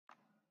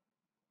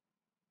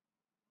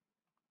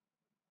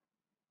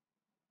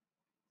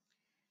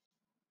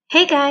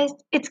Hey guys,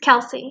 it's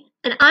Kelsey,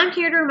 and I'm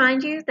here to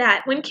remind you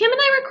that when Kim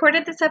and I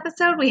recorded this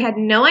episode, we had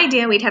no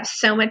idea we'd have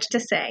so much to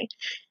say.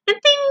 And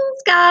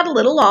things got a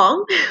little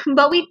long,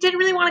 but we didn't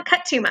really want to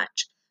cut too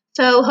much.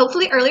 So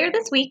hopefully earlier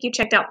this week you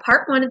checked out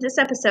part 1 of this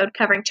episode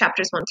covering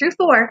chapters 1 through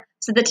 4,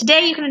 so that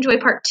today you can enjoy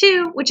part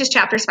 2, which is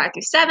chapters 5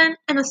 through 7,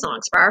 and the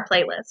songs for our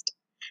playlist.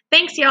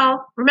 Thanks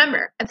y'all.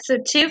 Remember,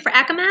 episode 2 for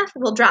Akamath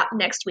will drop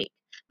next week.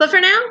 But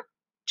for now,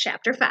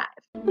 chapter 5.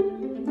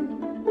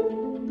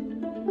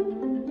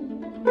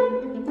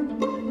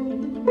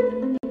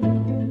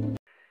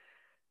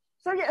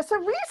 So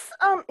Rhys,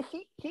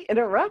 he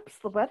interrupts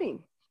the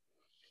wedding.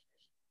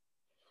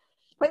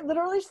 Quite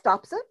literally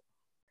stops it.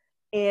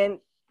 And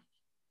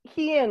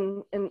he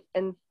and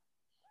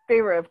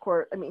Feyre, of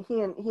course,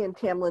 he and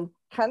Tamlin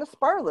kind of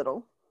spar a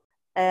little.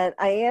 And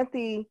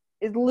Ianthe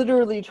is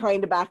literally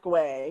trying to back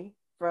away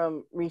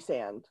from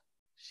Rhysand.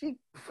 She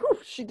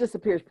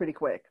disappears pretty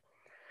quick.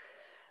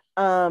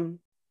 Rhys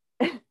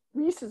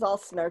is all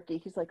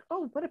snarky. He's like,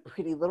 "Oh, what a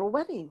pretty little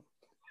wedding."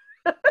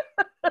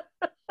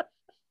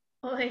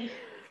 Boy.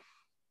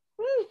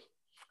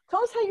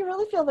 Tell us how you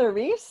really feel there,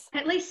 Rhys.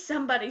 At least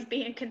somebody's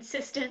being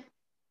consistent.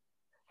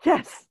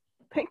 Yes,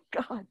 thank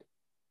God.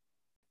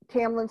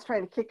 Tamlin's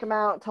trying to kick him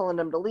out, telling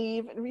him to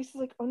leave, and Rhys is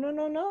like, "Oh,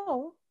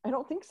 no, I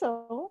don't think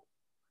so.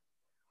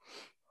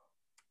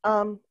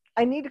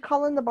 I need to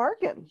call in the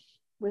bargain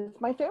with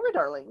my Feyre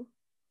darling."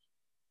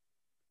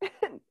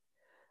 And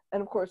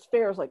of course,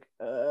 Feyre's like,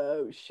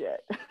 "Oh,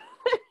 shit."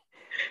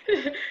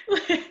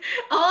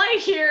 All I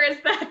hear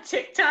is that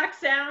TikTok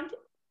sound.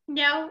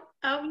 No,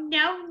 oh,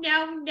 no.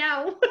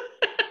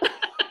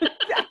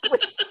 Exactly.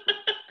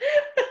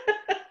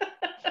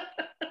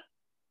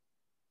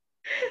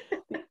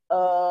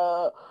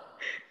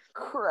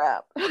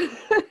 Crap.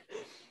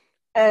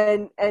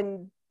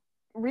 and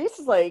Rhys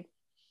is like,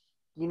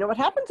 "You know what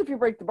happens if you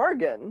break the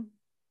bargain?"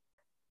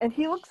 And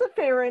he looks at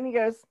Feyre and he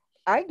goes,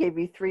 "I gave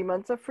you 3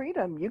 months of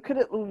freedom. You could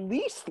at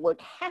least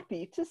look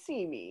happy to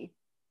see me."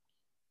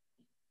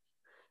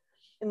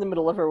 In the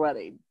middle of her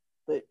wedding,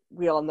 that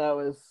we all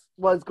know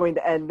was going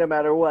to end no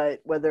matter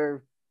what,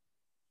 whether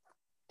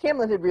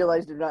Tamlin had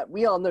realized it or not.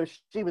 We all know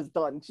she was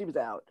done. She was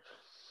out.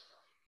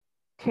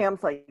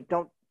 Tam's like,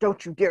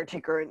 don't you dare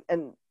take her.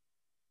 And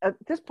at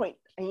this point,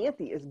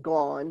 Ianthe is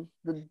gone.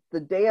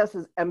 The dais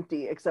is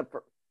empty except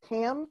for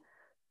Tam,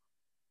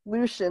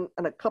 Lucien,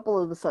 and a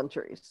couple of the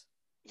sentries.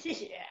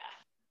 Yeah.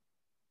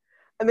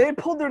 And they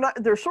pulled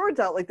their swords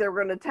out like they were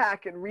going to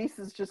attack, and Rhys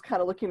is just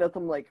kind of looking at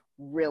them like,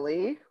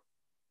 "Really?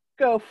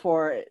 Go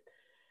for it."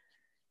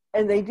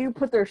 And they do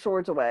put their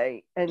swords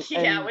away. And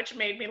Which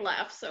made me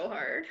laugh so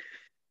hard.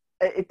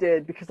 It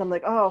did, because I'm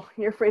like, "Oh,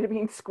 you're afraid of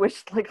being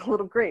squished like a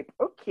little grape.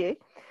 Okay.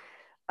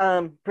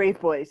 Brave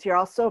boys. You're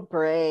all so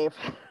brave."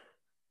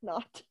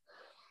 Not.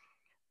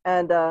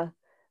 And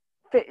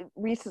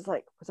Rhys is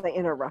like, "Was I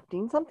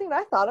interrupting something?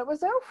 I thought it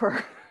was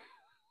over."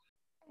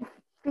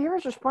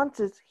 Feyre's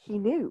response is, he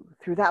knew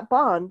through that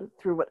bond,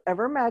 through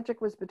whatever magic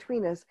was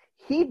between us,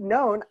 he'd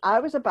known I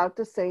was about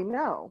to say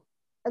no.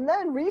 And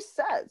then Rhys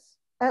says,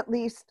 "At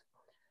least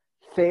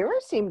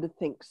Feyre seemed to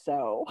think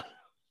so."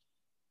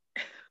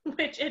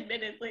 Which,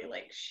 admittedly,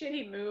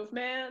 shitty move,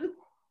 man.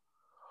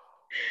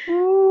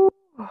 Ooh.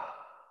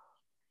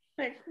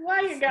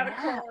 Why you gotta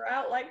call her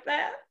out like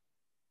that?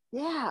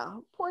 Yeah,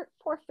 poor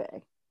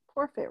Faye.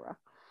 Poor Feyre.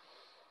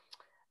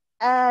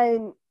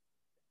 And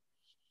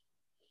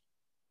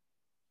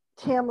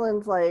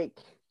Tamlin's like,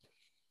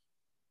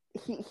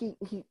 he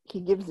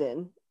gives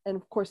in. And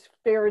of course,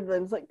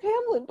 Feyre's like,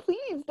 "Tamlin,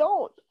 please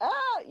don't."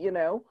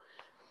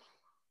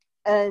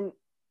 And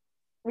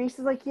Rhys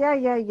is like, yeah,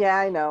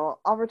 I know.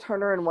 I'll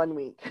return her in 1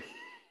 week.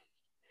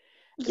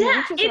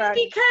 Yeah, it's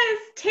because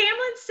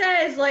Tamlin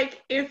says,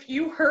 if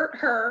you hurt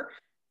her,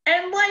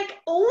 and,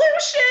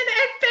 Lucien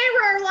and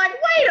Feyre are like,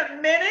 "Wait a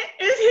minute,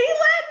 is he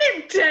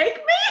letting him take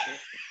me?"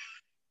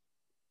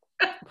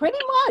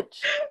 Pretty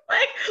much.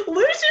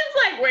 Lucian's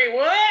like, "Wait,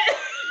 what?"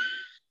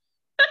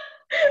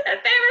 And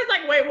Feyre's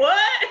like, "Wait,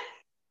 what?"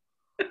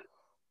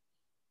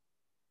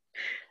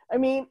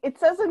 It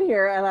says in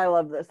here, and I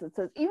love this, it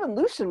says, even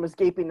Lucien was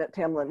gaping at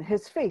Tamlin,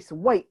 his face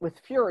white with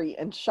fury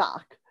and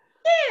shock.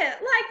 Yeah,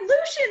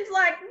 Lucian's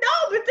like,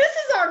 "No, but this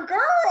is our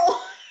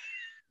girl."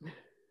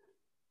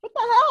 What the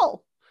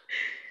hell?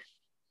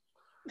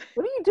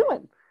 What are you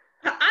doing?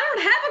 I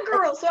don't have a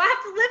girl, so I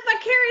have to live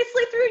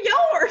vicariously through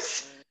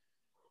yours.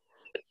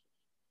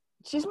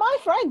 She's my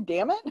friend,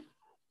 damn it.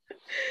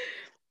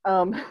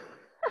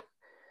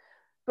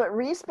 But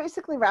Rhys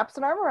basically wraps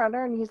an arm around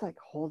her and he's like,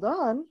 "Hold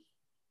on."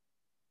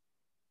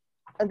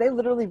 And they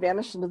literally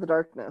vanish into the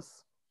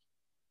darkness.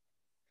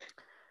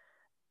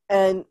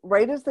 And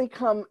right as they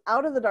come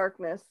out of the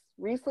darkness,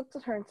 Rhys looks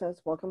at her and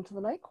says, "Welcome to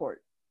the Night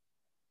Court."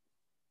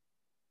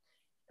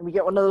 And we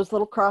get one of those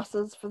little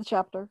crosses for the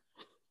chapter.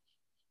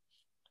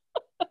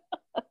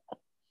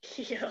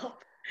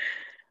 Yep.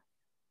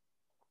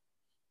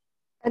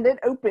 And it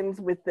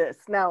opens with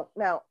this. Now,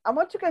 I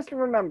want you guys to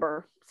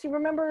remember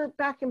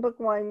back in book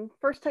 1,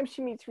 first time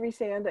she meets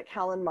Rhysand at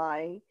Callan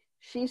Mai,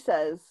 she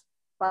says,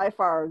 by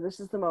far, this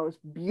is the most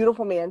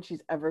beautiful man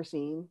she's ever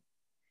seen.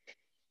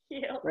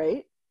 Yeah.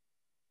 Right?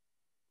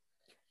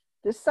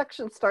 This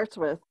section starts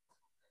with,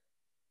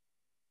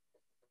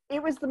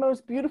 it was the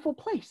most beautiful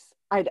place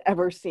I'd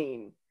ever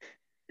seen.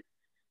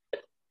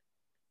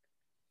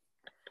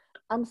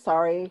 I'm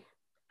sorry.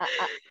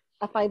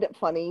 I find it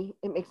funny.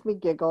 It makes me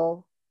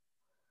giggle.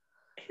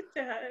 It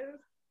does.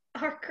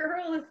 Our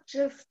girl is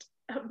just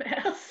a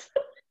mess.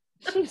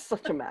 She's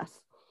such a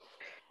mess.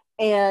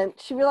 And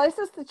she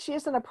realizes that she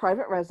is in a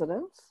private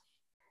residence.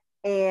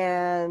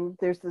 And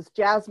there's this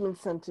jasmine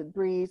scented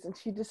breeze. And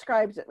she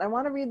describes it. And I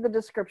want to read the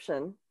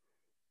description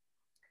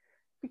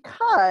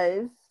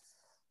because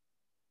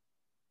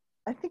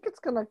I think it's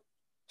going to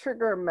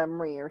trigger a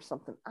memory or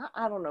something.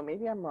 I don't know.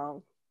 Maybe I'm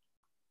wrong.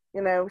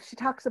 You know, she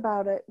talks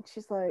about it. And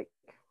she's like,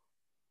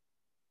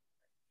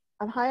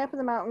 I'm high up in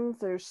the mountains.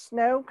 There's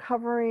snow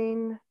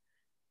coating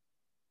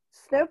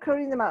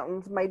the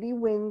mountains. Mighty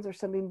winds are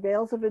sending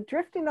veils of it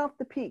drifting off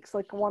the peaks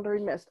like a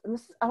wandering mist. And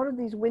this is out of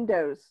these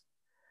windows.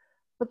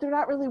 But they're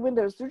not really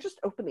windows. They're just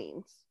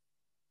openings.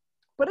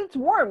 But it's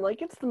warm.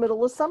 Like it's the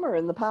middle of summer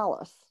in the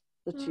palace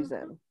that she's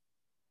in.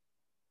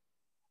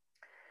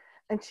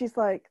 And she's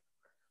like,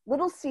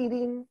 little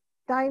seating,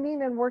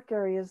 dining, and work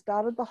areas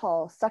dotted the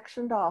hall,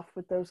 sectioned off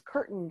with those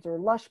curtains or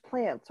lush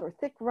plants or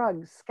thick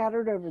rugs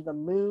scattered over the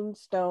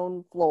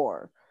moonstone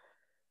floor.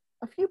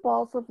 A few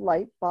balls of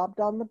light bobbed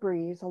on the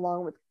breeze,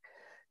 along with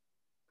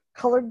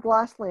colored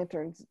glass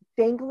lanterns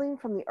dangling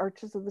from the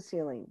arches of the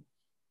ceiling.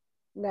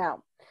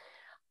 Now,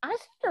 I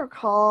seem to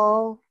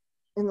recall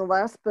in the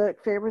last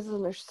book, Faye was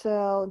in her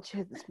cell, and she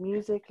had this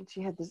music, and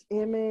she had this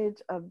image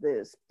of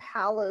this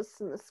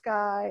palace in the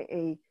sky,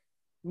 a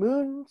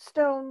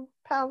moonstone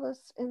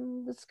palace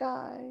in the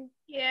sky.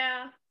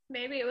 Yeah,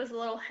 maybe it was a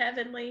little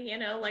heavenly, you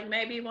know, like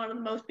maybe one of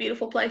the most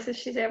beautiful places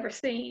she's ever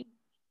seen.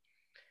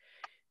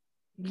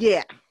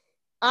 Yeah,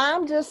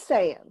 I'm just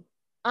saying.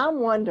 I'm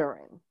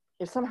wondering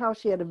if somehow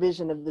she had a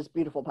vision of this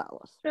beautiful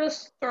palace.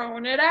 Just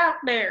throwing it out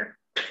there.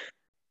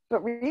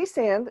 But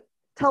Rhysand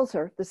tells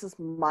her, this is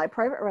my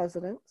private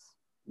residence.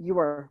 You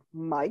are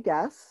my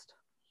guest.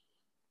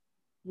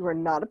 You are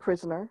not a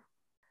prisoner.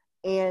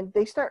 And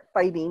they start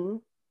fighting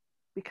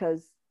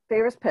because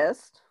Feyre's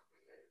pissed.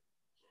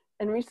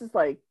 And Rhys is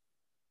like,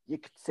 you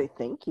could say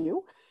thank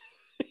you.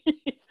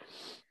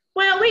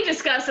 Well, we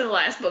discussed in the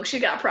last book she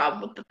got a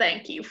problem with the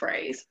thank you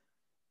phrase.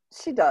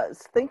 She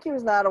does. Thank you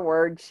is not a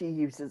word she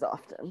uses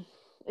often.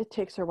 It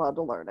takes her a while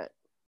to learn it.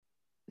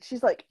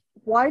 She's like,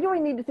 why do I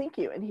need to thank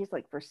you? And he's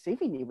like, for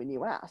saving you when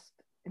you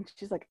asked. And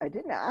she's like, I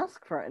didn't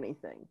ask for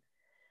anything.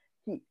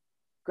 He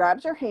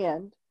grabs her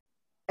hand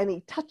and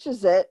he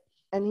touches it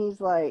and he's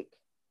like,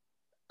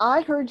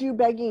 I heard you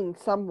begging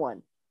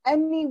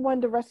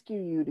anyone to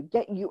rescue you, to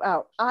get you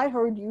out. I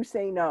heard you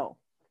say no.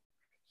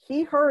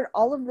 He heard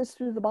all of this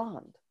through the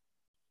bond.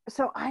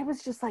 So I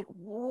was just like,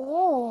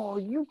 whoa,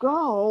 you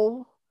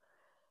go.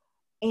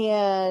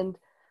 And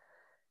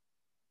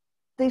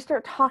they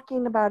start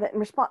talking about it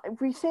and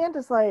Rhysand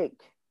is like,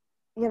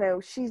 you know,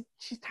 she's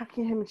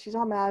talking to him and she's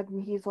all mad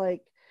and he's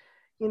like,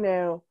 you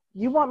know,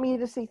 you want me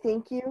to say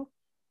thank you?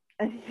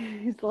 And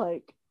he's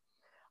like,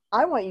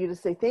 I want you to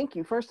say thank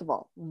you, first of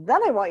all.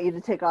 Then I want you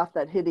to take off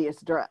that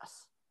hideous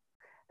dress.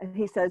 And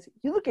he says,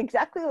 you look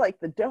exactly like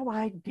the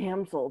doe-eyed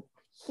damsel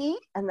he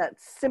and that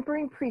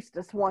simpering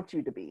priestess want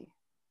you to be.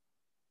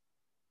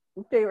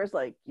 And Feyre's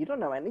like, you don't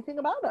know anything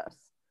about us.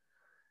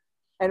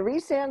 And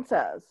Rhysand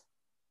says,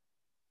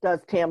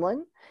 does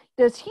Tamlin?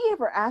 Does he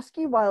ever ask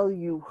you while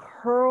you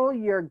hurl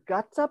your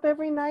guts up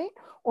every night?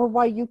 Or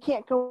why you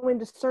can't go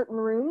into certain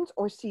rooms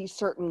or see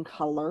certain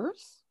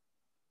colors?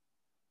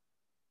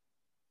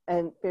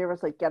 And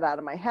Feyre's like, get out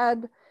of my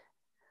head.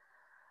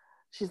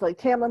 She's like,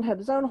 Tamlin had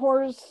his own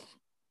horrors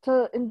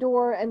to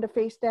endure and to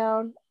face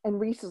down. And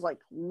Rhys is like,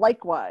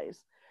 likewise.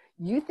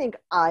 You think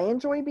I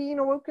enjoy being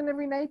awoken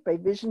every night by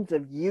visions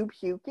of you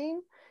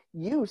puking?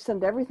 You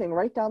send everything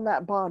right down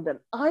that bond, and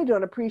I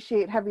don't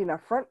appreciate having a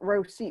front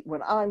row seat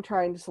when I'm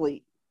trying to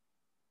sleep.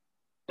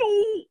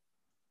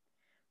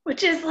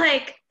 Which is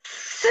like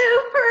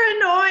super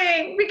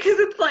annoying because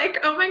it's like,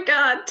 oh my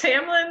god,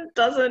 Tamlin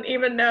doesn't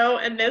even know,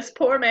 and this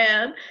poor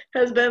man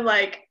has been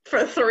like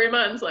for 3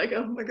 months like,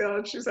 oh my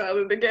god, she's at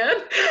it again.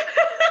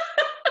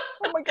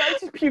 Oh my god,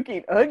 she's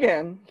puking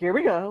again. Here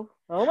we go.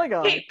 Oh my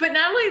god. Hey, but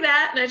not only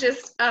that, and I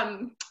just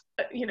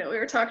you know, we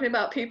were talking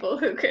about people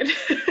who could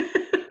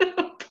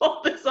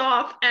pull this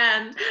off,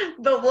 and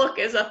the look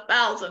is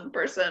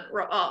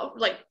 1,000%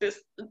 like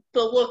this,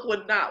 the look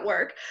would not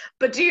work.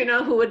 But do you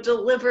know who would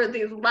deliver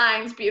these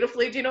lines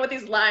beautifully? Do you know what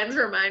these lines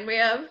remind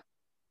me of?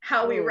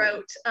 How we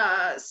wrote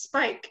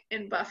Spike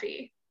in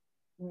Buffy.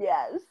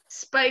 Yes.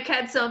 Spike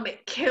had some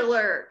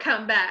killer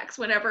comebacks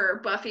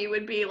whenever Buffy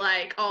would be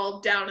like all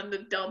down in the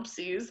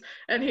dumpsies,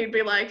 and he'd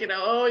be like, you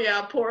know, oh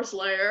yeah, poor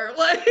Slayer,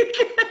 like.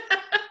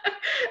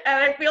 And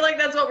I feel like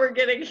that's what we're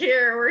getting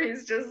here, where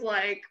he's just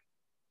like,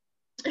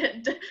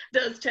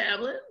 does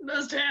Tamlin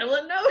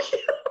know you?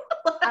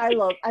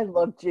 Like, I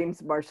love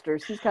James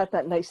Marsters. He's got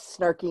that nice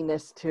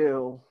snarkiness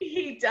too.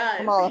 He does.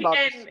 I'm all about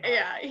And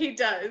yeah, he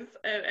does.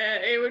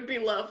 And it would be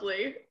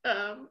lovely.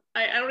 I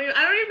don't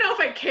even know if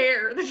I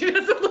care that he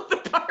doesn't look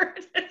the part.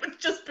 It would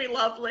just be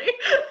lovely.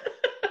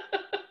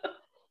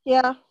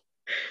 Yeah.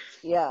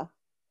 Yeah.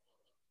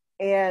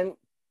 And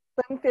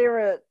then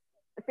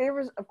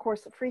Feyre's, of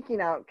course, freaking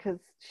out because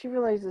she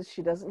realizes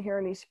she doesn't hear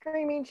any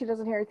screaming. She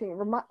doesn't hear anything.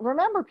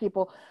 Remember,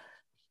 people,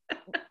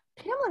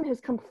 Tamlin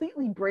has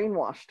completely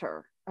brainwashed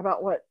her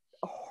about what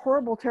a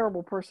horrible,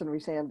 terrible person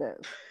Rhysand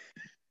is.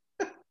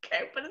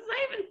 Okay, but it's not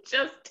even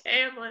just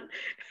Tamlin.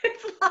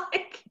 It's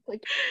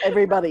like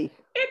everybody.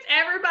 It's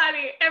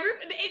everybody.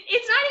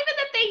 It's not even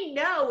that they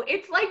know.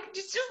 It's like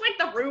just like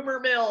the rumor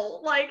mill.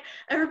 Like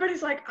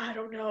everybody's like, I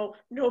don't know.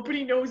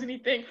 Nobody knows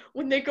anything.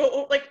 When they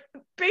go, like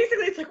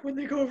basically, it's like when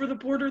they go over the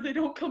border, they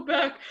don't come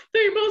back.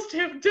 They must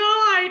have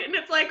died. And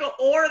it's like,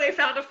 or they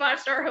found a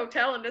 5-star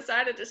hotel and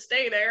decided to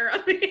stay there.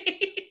 I mean,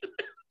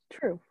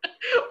 true.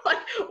 Like,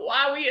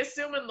 why are we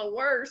assuming the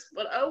worst?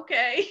 But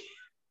okay.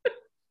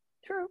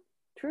 True.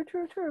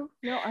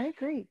 No, I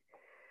agree.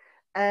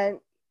 And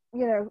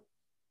you know,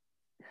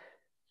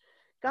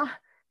 God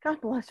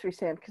bless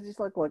Rhysand, because he's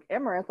like, look,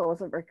 Amarantha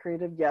wasn't very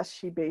creative. Yes,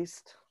 she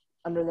based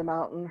Under the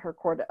Mountain, her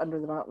court Under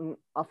the Mountain,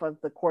 off of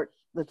the court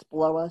that's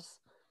below us.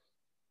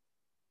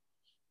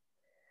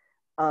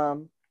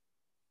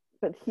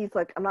 But he's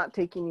like, I'm not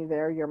taking you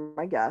there. You're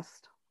my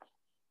guest.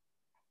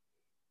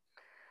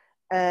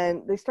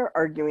 And they start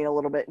arguing a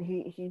little bit. And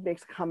he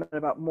makes a comment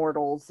about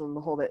mortals and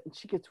the whole bit. And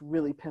she gets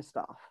really pissed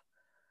off.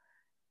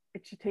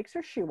 And she takes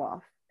her shoe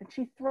off and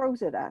she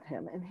throws it at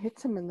him and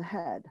hits him in the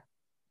head.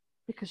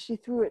 Because she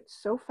threw it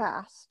so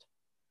fast,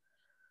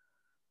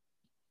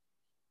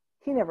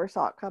 he never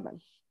saw it coming.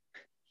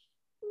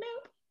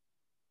 Nope.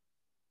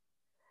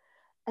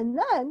 And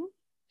then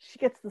she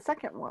gets the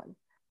second one.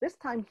 This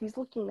time he's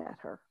looking at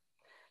her.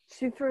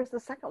 She throws the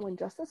second one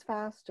just as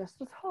fast,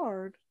 just as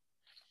hard.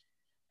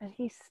 And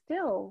he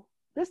still,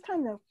 this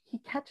time though, he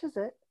catches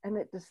it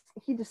and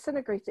he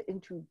disintegrates it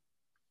into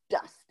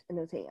dust in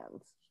his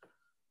hands.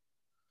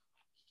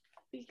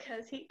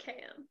 Because he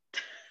can.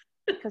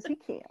 Because he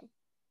can.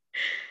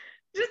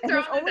 Just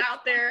throwing it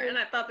out there, and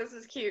I thought this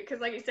was cute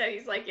because, like you said,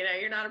 he's like,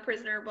 you're not a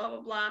prisoner, blah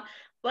blah blah.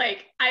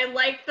 Like, I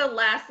like the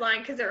last line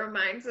because it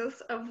reminds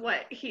us of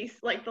what he's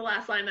like. The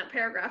last line in that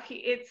paragraph,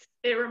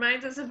 it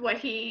reminds us of what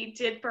he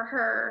did for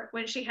her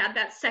when she had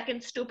that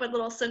second stupid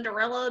little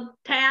Cinderella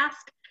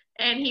task,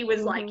 and he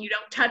was like, you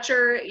don't touch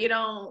her, you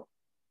don't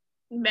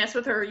mess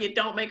with her, you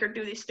don't make her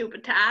do these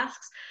stupid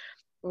tasks,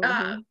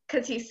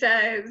 because he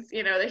says,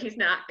 that he's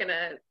not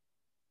gonna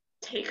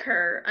take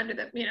her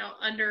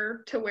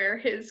under to where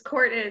his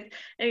court is,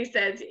 and he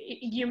says,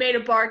 you made a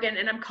bargain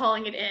and I'm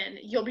calling it in.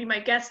 You'll be my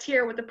guest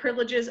here with the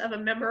privileges of a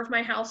member of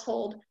my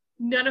household.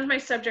 None of my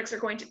subjects are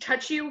going to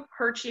touch you,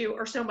 hurt you,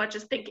 or so much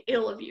as think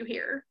ill of you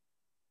here.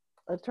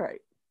 That's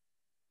right.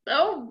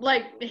 So,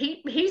 like,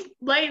 he's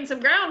laying some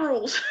ground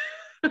rules.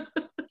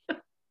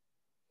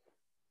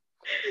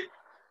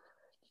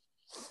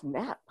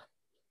 Snap.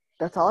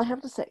 That's all I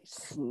have to say.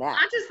 Snap.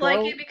 I just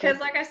like it because,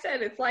 like I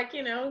said, it's like,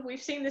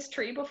 we've seen this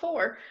tree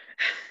before.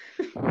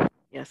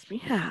 Yes, we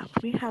have.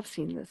 We have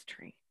seen this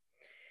tree.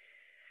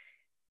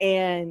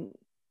 And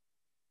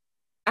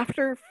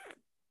after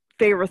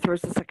Feyre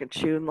throws the second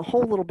shoe and the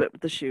whole little bit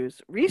with the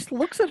shoes, Rhys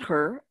looks at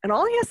her and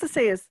all he has to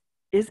say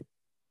is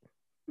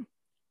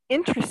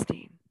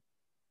interesting.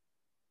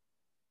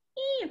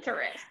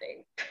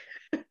 Interesting.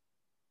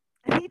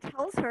 And he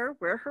tells her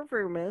where her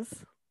room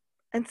is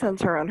and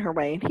sends her on her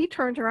way. And he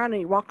turns around and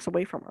he walks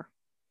away from her.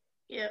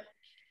 Yep.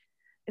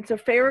 And so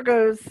Feyre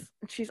goes,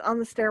 and she's on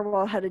the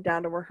stairwell headed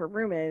down to where her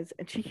room is,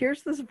 and she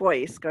hears this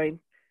voice going,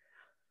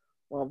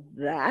 well,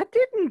 that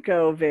didn't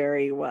go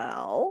very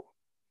well.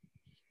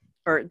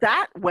 Or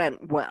that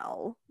went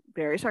well,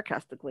 very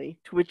sarcastically,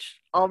 to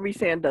which all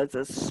Rhysand does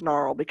is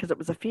snarl because it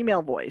was a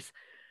female voice.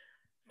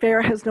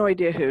 Feyre has no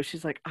idea who.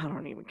 She's like, I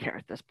don't even care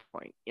at this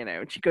point,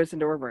 and she goes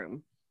into her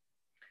room.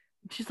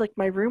 And she's like,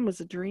 my room was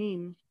a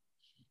dream.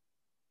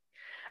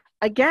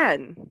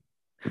 Again,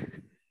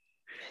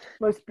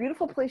 most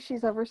beautiful place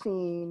she's ever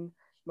seen,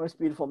 most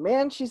beautiful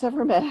man she's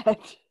ever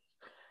met.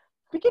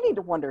 Beginning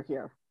to wonder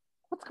here.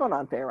 What's going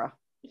on, Feyre?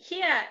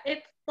 Yeah,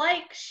 it's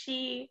like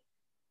she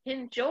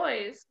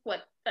enjoys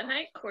what the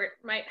Night Court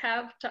might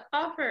have to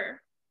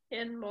offer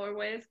in more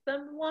ways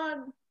than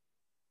one.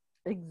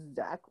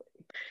 Exactly.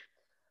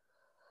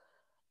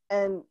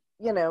 And,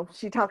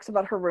 she talks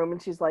about her room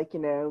and she's like,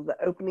 the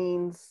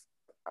openings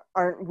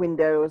aren't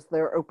windows.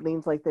 They're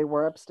openings like they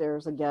were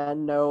upstairs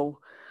again. No,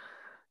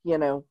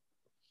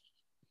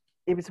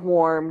 it was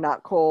warm,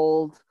 not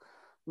cold,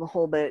 the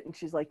whole bit. And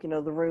she's like, the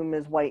room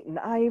is white and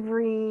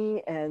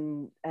ivory,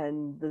 and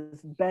this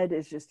bed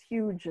is just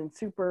huge and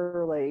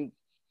super like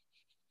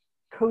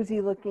cozy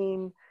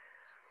looking.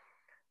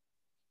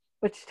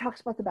 But she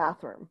talks about the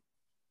bathroom,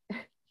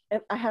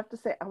 and I have to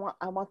say, I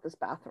want this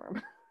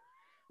bathroom.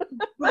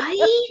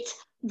 Right.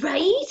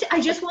 I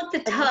just want the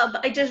tub.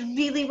 I just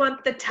really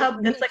want the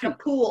tub that's like a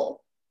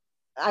pool.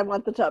 I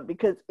want the tub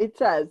because it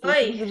says,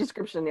 this is the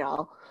description,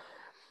 y'all.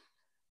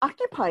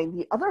 occupying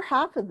the other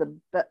half of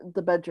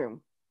the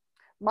bedroom.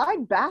 My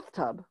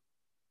bathtub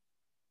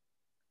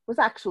was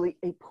actually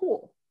a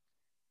pool.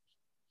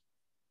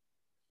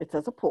 It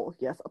says a pool,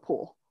 yes, a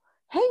pool.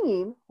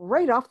 Hanging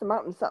right off the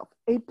mountain itself.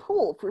 A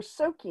pool for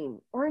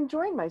soaking or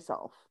enjoying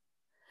myself.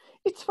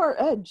 Its far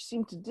edge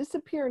seemed to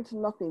disappear into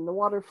nothing, the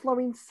water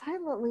flowing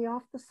silently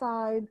off the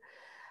side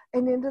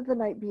and into the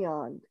night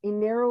beyond. A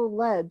narrow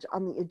ledge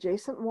on the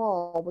adjacent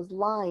wall was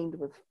lined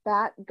with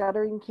fat,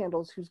 guttering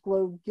candles whose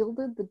glow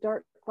gilded the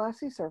dark,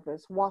 glassy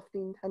surface,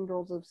 wafting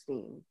tendrils of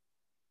steam.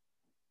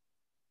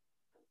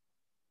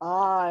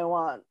 I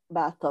want a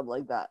bathtub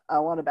like that. I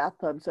want a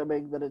bathtub so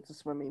big that it's a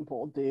swimming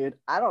pool, dude.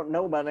 I don't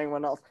know about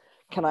anyone else.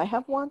 Can I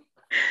have one?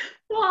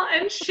 Well,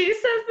 and she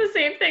says the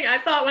same thing. I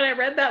thought when I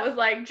read that was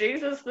like,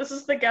 Jesus, this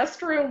is the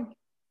guest room.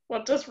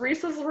 What does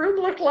Reese's room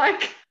look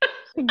like?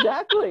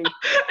 Exactly.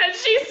 And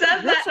she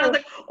says that, and I was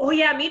like, oh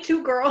yeah, me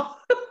too, girl.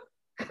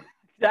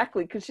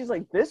 Exactly, because she's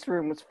like, this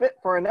room was fit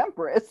for an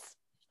empress.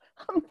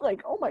 I'm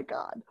like, oh my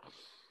God.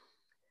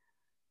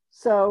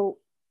 So,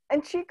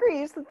 and she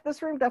agrees that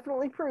this room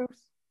definitely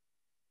proves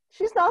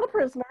she's not a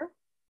prisoner.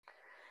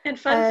 And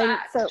fun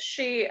fact,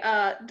 she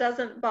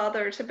doesn't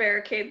bother to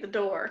barricade the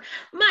door.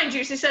 Mind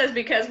you, she says,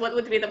 because what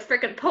would be the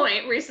frickin'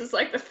 point? Reese is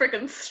like the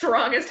frickin'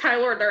 strongest High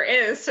Lord there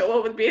is, so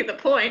what would be the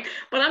point?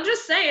 But I'm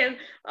just saying,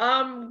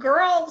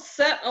 girl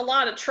set a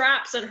lot of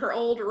traps in her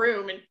old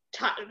room in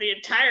the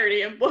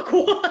entirety of book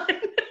 1.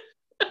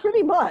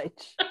 Pretty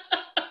much.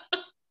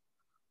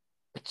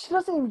 But she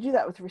doesn't even do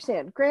that with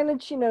Rhysand.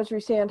 Granted, she knows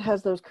Rhysand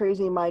has those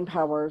crazy mind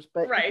powers,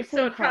 but right,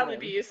 so it'd probably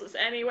be useless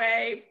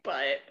anyway,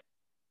 but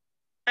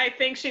I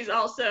think she's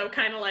also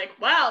kind of like,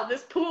 wow,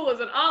 this pool is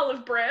an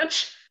olive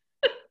branch.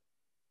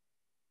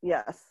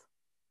 Yes.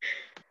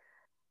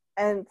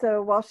 And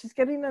so while she's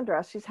getting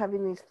undressed, she's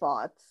having these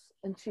thoughts.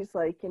 And she's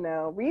like, you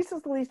know, Rhys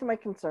is the least of my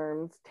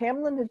concerns.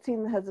 Tamlin had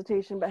seen the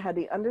hesitation, but had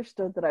he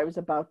understood that I was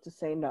about to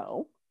say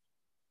no?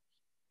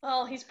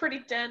 Well, he's pretty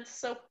dense,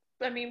 so,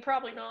 I mean,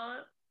 probably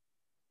not.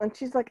 And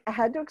she's like, I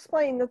had to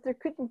explain that there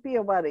couldn't be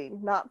a wedding,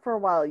 not for a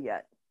while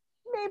yet.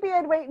 Maybe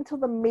I'd wait until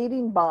the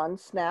mating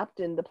bond snapped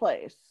into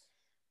place.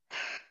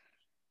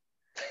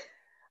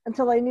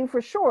 Until I knew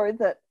for sure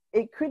that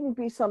it couldn't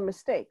be some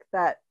mistake,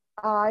 that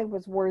I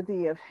was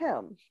worthy of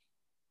him.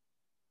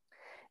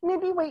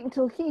 Maybe wait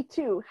until he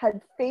too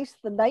had faced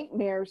the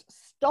nightmares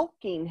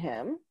stalking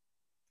him,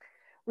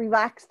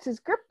 relaxed his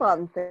grip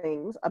on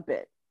things a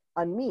bit,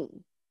 on me.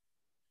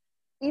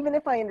 Even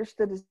if I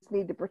understood his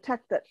need to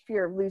protect that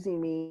fear of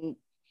losing me,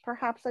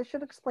 perhaps I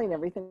should explain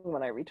everything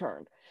when I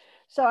returned.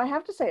 So I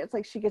have to say, it's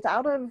like she gets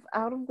out of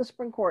the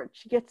spring court,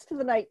 she gets to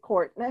the night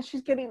court, and as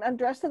she's getting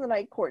undressed in the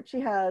night court,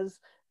 she has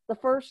the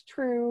first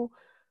true,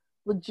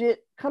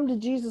 legit, come to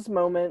Jesus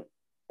moment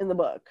in the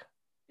book.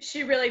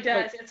 She really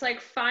does. It's like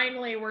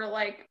finally we're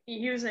like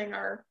using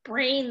our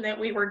brain that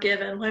we were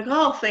given. Like,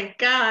 oh, thank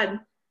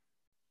God.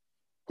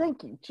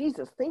 Thank you,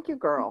 Jesus. Thank you,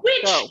 girl.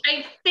 Which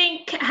I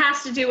think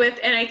has to do with,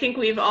 and I think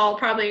we've all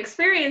probably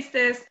experienced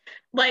this,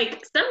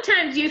 like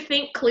sometimes you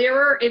think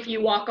clearer if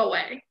you walk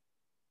away.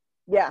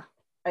 Yeah,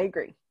 I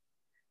agree.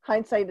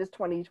 Hindsight is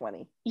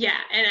 20/20. Yeah,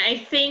 and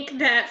I think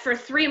that for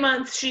 3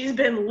 months she's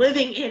been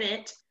living in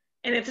it,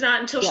 and it's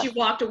not until she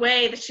walked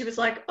away that she was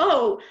like,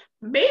 oh,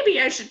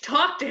 maybe I should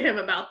talk to him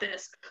about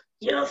this.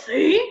 You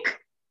think?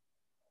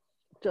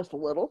 Just a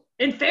little.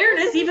 In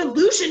fairness, even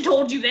Lucien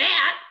told you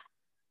that.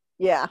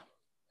 Yeah.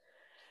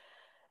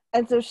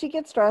 And so she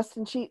gets dressed,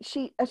 and she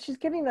as she's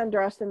getting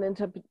undressed and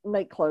into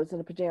night clothes and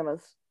the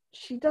pajamas,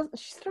 she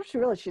starts to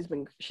realize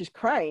she's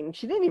crying.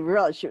 She didn't even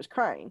realize she was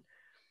crying.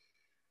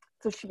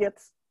 So she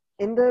gets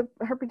into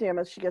her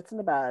pajamas, she gets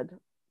into bed,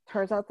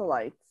 turns out the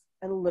lights,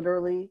 and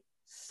literally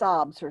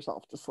sobs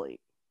herself to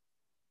sleep.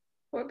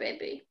 Poor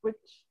baby. Which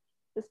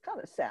is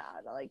kind of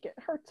sad. Like, it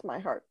hurts my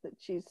heart that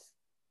she's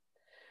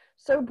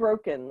so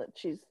broken that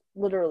she's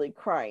literally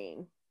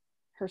crying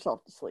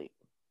herself to sleep.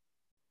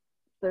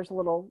 There's a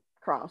little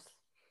cross.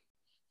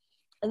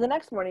 And the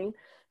next morning,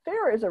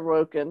 Feyre is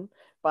awoken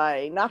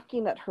by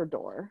knocking at her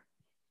door.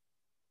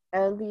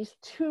 And these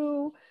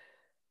two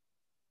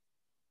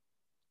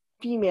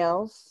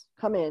females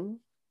come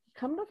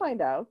to find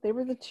out they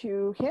were the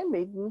two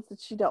handmaidens that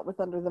she dealt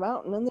with under the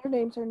mountain, and their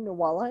names are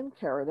Nuala and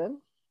Caradon.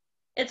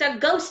 It's our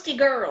ghosty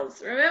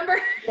girls,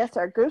 remember? Yes,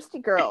 our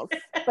ghosty girls.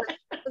 But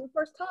for the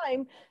first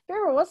time,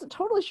 Feyre wasn't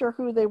totally sure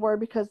who they were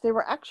because they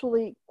were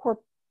actually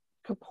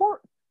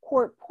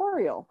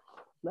corporeal.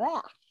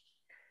 Blah.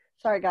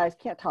 Sorry, guys,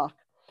 can't talk.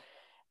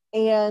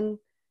 And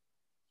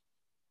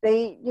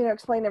they,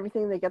 explain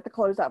everything. They get the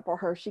clothes out for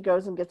her. She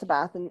goes and gets a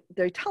bath, and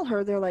they tell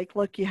her, they're like,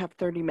 look, you have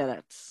 30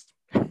 minutes.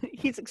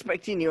 He's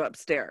expecting you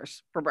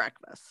upstairs for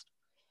breakfast.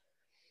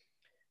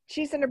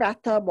 She's in her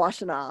bathtub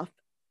washing off,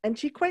 and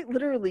she quite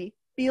literally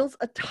feels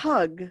a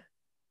tug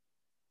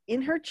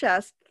in her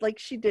chest like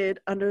she did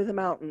under the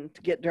mountain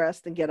to get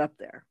dressed and get up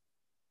there.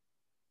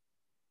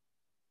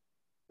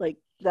 Like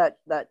that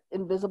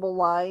invisible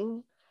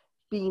line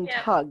being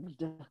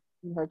tugged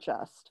in her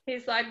chest.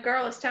 He's like,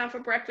 girl, it's time for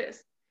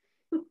breakfast.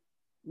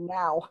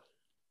 Now.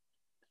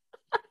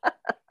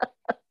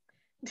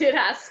 Did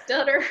I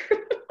stutter?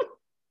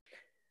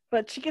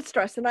 But she gets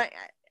dressed, and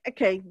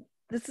okay,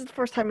 this is the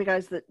first time, you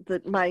guys,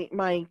 that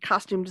my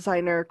costume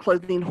designer,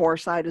 clothing horror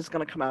side is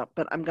going to come out,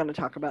 but I'm going to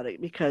talk about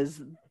it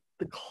because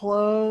the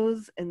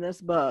clothes in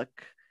this book,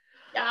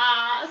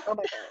 Yes. oh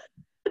my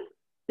God,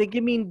 they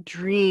give me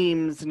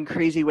dreams in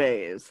crazy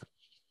ways.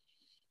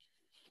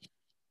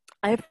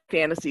 I have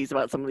fantasies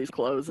about some of these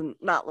clothes, and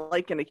not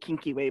like in a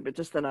kinky way, but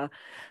just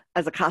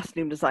as a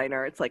costume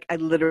designer, it's like I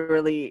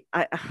literally,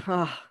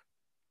 oh,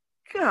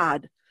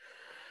 God,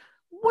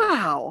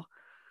 wow.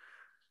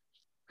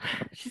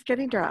 She's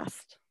getting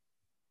dressed.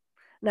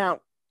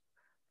 Now,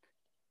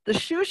 the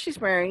shoes she's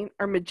wearing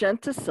are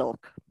magenta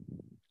silk,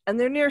 and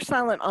they're near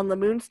silent on the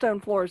moonstone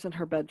floors in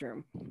her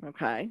bedroom,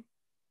 okay?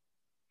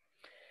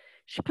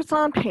 She puts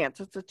on pants.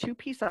 It's a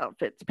two-piece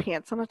outfit. It's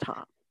pants and a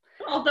top.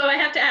 Although I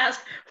have to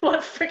ask, what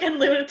freaking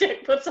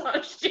lunatic puts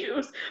on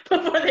shoes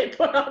before they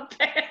put on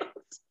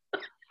pants?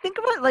 Think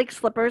of it like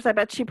slippers. I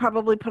bet she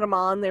probably put them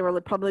on. They're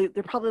probably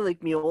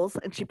like mules,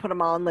 and she put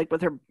them on like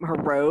with her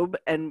robe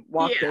and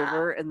walked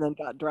over and then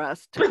got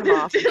dressed, took them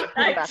off.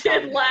 I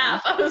did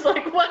laugh. I was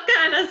like, what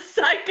kind of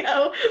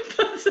psycho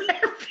puts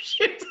their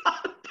shoes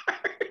on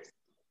first?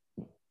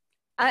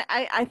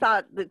 I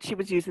thought that she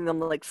was using them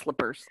like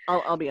slippers.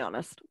 I'll be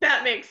honest.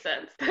 That makes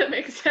sense.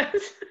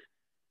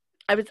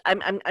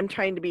 I'm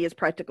trying to be as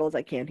practical as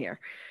I can here.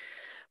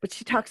 But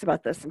she talks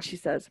about this, and she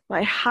says,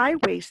 my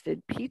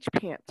high-waisted peach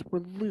pants were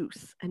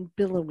loose and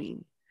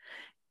billowing,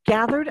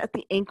 gathered at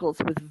the ankles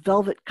with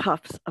velvet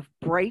cuffs of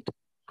bright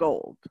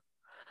gold.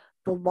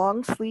 The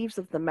long sleeves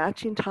of the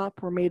matching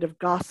top were made of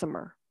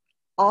gossamer,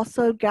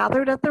 also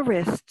gathered at the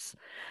wrists,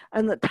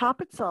 and the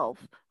top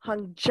itself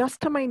hung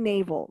just to my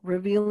navel,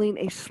 revealing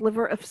a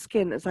sliver of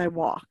skin as I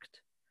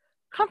walked.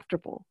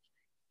 Comfortable,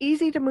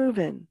 easy to move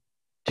in,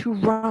 to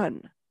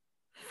run,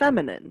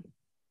 feminine,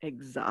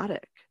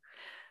 exotic.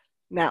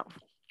 Now,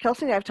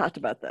 Kelsey and I have talked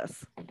about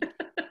this.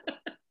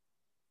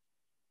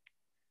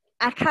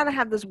 I kind of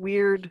have this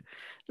weird,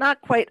 not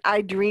quite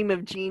I Dream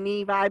of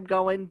Jeannie vibe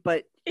going,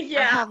 but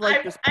yeah, I have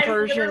like this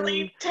Persian. I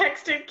literally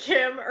texted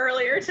Kim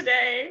earlier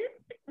today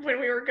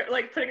when we were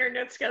like putting our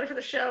notes together for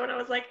the show, and I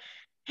was like,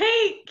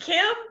 hey,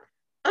 Kim,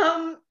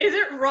 is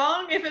it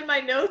wrong if in my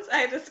notes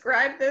I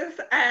describe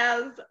this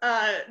as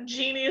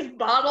Jeannie's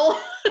bottle?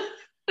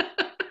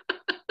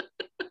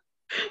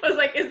 I was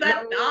like, is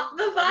that not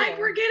the vibe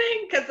we're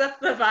getting? Because that's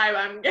the vibe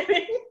I'm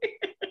getting.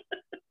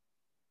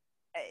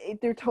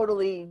 They're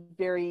totally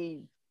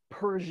very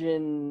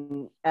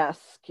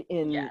Persian-esque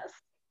in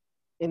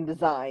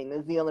design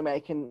is the only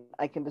way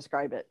I can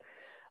describe it.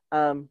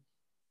 And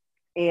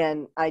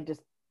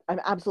I'm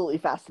absolutely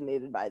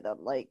fascinated by them.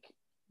 Like,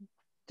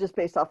 just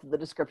based off of the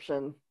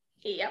description.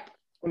 Yep.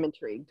 I'm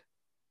intrigued.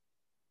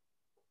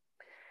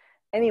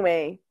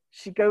 Anyway,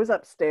 she goes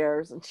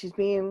upstairs and she's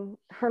being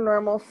her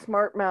normal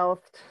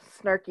smart-mouthed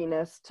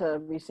snarkiness to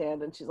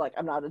Rhysand, and she's like,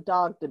 I'm not a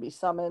dog to be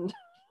summoned.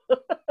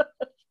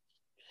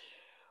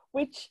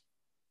 Which,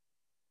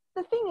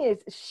 the thing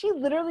is, she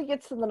literally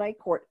gets to the night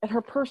court and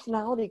her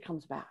personality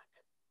comes back.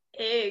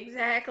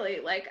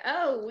 Exactly. Like,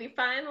 oh, we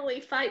finally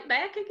fight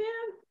back again?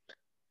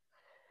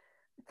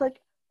 It's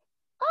like,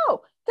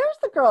 oh, there's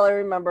the girl I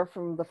remember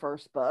from the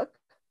first book.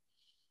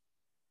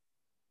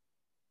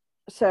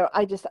 So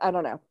I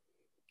don't know.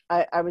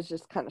 I was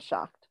just kind of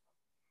shocked.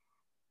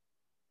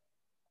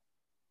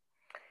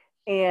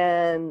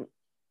 And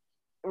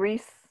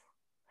Rhys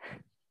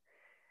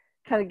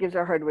kind of gives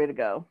her a hard way to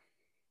go.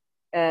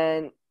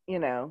 And, you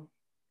know,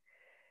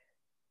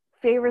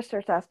 Feyre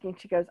starts asking,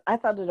 she goes, I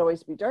thought it'd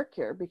always be dark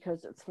here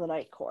because it's the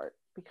night court.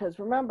 Because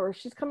remember,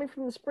 she's coming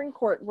from the spring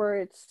court where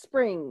it's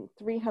spring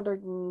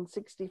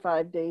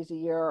 365 days a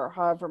year, or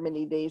however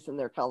many days in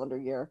their calendar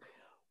year.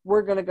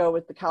 We're going to go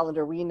with the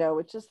calendar we know,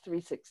 which is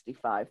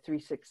 365,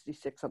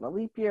 366 on a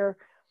leap year.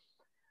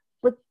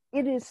 But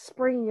it is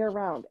spring year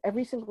round.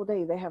 Every single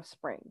day they have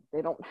spring.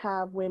 They don't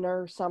have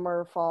winter,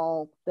 summer,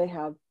 fall. They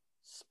have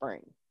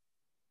spring.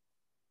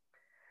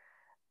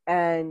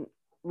 And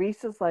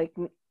Rhys is like,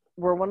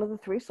 we're one of the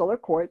three solar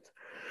courts.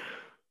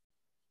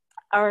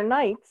 Our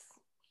nights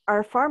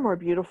are far more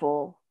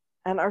beautiful,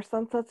 and our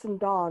sunsets and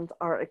dawns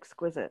are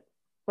exquisite,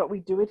 but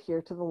we do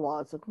adhere to the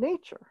laws of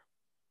nature.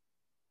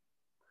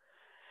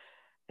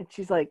 And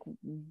she's like,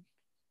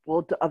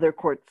 well, do other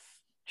courts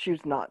choose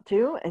not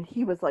to? And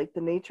he was like,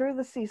 the nature of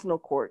the seasonal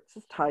courts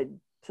is tied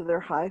to their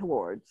high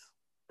lords.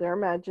 Their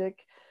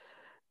magic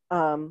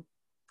and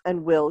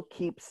will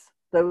keeps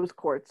those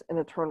courts in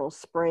eternal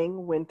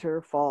spring,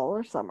 winter, fall,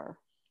 or summer.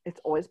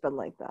 It's always been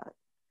like that.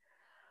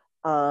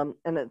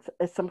 And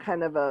it's some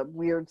kind of a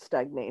weird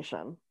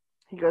stagnation.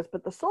 He goes,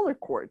 but the solar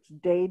courts,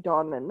 day,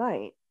 dawn, and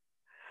night,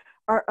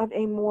 are of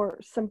a more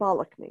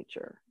symbolic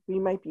nature. We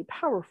might be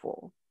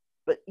powerful,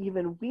 but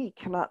even we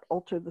cannot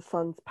alter the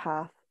sun's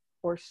path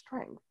or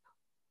strength.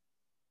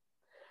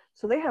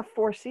 So they have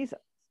 4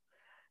 seasons.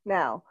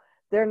 Now,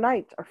 their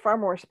nights are far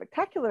more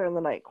spectacular in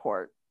the night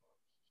court.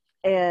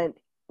 And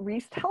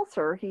Rhys tells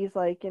her, he's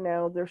like,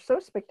 they're so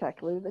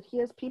spectacular that he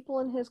has people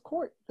in his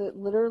court that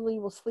literally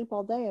will sleep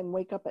all day and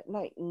wake up at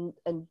night, and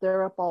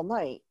they're up all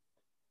night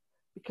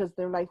because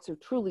their nights are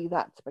truly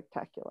that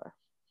spectacular.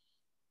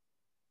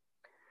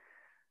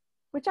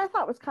 Which I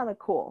thought was kind of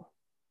cool.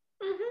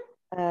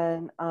 Mm-hmm.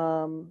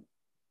 And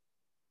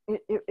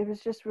it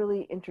was just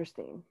really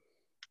interesting.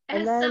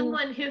 As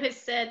someone who has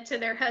said to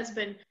their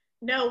husband,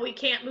 no, we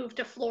can't move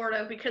to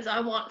Florida because I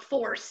want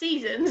 4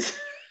 seasons.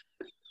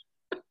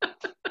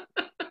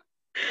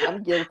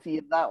 I'm guilty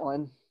of that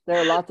one. There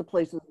are lots of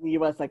places in the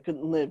U.S. I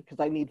couldn't live because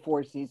I need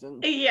 4 seasons.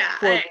 Yeah,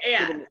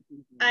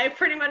 I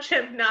pretty much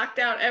have knocked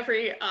out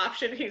every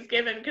option he's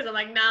given because I'm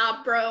like,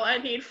 nah, bro, I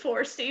need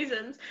 4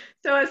 seasons.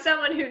 So as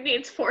someone who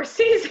needs 4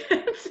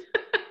 seasons,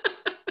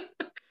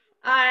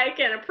 I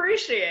can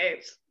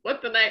appreciate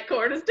what the Night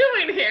Court is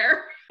doing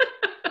here.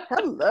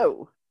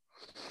 Hello.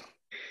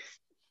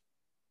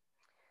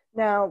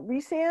 Now,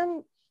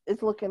 Rhysand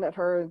is looking at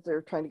her as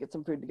they're trying to get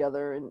some food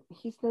together, and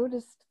he's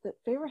noticed that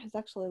Feyre has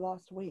actually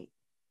lost weight,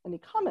 and he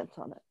comments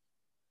on it.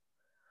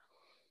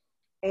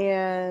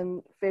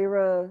 And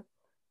Feyre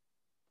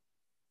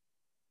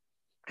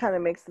kind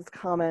of makes this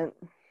comment,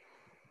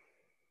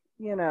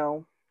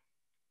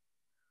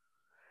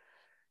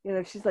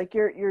 she's like,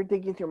 you're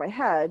digging through my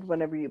head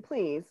whenever you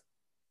please.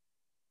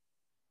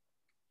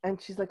 And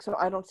she's like, so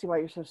I don't see why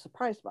you're so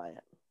surprised by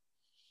it.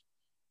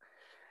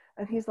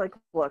 And he's like,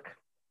 look,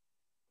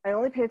 I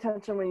only pay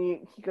attention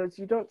when he goes,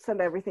 you don't send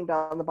everything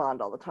down the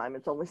bond all the time.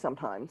 It's only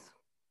sometimes.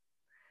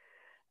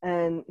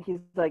 And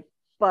he's like,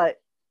 but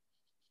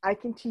I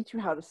can teach you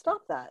how to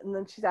stop that. And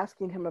then she's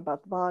asking him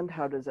about the bond.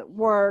 How does it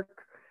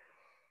work?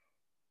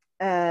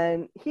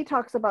 And he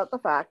talks about the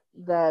fact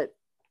that,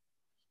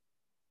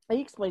 he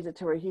explains it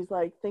to her. He's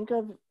like, think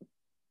of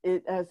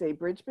it as a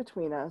bridge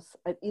between us.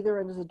 At either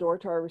end is a door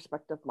to our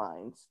respective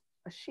minds,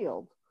 a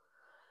shield.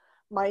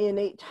 My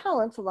innate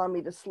talents allow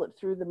me to slip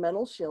through the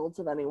mental shields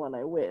of anyone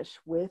I wish,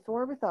 with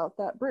or without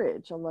that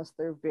bridge, unless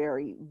they're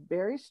very,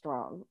 very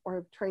strong or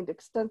have trained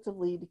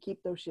extensively to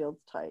keep those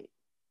shields tight.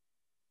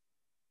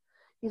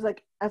 He's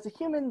like, as a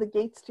human, the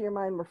gates to your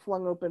mind were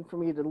flung open for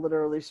me to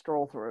literally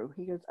stroll through.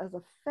 He goes, as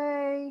a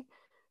fae,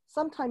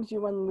 sometimes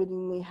you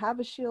unwittingly have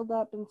a shield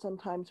up, and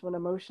sometimes when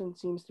emotion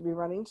seems to be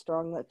running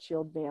strong, that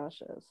shield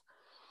vanishes.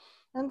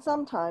 And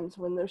sometimes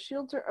when those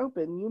shields are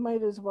open, you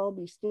might as well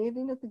be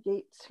standing at the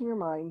gates to your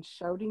mind,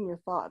 shouting your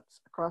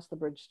thoughts across the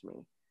bridge to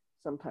me.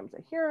 Sometimes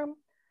I hear them,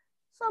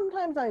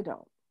 sometimes I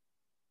don't.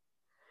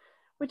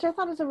 Which I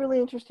thought is a really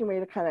interesting way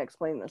to kind of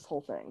explain this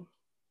whole thing.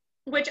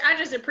 Which I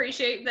just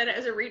appreciate that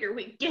as a reader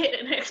we get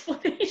an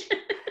explanation.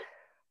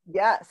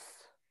 Yes.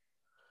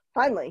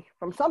 Finally,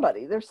 from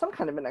somebody, there's some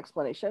kind of an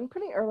explanation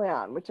pretty early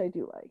on, which I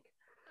do like.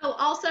 Oh,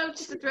 also,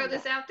 just to throw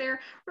this out there,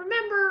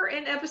 remember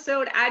in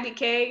episode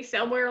IDK,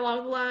 somewhere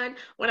along the line,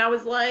 when I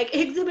was like,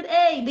 Exhibit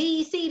A,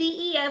 B, C,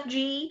 D, E, F,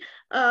 G,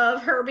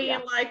 of her being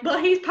like,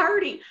 but he's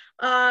party.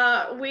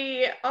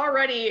 We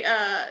already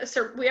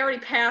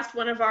passed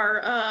one of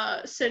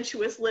our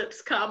sensuous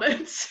lips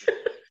comments.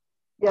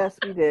 Yes,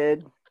 we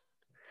did.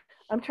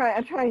 I'm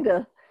trying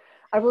to,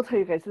 I will tell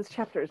you guys, this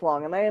chapter is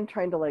long, and I am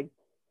trying to,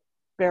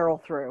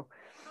 barrel through.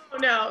 Oh,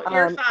 no,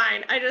 you're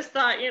fine. I just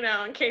thought,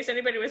 in case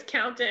anybody was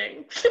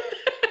counting.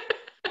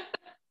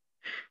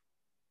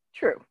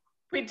 True.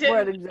 We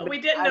didn't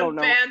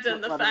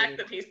abandon the fact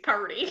that he's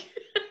party.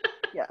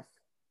 Yes.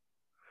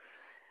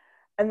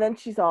 And then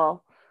she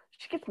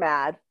gets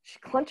mad. She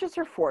clenches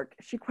her fork.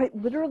 She quite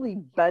literally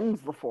bends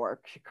the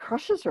fork. She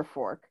crushes her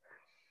fork.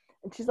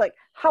 And she's like,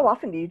 how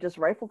often do you just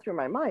rifle through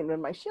my mind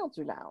when my shields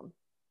are down?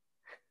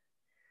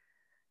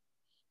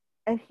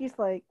 And he's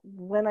like,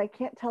 when I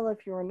can't tell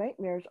if your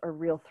nightmares are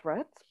real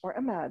threats or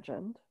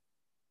imagined.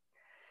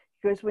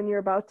 He goes, when you're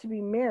about to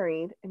be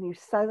married and you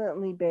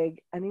silently beg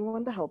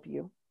anyone to help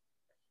you,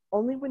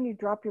 only when you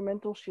drop your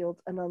mental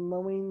shields and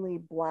unknowingly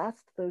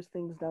blast those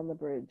things down the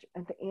bridge.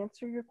 And to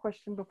answer your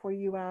question before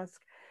you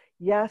ask,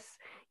 yes,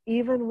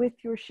 even with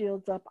your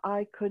shields up,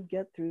 I could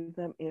get through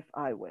them if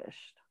I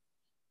wished.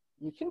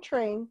 You can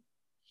train,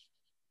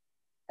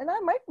 and I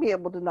might be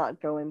able to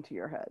not go into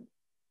your head.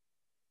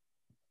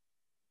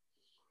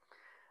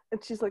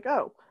 And she's like,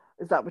 oh,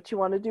 is that what you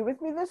want to do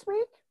with me this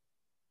week?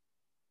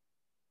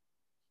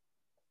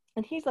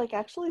 And he's like,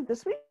 actually,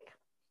 this week,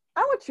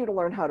 I want you to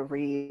learn how to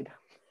read.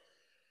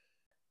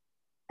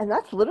 And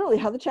that's literally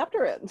how the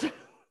chapter ends.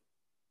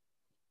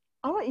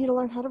 I want you to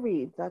learn how to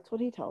read. That's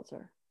what he tells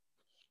her.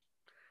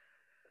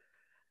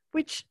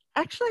 Which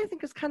actually I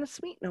think is kind of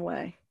sweet in a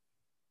way.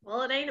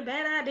 Well, it ain't a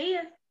bad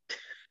idea.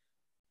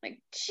 Like,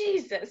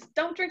 Jesus,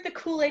 don't drink the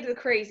Kool-Aid of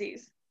the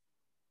crazies.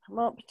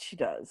 Well, but she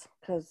does,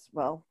 because,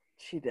 well,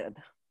 she did.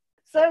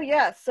 So,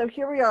 yes, so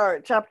here we are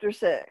at chapter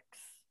 6.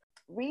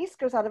 Rhys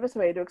goes out of his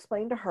way to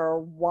explain to her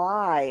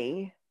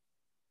why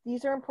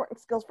these are important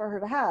skills for her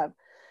to have.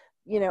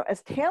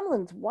 As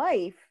Tamlin's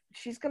wife,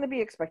 she's going to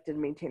be expected to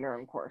maintain her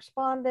own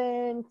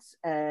correspondence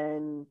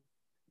and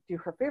do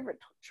her favorite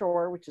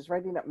chore, which is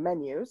writing up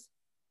menus.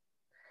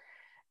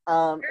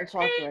 Her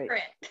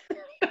favorite.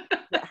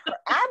 Yeah, her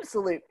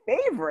absolute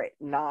favorite,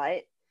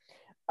 not.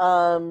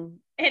 And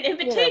You know,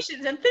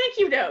 invitations and thank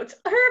you notes.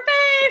 Her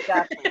fave.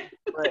 exactly.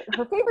 Right.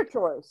 Her favorite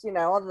chores, you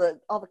know,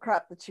 all the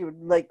crap that she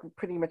would like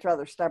pretty much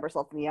rather stab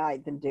herself in the eye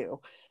than do.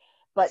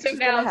 But So she's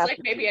gonna now it's have like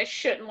to maybe do I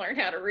shouldn't learn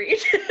how to read.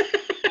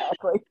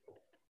 exactly.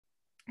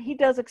 He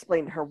does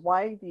explain to her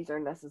why these are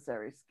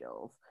necessary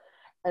skills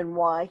and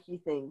why he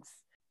thinks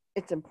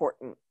it's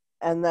important.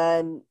 And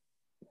then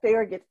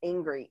Feyre gets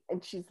angry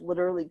and she's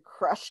literally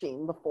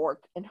crushing the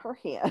fork in her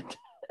hand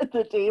at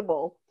the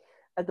table,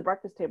 at the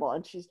breakfast table,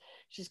 and she's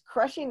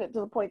crushing it to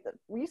the point that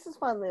Reese is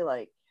finally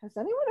like, "Has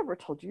anyone ever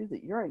told you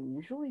that you're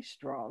unusually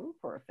strong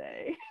for a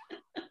Fae?"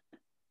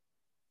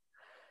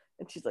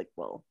 And she's like,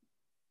 "Well,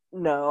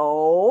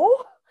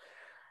 no."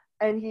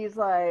 And he's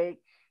like,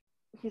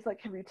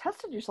 "Have you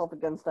tested yourself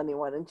against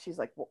anyone?" And she's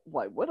like, "Well,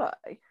 why would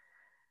I?"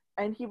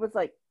 And he was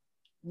like,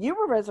 "You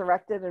were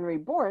resurrected and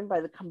reborn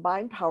by the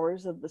combined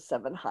powers of the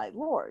seven High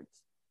Lords.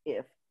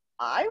 If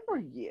I were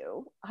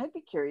you, I'd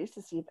be curious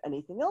to see if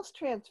anything else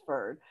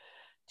transferred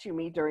to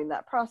me during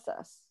that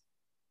process."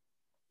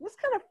 This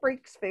kind of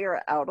freaks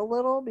Feyre out a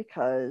little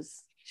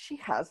because she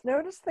has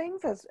noticed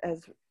things as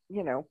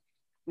you know,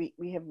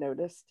 we have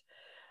noticed.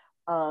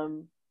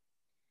 Um,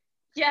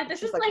 Yeah, this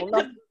she's is like, like "Well, the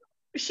nothing."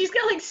 she's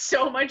got like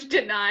so much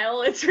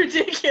denial. It's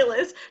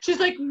ridiculous. She's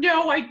like,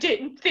 "No, I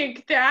didn't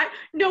think that.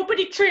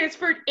 Nobody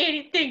transferred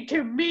anything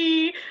to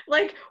me."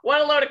 Like, what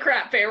a load of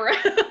crap, Feyre.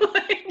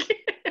 Like,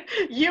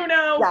 you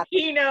know, Yeah,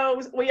 he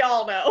knows, we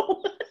all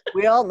know.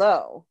 we all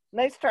know.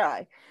 Nice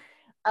try.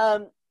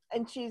 Um,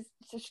 and so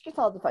she gets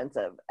all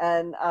defensive,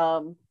 and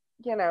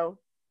you know,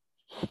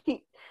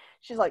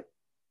 she's like,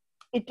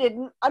 "It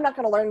didn't. I'm not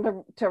going to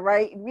learn to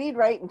read,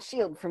 write, and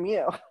shield from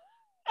you."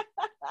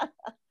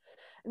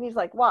 And he's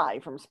like, "Why?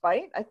 From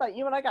spite? I thought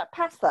you and I got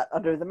past that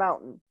under the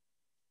mountain."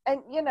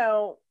 And you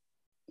know,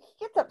 he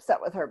gets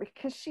upset with her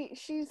because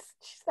she's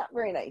not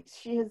very nice.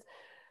 She has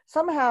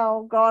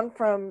somehow gone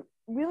from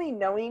really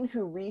knowing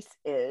who Reese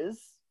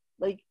is,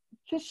 like,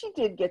 because she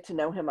did get to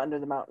know him under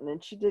the mountain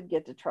and she did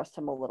get to trust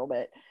him a little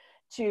bit,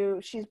 to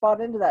she's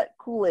bought into that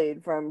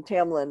Kool-Aid from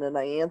Tamlin and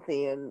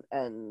Ianthe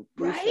and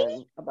Right?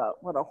 Lucien about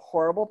what a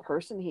horrible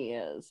person he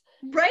is.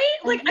 Right?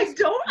 And Like, I he's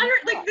don't not.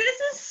 like, this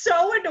is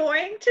so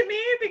annoying to me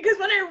because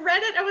when I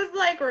read it, I was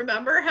like,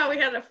 remember how we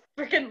had a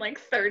freaking like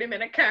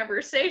 30-minute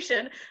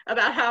conversation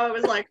about how I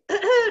was like,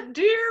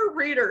 "Dear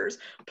readers,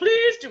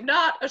 please do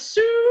not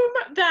assume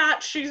that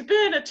she's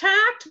been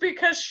attacked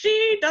because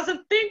she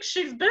doesn't think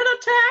she's been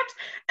attacked."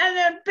 And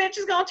then bitch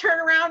is gonna turn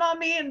around on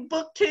me in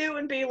book 2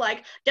 and be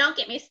like, "Don't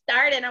get me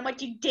started on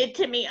what you did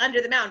to me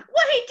under the mountain."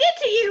 What he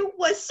did to you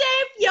was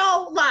save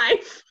your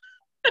life.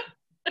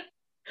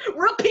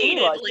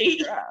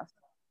 Repeatedly.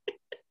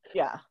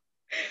 Yeah.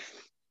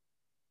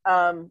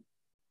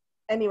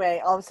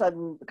 Anyway, all of a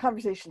sudden the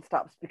conversation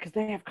stops because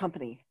they have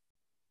company.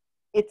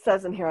 It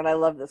says in here, and I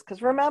love this,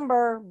 because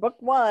remember, book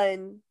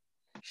 1,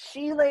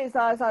 she lays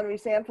eyes on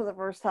Rhysand for the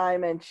first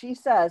time, and she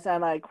says,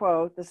 and I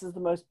quote, "This is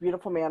the most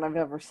beautiful man I've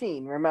ever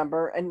seen,"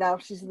 remember? And now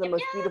she's in the Yep, most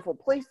yep, beautiful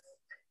place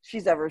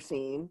she's ever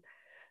seen, yep,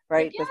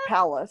 right? yep. This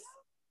palace.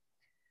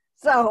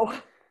 So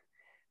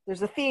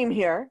there's a theme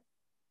here.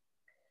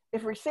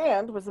 If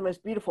Rhysand was the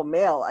most beautiful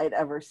male I'd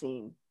ever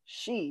seen,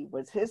 she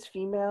was his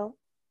female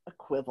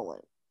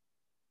equivalent.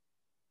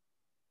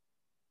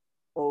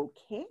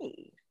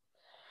 Okay.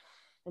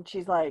 And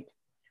she's like,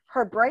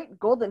 "Her bright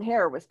golden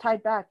hair was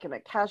tied back in a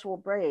casual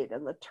braid,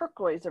 and the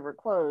turquoise of her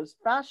clothes,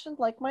 fashioned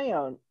like my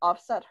own,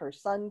 offset her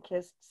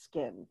sun-kissed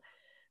skin,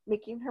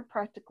 making her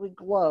practically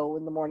glow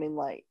in the morning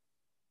light."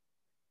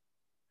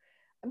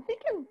 I'm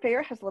thinking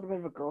Feyre has a little bit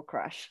of a girl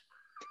crush.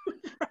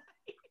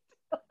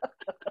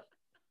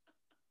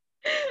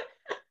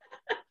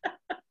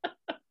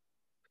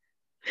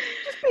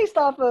 Just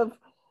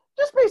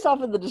based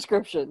off of the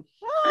description.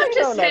 I'm I just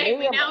don't know. saying, Maybe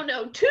we I'm now wrong.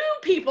 know 2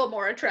 people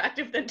more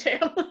attractive than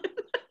Tamlin.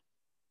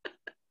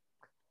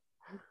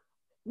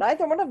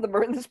 Neither one of them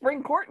are in the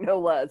spring court, no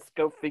less.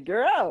 Go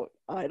figure out.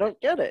 I don't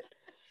get it.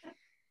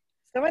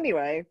 So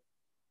anyway,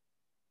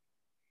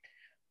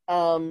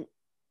 um,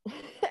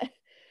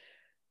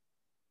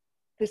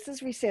 this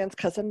is Rhysand's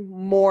cousin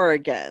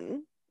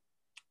Morgan,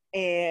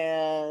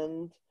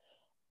 and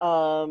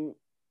um,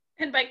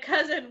 And by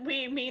cousin,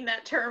 we mean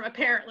that term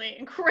apparently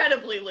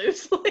incredibly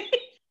loosely.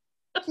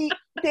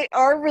 they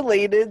are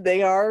related.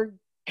 They are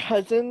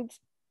cousins,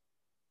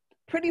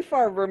 pretty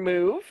far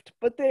removed,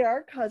 but they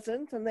are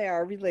cousins and they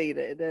are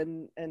related,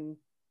 and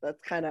that's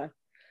kind of,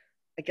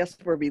 I guess,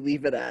 where we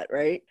leave it at,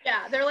 right?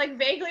 Yeah, they're like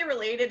vaguely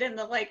related in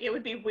the like, it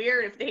would be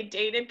weird if they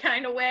dated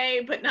kind of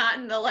way, but not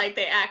in the like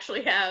they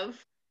actually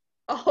have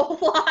a whole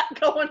lot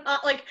going on.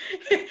 Like,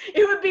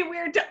 it would be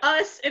weird to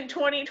us in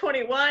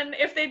 2021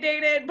 if they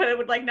dated, but it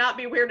would like not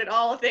be weird at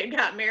all if they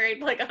got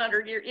married like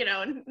 100 years, you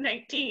know, in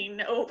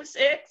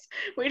 1906.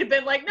 We'd have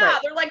been like, nah, Right.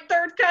 they're like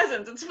third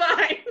cousins. It's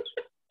fine.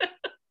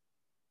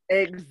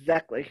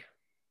 Exactly.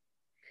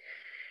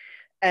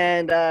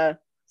 And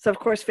so of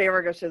course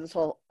Feyre goes through this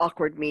whole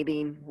awkward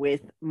meeting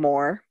with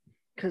Mor,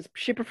 because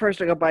she prefers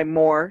to go by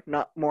Mor,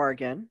 not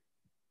Morgan.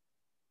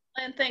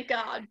 And thank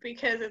God,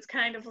 because it's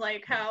kind of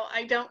like how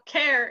I don't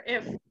care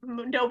if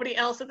nobody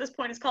else at this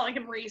point is calling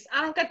him Reese.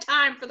 I don't got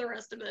time for the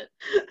rest of it.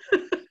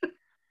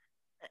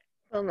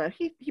 Well, no,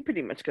 he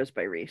pretty much goes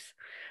by Reese.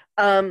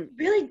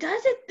 Really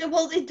does it?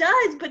 Well, it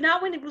does, but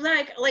not when it was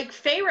like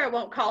Feyre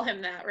won't call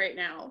him that right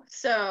now.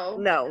 So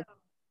No, yeah.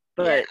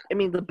 but I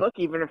mean, the book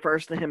even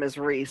refers to him as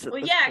Reese at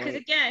Well, this yeah, because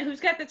point. again, who's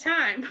got the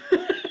time?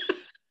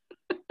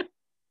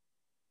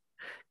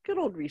 Good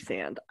old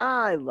Rhysand.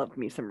 I love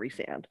me some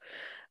Rhysand.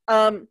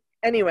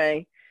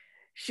 Anyway,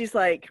 she's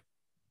like,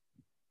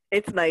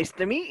 "It's nice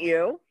to meet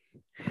you,"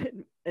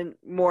 and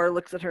Mor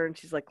looks at her and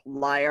she's like,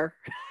 "Liar."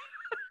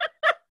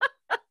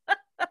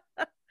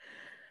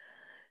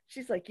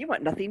 She's like, "You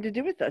want nothing to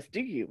do with us,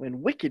 do you?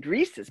 And wicked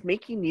Rhys is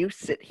making you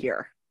sit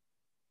here."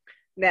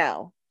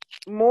 Now,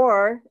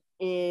 Mor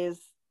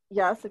is,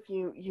 yes, if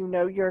you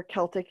know your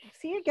Celtic.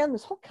 See, again,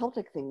 this whole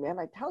Celtic thing, man,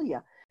 I tell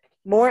you.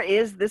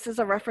 This is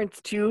a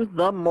reference to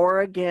the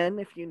Morrigan.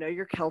 If you know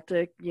your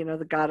Celtic, you know,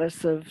 the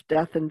goddess of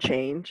death and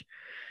change.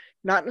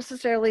 Not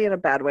necessarily in a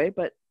bad way,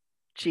 but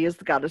she is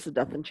the goddess of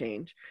death and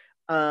change.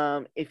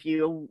 If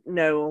you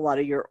know a lot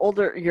of your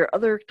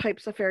other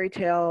types of fairy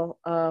tale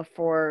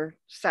for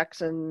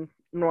Saxon,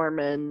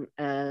 Norman,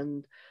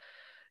 and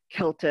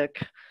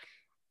Celtic,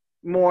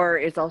 Mor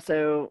is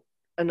also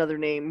another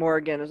name.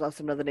 Morrigan is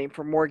also another name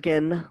for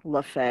Morgan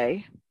Le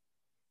Fay.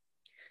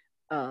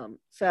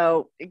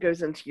 So it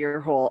goes into your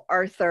whole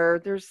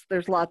Arthur.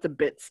 There's lots of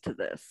bits to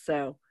this.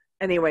 So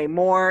anyway,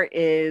 Mor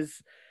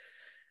is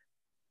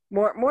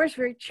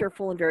very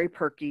cheerful and very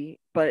perky,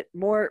 but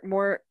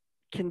Mor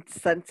can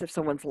sense if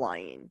someone's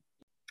lying.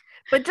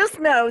 But just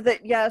know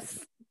that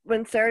yes,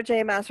 when Sarah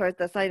J. Maas wrote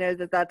this, I know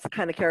that that's the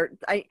kind of character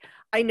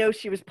I know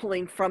she was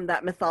pulling from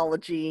that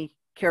mythology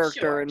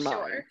character in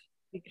mind,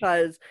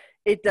 because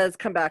it does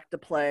come back to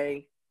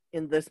play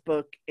in this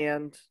book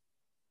and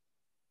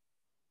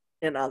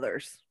in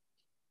others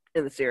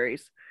in the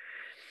series.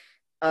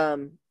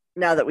 Now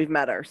that we've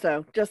met her,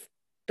 so just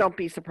don't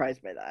be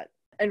surprised by that.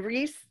 And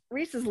Rhys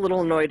is a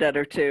little annoyed at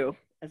her too,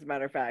 as a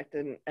matter of fact,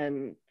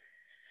 and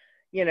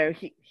you know,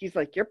 he's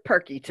like, "You're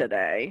perky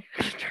today,"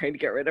 trying to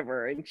get rid of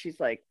her, and she's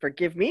like,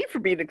 "Forgive me for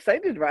being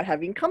excited about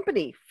having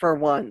company for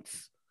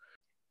once."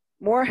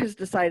 Mor has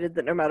decided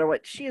that no matter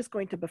what, she is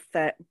going to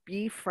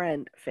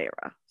befriend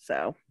Feyre,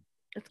 so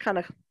it's kind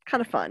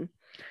of fun.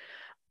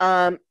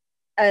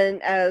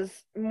 And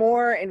as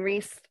Mor and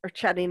Rhys are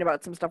chatting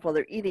about some stuff while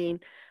they're eating,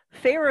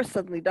 Feyre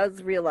suddenly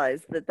does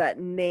realize that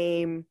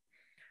name,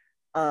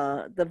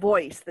 the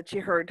voice that she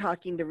heard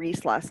talking to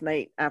Rhys last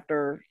night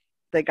after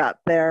they got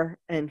there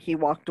and he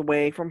walked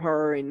away from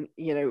her, and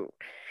you know,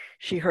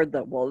 she heard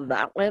that, well,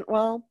 that went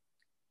well.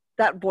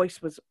 That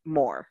voice was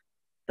Mor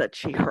that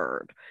she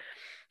heard.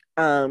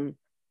 And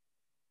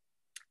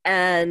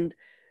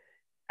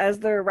as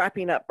they're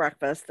wrapping up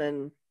breakfast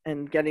and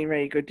getting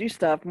ready to go do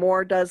stuff,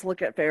 Mor does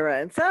look at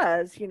Feyre and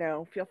says, you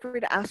know, "Feel free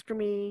to ask for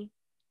me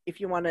if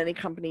you want any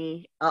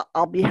company.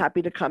 I'll be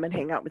happy to come and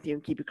hang out with you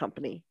and keep you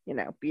company, you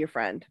know, be your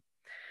friend."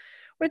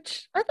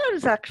 Which I thought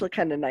was actually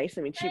kind of nice.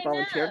 I mean, she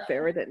volunteered.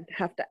 Feyre didn't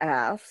have to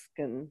ask.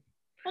 And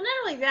well, not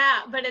only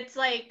that, but it's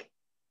like,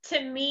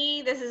 to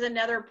me, this is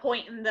another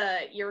point in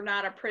the "you're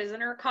not a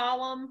prisoner"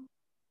 column.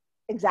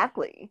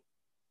 Exactly.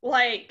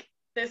 Like,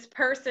 this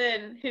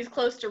person who's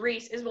close to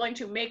Rhys is willing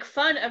to make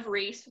fun of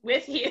Rhys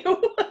with you.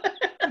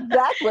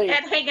 Exactly.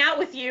 And hang out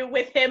with you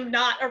with him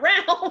not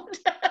around.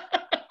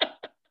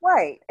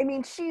 Right. I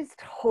mean, she's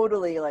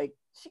totally like,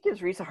 she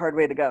gives Rhys a hard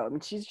way to go. I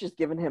mean, she's just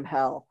giving him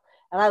hell.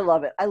 And I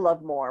love it. I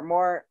love Mor.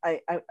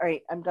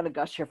 I'm going to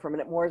gush here for a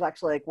minute. Mor is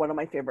actually like one of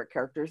my favorite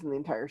characters in the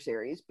entire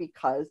series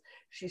because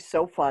she's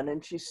so fun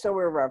and she's so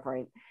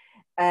irreverent.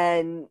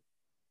 And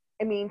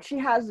I mean, she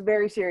has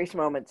very serious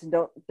moments, and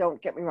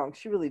don't get me wrong,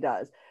 she really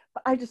does.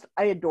 But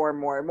I adore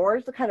Mor. Mor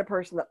is the kind of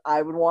person that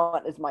I would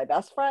want as my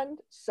best friend.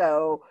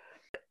 So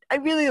I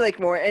really like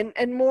Mor,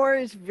 and Mor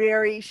is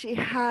she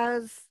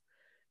has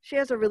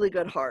a really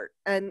good heart,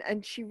 and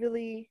she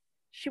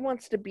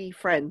wants to be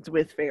friends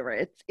with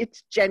Feyre.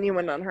 It's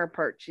genuine on her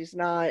part. She's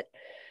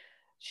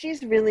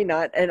really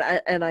not,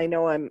 and I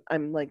know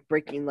I'm like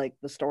breaking like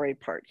the story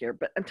part here,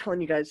 but I'm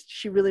telling you guys,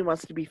 she really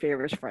wants to be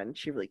Feyre's friend.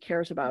 She really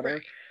cares about her.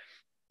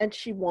 And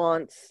she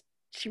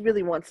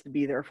really wants to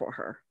be there for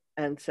her.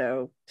 And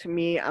so to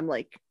me, I'm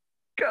like,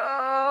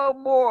 go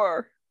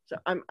Mor. So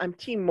I'm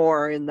team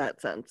Mor in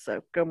that sense.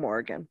 So go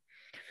Morrigan.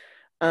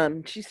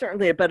 She's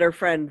certainly a better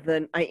friend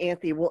than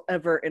Ianthe will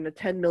ever in a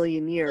 10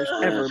 million years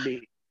ever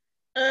be.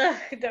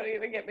 Don't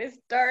even get me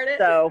started.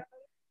 So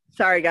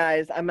sorry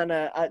guys, I'm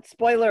gonna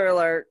spoiler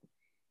alert.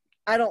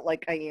 I don't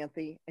like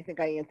Ianthe. I think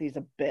Ianthe's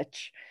a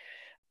bitch.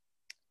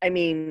 I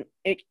mean,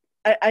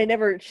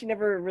 she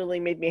never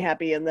really made me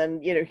happy. And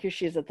then, you know, here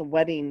she is at the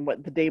wedding,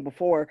 the day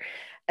before,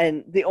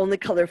 and the only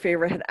color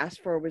Feyre had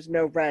asked for was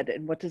no red.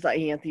 And what does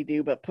Ianthe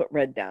do but put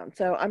red down?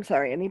 So I'm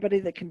sorry, anybody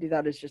that can do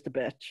that is just a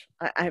bitch.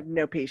 I have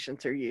no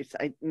patience or use.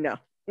 No.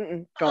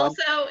 Go on.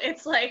 Also,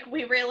 it's like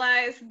we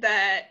realize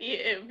that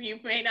you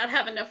may not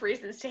have enough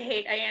reasons to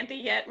hate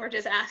Ianthe yet. We're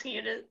just asking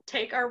you to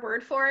take our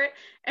word for it.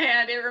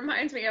 And it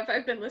reminds me of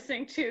I've been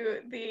listening to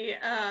the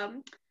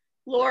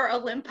Lore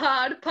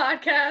Olympod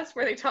podcast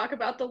where they talk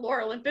about the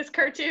Lore Olympus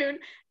cartoon.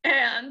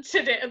 And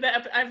today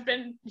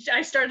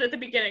I started at the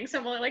beginning, so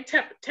I'm only like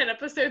 10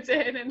 episodes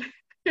in, and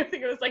I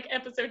think it was like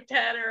episode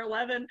 10 or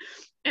 11.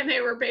 And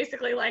they were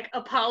basically like,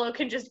 Apollo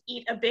can just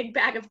eat a big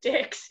bag of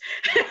dicks.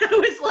 And I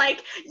was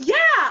like, yeah,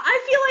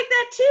 I feel like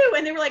that too.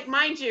 And they were like,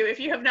 mind you, if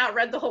you have not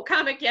read the whole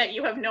comic yet,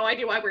 you have no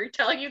idea why we're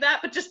telling you that,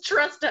 but just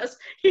trust us.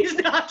 He's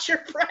not your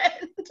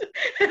friend.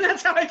 And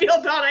that's how I feel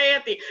about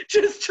Ianthe.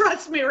 Just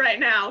trust me right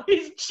now.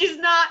 She's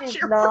not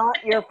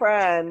your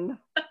friend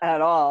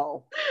at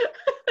all.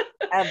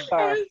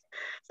 Ever.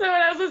 So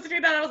when I was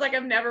listening to that, I was like,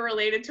 I've never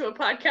related to a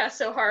podcast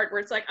so hard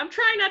where it's like, I'm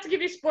trying not to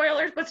give you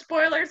spoilers, but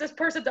spoilers, this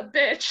person's a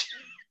bitch.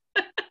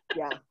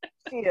 Yeah,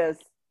 she is.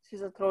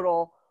 She's a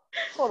total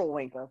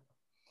winker.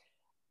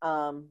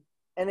 And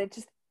it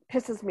just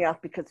pisses me off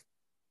because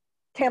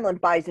Tamlin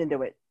buys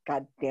into it.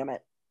 God damn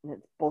it. And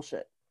it's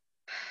bullshit.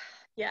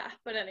 Yeah,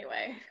 but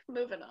anyway,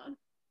 moving on.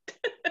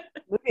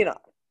 Moving on.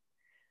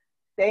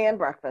 Day and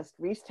breakfast.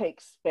 Rhys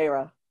takes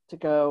Feyre to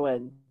go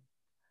and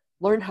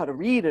learn how to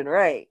read and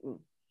write and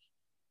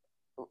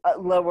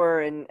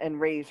lower and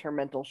raise her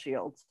mental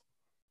shields.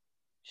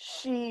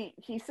 He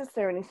sits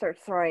there and he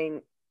starts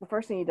throwing. The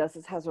first thing he does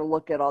is has her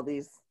look at all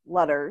these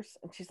letters,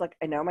 and she's like,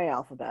 I know my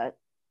alphabet,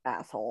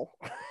 asshole.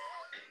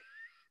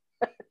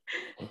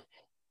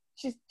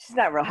 she's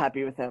not real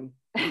happy with him.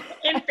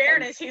 In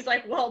fairness, he's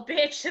like, well,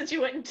 bitch, since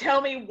you wouldn't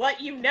tell me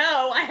what you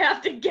know, I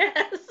have to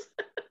guess.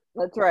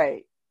 That's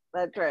right.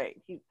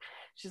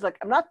 She's like,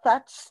 I'm not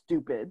that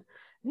stupid.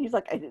 And he's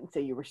like, I didn't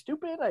say you were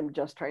stupid. I'm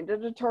just trying to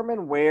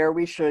determine where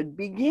we should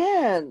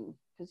begin.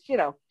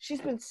 Because, she's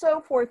been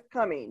so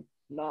forthcoming.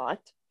 Not.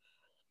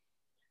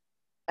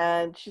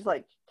 And she's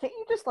like, can't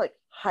you just,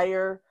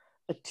 hire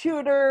a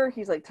tutor?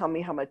 He's like, tell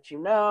me how much you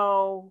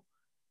know.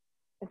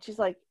 And she's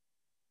like,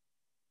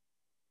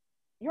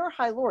 you're a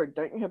high lord.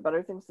 Don't you have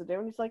better things to do?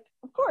 And he's like,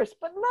 of course,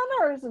 but none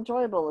are as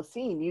enjoyable as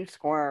seeing you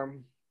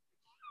squirm.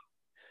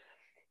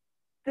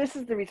 This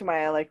is the reason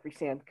why I like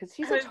Rhysand, because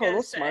he's a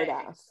total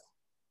smartass.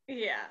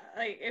 Yeah,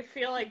 I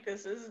feel like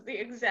this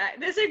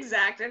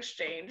exact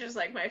exchange is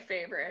like my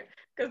favorite.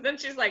 Because then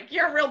she's like,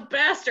 you're a real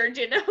bastard,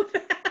 you know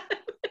that?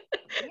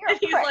 And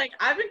he's like,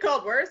 I've been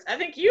called worse. I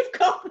think you've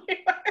called me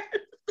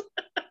worse.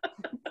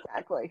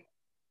 Exactly.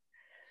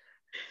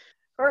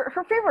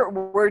 Her favorite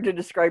word to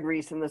describe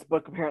Rhys in this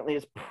book apparently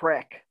is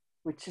prick,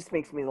 which just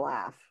makes me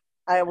laugh.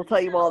 I will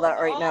tell you all that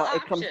right now.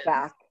 It comes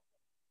back.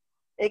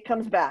 It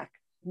comes back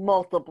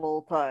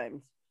multiple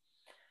times,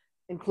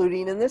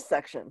 including in this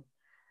section.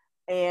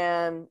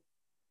 And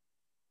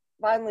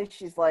finally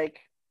he's like,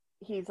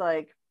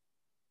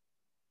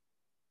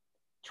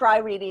 try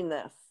reading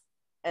this.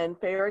 And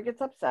Feyre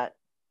gets upset.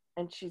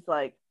 And she's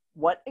like,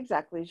 what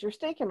exactly is your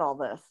stake in all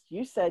this?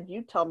 You said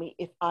you'd tell me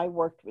if I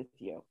worked with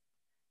you.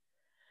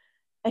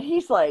 And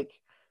he's like,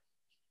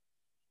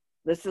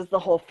 this is the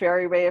whole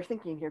fairy way of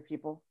thinking here,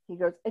 people. He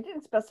goes, I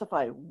didn't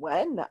specify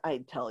when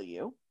I'd tell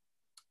you.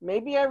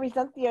 Maybe I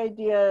resent the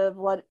idea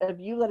of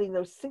you letting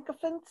those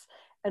sycophants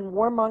and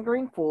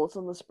warmongering fools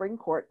in the spring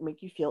court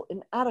make you feel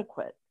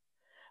inadequate.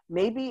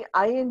 Maybe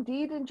I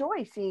indeed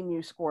enjoy seeing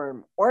you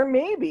squirm. Or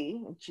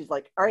maybe, and she's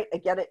like, all right, I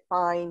get it,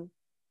 fine.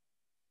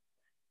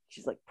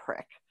 She's like,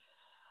 prick.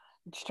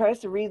 And she tries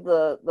to read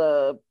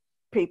the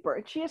paper,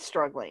 and she is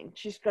struggling.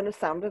 She's going to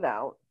sound it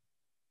out.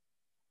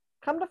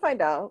 Come to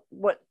find out,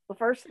 what the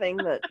first thing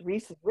that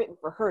Rhys has written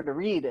for her to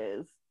read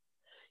is,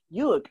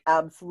 you look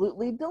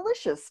absolutely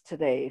delicious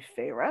today,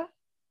 Feyre.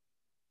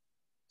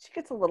 She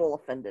gets a little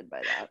offended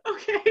by that.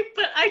 Okay,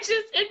 but I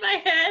just, in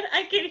my head,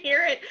 I can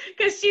hear it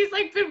because she's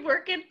like been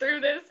working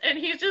through this and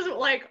he's just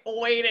like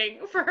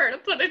waiting for her to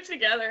put it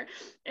together.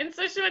 And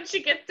so when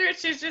she gets through it,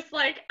 she's just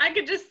like, I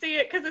could just see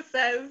it because it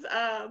says,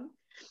 I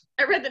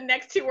read the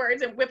next two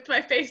words and whipped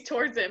my face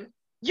towards him.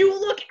 You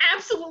look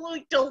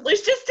absolutely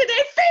delicious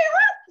today,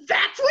 Feyre?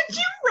 That's what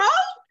you wrote?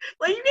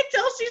 Like, you can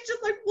tell she's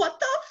just like, what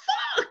the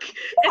fuck?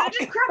 And it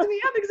just cracks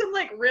me up because I'm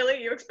like,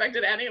 really? You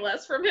expected any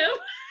less from him?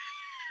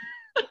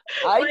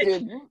 I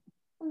didn't.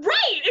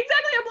 Right,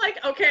 exactly. I'm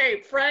like,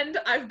 okay, friend,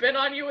 I've been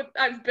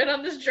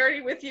on this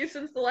journey with you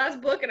since the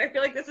last book, and I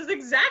feel like this is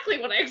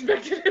exactly what I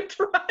expected him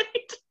to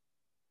write.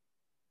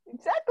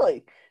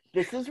 Exactly.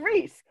 This is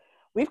Rhys.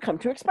 We've come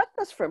to expect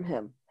this from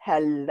him.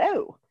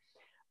 Hello.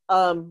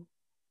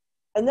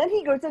 And then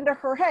he goes into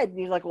her head and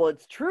he's like, well,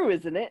 it's true,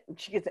 isn't it? And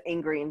she gets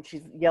angry and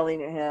she's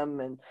yelling at him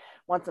and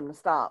wants him to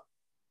stop.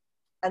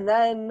 And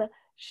then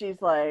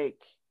she's like,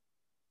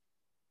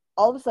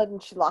 all of a sudden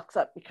she locks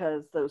up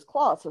because those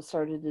claws have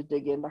started to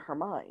dig into her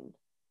mind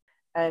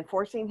and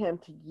forcing her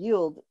to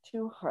yield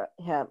to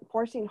him.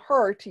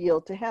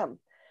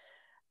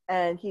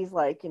 And he's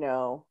like,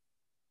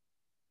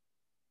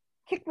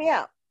 kick me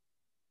out.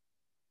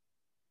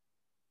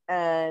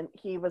 And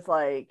he was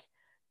like,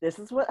 This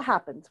is what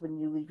happens when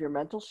you leave your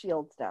mental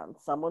shields down.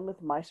 Someone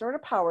with my sort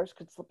of powers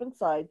could slip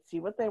inside, see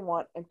what they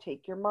want, and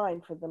take your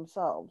mind for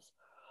themselves.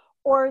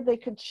 Or they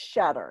could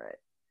shatter it.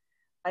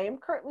 I am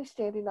currently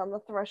standing on the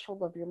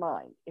threshold of your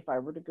mind. If I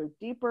were to go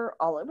deeper,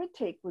 all it would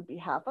take would be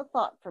half a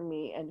thought from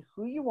me, and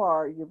who you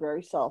are, your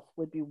very self,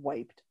 would be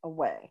wiped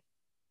away.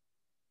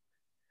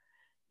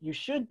 You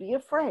should be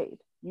afraid.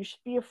 You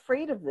should be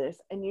afraid of this,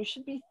 and you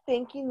should be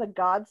thanking the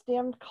God's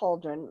damned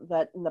cauldron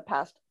that in the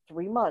past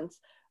 3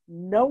 months,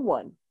 no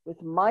one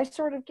with my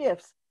sort of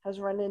gifts has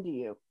run into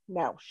you.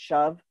 Now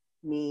shove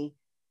me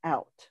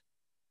out.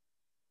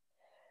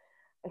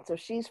 And so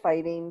she's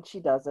fighting. She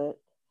does it.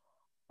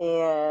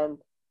 And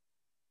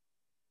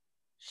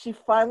she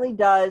finally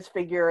does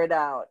figure it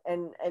out.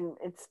 And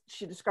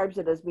she describes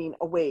it as being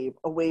a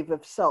wave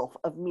of self,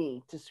 of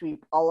me, to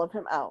sweep all of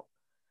him out.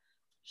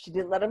 She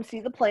didn't let him see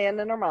the plan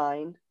in her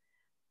mind.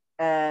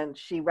 And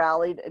she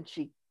rallied and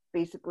she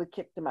basically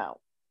kicked him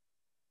out.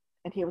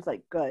 And he was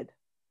like, good.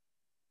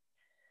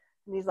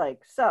 And he's like,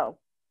 so,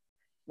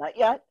 not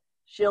yet.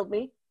 Shield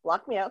me,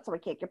 block me out so I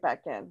can't get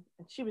back in.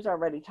 And she was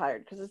already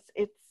tired because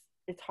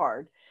it's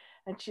hard.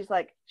 And she's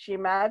like, she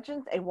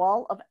imagines a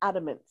wall of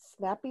adamant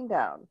snapping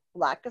down,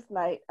 black as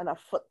night and a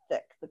foot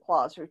thick. The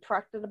claws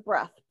retracted a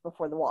breath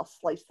before the wall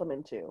sliced them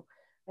into.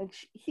 And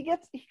he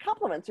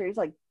compliments her. He's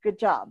like, good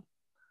job.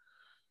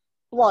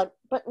 Blunt,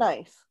 but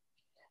nice.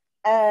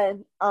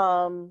 And,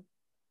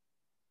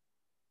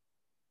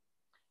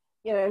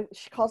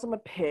 she calls him a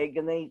pig,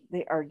 and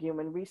they argue,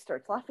 and Reese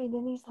starts laughing,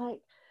 and he's like,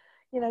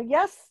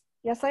 yes,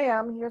 I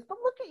am. He goes, but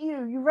look at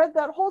you. You read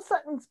that whole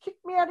sentence,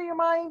 kicked me out of your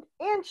mind,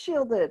 and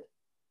shielded.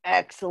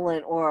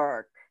 Excellent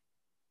work.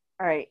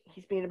 All right,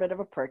 he's being a bit of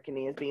a prick, and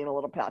he is being a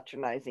little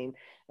patronizing,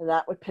 and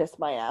that would piss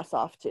my ass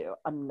off, too.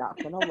 I'm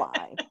not going to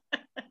lie.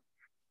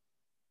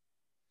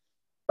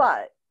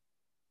 But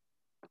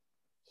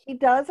he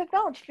does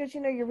acknowledge, because,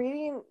 you're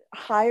reading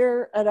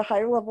at a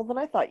higher level than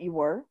I thought you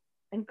were.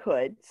 And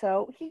could.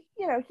 So he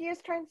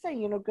is trying to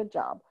say, good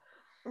job.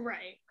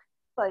 Right.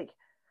 Like,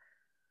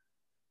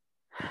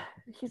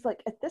 he's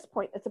like, at this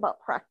point, it's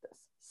about practice,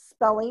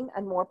 spelling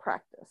and more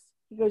practice.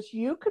 He goes,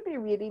 you could be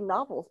reading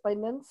novels by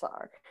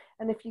Ninsar.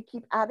 And if you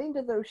keep adding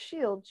to those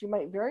shields, you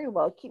might very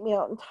well keep me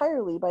out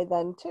entirely by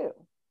then, too.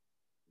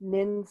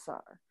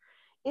 Ninsar.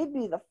 It'd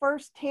be the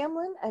first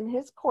Tamlin and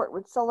his court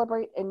would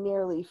celebrate in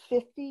nearly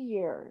 50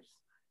 years.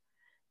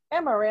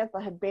 Amarantha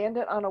had banned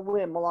it on a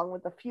whim along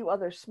with a few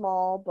other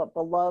small but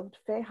beloved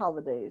Fae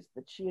holidays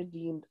that she had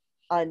deemed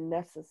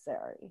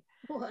unnecessary.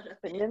 But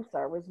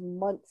Ninsar was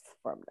months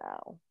from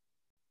now.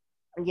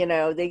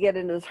 They get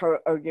into this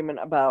argument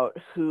about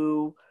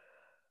who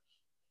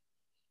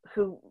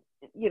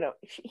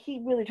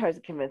he really tries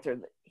to convince her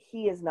that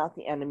he is not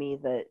the enemy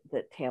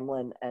that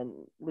Tamlin and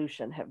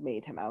Lucien have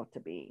made him out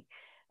to be.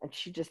 And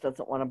she just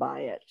doesn't want to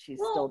buy it. She's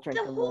still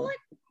drinking the whole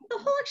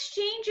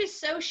exchange is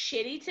so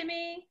shitty to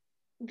me.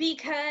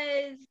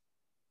 Because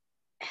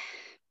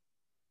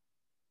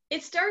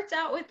it starts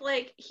out with,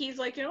 like, he's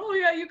like, oh,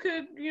 yeah, you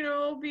could,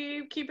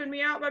 be keeping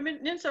me out by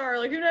Ninsar,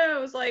 like, who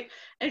knows, like,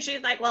 and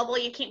she's like, well, will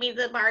you keep me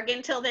the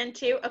bargain till then,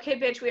 too? Okay,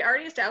 bitch, we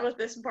already established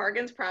this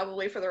bargain's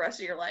probably for the rest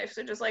of your life,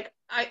 so just, like,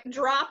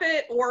 drop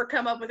it or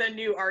come up with a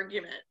new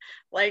argument.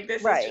 Like,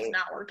 this is just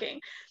not working.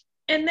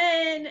 And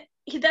then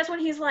that's when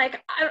he's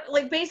like,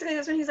 basically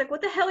that's when he's like,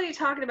 what the hell are you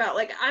talking about?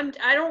 Like,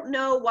 I don't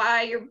know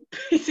why you're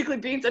basically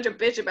being such a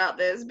bitch about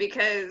this,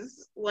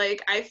 because,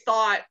 like, I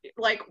thought,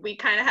 like, we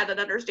kind of had an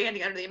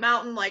understanding under the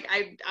mountain, like,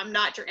 I'm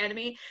not your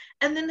enemy.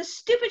 And then the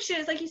stupid shit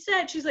is, like you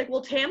said, she's like,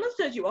 well, Tamlin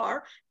says you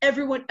are,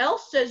 everyone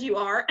else says you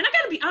are, and I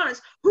gotta be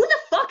honest, who the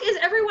fuck is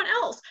everyone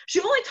else?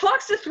 She only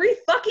talks to 3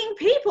 fucking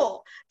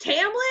people,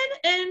 Tamlin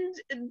and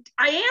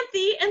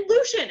Ianthe and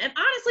Lucien, and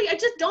honestly, I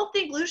just don't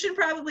think Lucien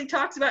probably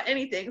talks about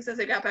anything since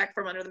they got back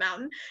from under the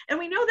mountain, and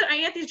we know that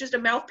Ianthe's just a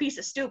mouthpiece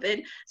of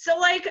stupid, so,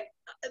 like,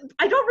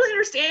 I don't really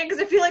understand,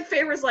 because I feel like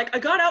Feyre's like, I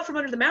got out from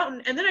under the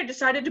mountain, and then I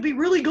decided to be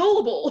really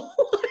gullible.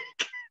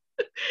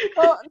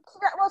 well,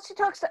 she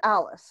talks to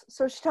Alice,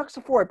 so she talks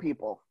to 4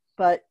 people,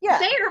 but yeah.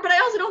 Fair, but I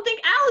also don't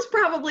think Alice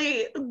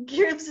probably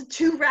gives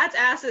 2 rats'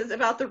 asses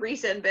about the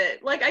recent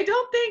bit. Like, I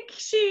don't think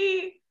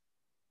she...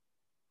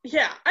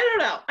 Yeah, I don't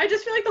know. I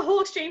just feel like the whole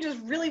exchange is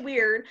really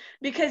weird,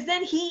 because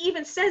then he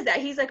even says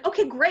that. He's like,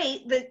 okay,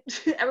 great, that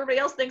everybody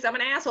else thinks I'm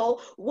an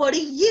asshole. What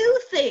do you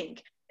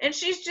think? And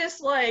she's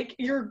just like,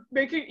 you're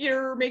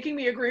making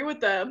me agree with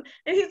them.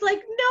 And he's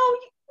like, no,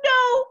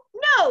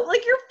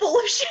 like, you're full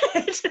of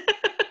shit.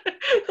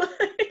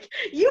 Like,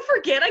 you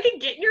forget I can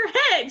get in your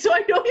head, so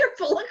I know you're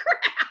full of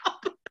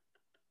crap.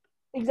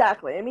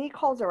 Exactly. I mean, he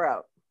calls her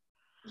out.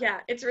 Yeah,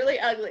 it's really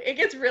ugly. It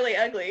gets really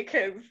ugly,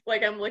 because,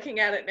 like, I'm looking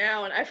at it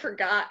now, and I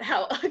forgot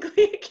how ugly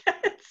it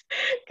gets.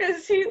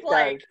 Because he's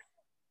like,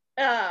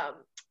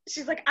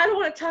 she's like, I don't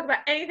want to talk about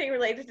anything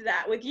related to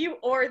that with you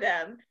or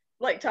them,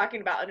 like, talking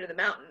about Under the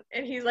Mountain.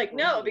 And he's like,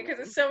 no, because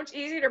it's so much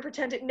easier to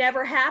pretend it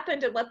never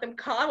happened and let them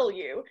coddle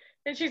you.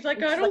 And she's like,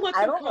 I don't let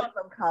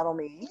them coddle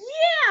me.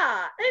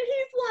 Yeah! And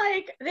he's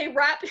like,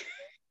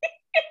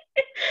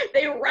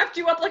 They wrapped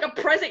you up like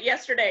a present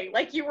yesterday,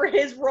 like you were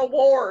his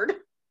reward.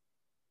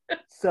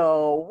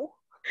 So.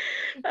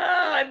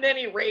 And then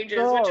he rages,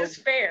 which is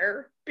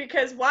fair,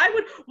 because why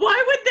would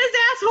this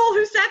asshole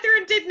who sat there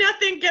and did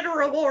nothing get a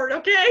reward?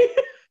 Okay.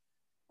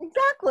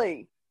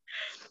 Exactly.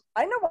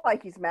 I know why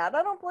he's mad.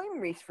 I don't blame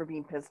Reese for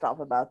being pissed off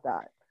about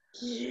that.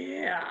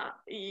 Yeah.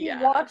 He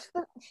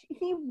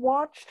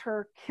watched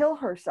her kill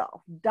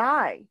herself,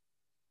 die,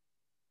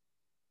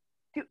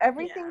 do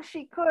everything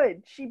she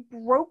could. She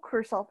broke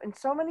herself in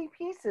so many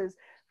pieces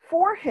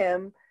for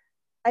him,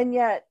 and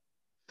yet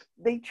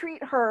they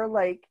treat her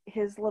like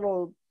his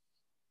little,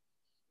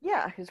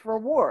 his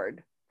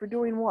reward for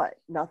doing what?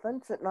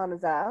 Nothing? Sitting on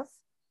his ass?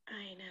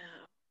 I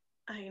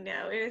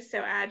know. It is so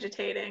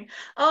agitating.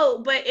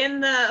 Oh, but in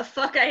the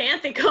fuck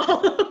Ianthe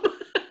column,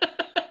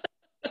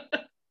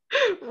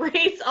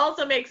 Reese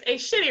also makes a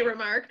shitty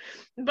remark,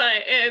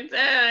 but it's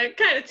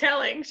kind of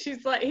telling.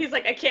 He's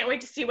like, I can't wait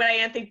to see what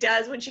Ianthe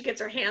does when she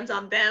gets her hands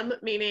on them,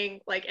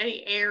 meaning like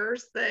any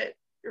heirs that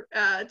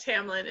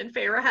Tamlin and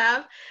Feyre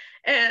have.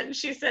 And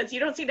she says, you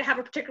don't seem to have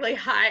a particularly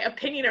high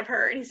opinion of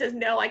her. And he says,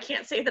 no, I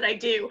can't say that I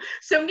do.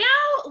 So now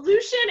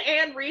Lucien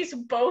and Reese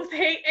both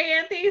hate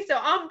Ianthe. So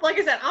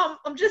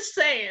I'm just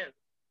saying,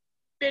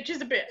 bitch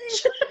is a bitch.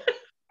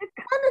 It's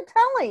kind of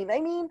telling.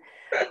 I mean,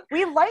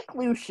 we like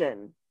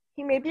Lucien.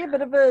 He may be a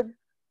bit of a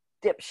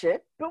dipshit,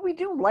 but we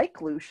do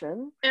like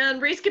Lucien.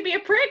 And Reese can be a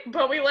prick,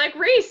 but we like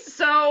Reese.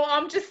 So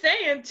I'm just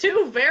saying,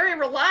 two very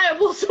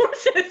reliable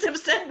sources have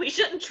said we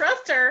shouldn't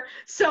trust her.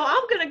 So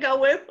I'm going to go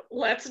with,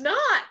 let's not.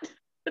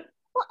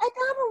 Well, and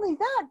not only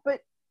that, but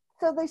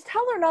so they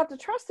tell her not to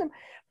trust him.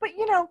 But,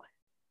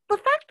 the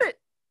fact that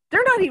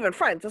they're not even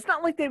friends, it's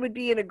not like they would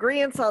be in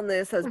agreement on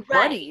this as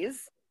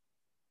buddies.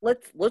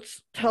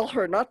 Let's tell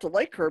her not to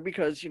like her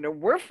because,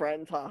 we're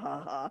friends, ha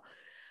ha ha.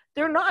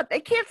 They're not. They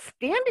can't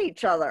stand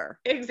each other.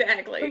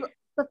 Exactly. So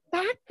the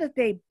fact that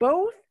they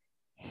both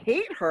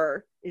hate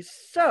her is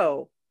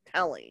so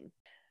telling.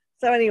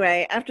 So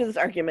anyway, after this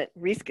argument,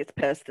 Reese gets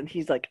pissed and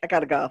he's like, I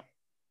gotta go.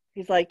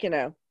 He's like,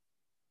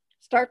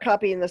 start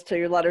copying this till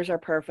your letters are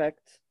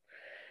perfect.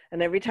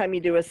 And every time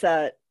you do a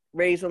set,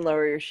 raise and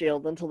lower your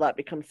shield until that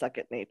becomes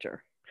second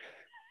nature.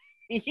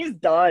 He's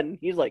done.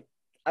 He's like,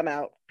 I'm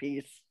out.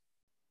 Peace.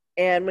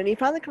 And when he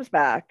finally comes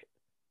back,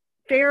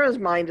 Feyre's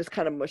mind is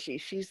kind of mushy.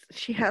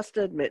 She has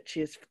to admit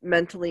she is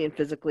mentally and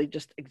physically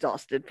just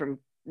exhausted from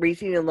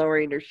raising and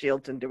lowering her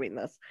shields and doing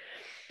this.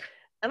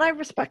 And I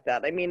respect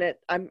that. I mean,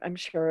 I'm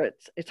sure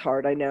it's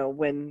hard. I know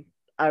when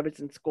I was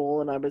in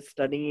school and I was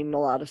studying a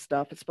lot of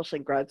stuff, especially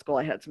in grad school,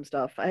 I had some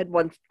stuff. I had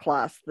one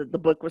class that the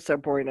book was so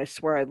boring. I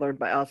swear I learned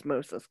by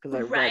osmosis because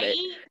I read it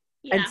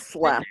and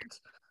slept.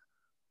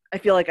 I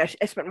feel like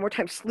I spent more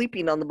time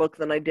sleeping on the book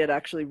than I did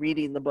actually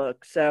reading the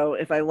book. So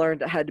if I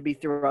learned, it had to be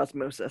through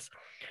osmosis.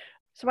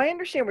 So I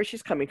understand where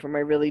she's coming from.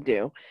 I really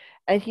do.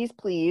 And he's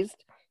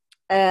pleased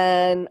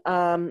and,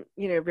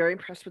 very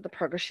impressed with the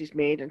progress she's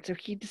made. And so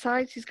he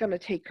decides he's going to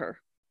take her.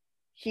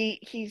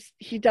 He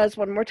does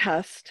one more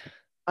test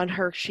on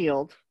her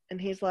shield. And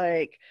he's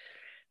like,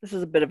 this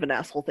is a bit of an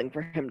asshole thing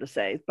for him to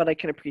say, but I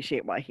can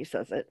appreciate why he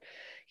says it.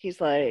 He's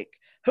like,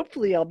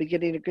 hopefully I'll be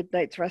getting a good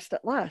night's rest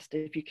at last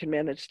if you can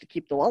manage to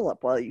keep the wall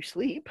up while you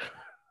sleep.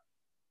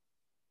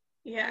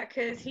 Yeah,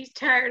 because he's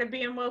tired of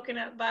being woken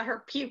up by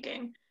her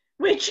puking.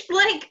 Which,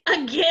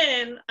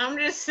 again, I'm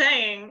just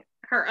saying,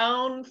 her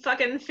own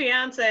fucking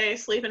fiance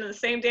sleeping in the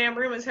same damn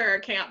room as her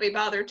can't be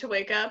bothered to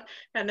wake up.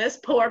 And this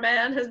poor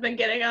man has been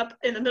getting up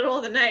in the middle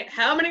of the night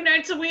how many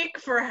nights a week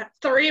for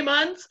 3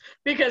 months?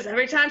 Because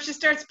every time she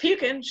starts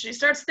puking, she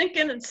starts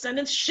thinking and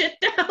sending shit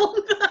down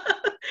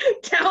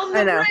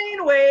the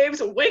brain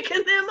waves,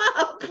 waking them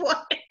up.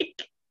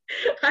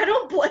 I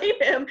don't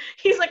blame him.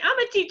 He's like, I'm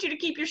going to teach you to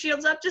keep your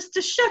shields up just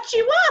to shut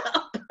you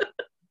up.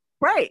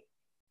 Right.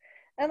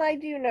 And I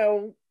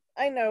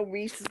know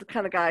Reese is the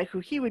kind of guy who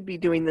he would be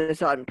doing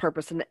this on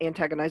purpose and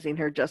antagonizing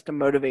her just to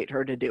motivate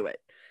her to do it.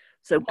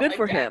 So good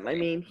for him. I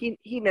mean,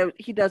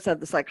 he does have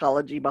the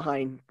psychology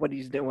behind what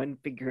he's doing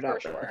figured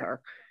out with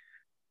her.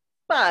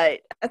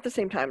 But at the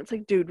same time, it's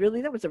like, dude,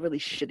 really? That was a really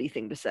shitty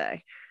thing to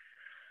say.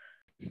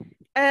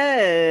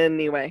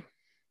 Anyway,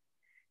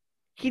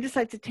 he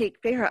decides to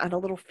take Feyre on a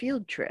little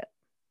field trip.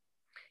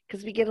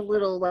 Because we get a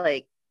little,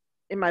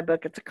 in my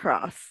book, it's a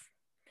cross.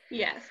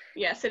 Yes,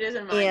 it is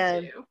in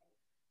mine too.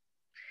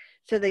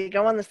 So they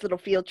go on this little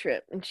field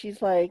trip, and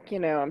she's like,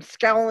 I'm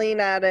scowling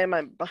at him.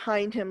 I'm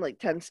behind him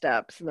 10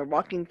 steps, and they're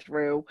walking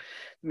through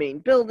the main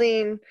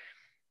building,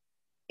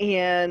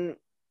 and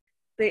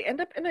they end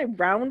up in a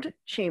round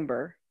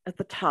chamber at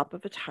the top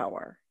of a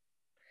tower.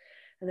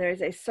 And there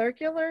is a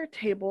circular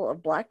table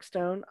of black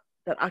stone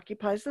that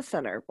occupies the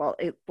center, while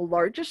the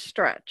largest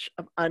stretch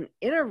of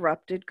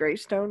uninterrupted gray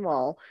stone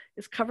wall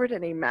is covered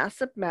in a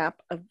massive map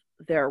of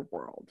their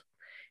world.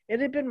 It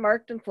had been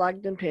marked and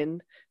flagged and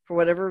pinned, for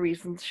whatever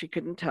reasons she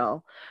couldn't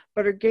tell,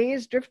 but her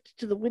gaze drifted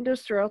to the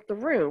windows throughout the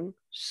room,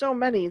 so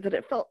many that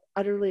it felt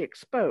utterly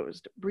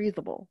exposed,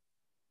 breathable.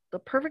 The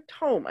perfect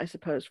home, I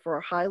suppose, for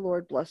a high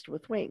lord blessed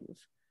with wings.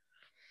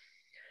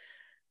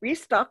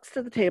 Rhys stalks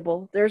to the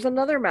table. There's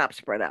another map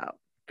spread out.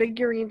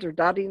 Figurines are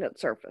dotting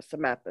its surface, a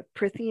map of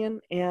Prythian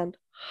and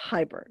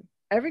Hybern.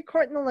 Every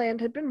court in the land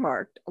had been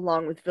marked,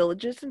 along with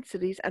villages and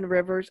cities and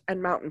rivers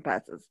and mountain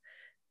passes.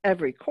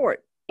 Every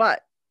court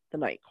but the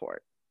Night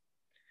Court.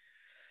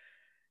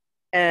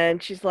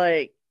 And she's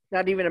like,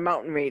 not even a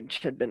mountain range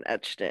had been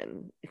etched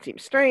in. It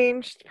seems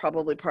strange, it's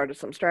probably part of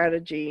some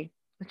strategy.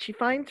 And she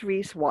finds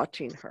Rhys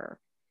watching her.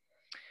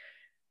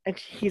 And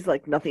he's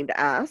like, nothing to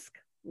ask.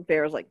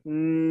 Bear's like,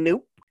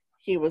 nope.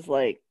 He was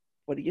like,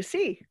 what do you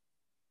see?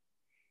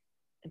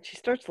 And she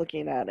starts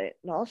looking at it,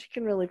 and all she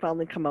can really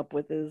finally come up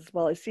with is,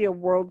 well, I see a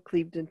world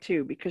cleaved in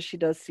two, because she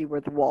does see where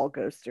the wall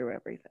goes through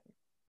everything.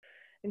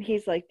 And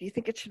he's like, do you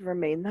think it should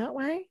remain that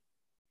way?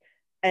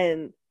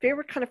 And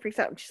Feyre kind of freaks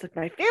out, and she's like,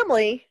 my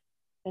family?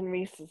 And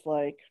Rhys is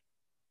like,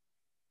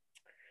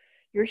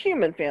 your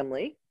human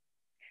family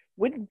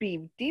would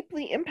be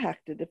deeply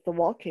impacted if the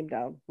wall came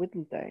down,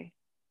 wouldn't they?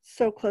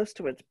 So close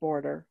to its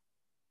border.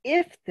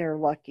 If they're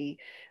lucky,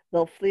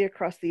 they'll flee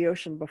across the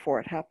ocean before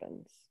it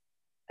happens.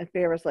 And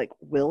Feyre's like,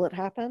 will it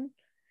happen?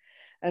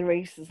 And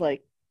Rhys is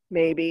like,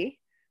 maybe.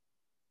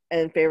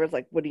 And Feyre's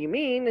like, what do you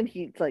mean? And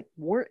he's like,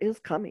 war is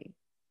coming.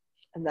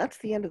 And that's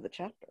the end of the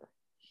chapter.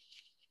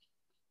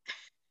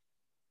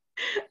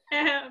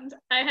 And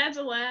I had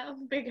to laugh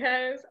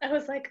because I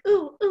was like,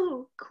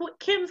 ooh,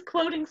 Kim's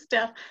quoting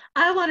stuff.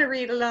 I want to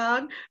read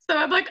along. So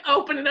I'm like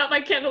opening up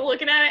my Kindle,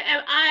 looking at it,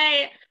 and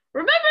I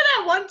remember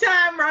that one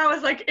time where I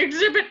was like,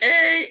 Exhibit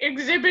A,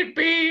 Exhibit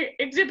B,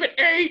 Exhibit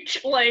H,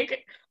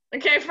 like,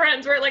 okay,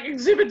 friends, we're like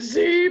Exhibit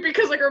Z,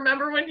 because like,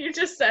 remember when you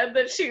just said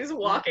that she's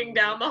walking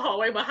down the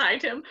hallway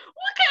behind him?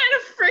 What kind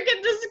of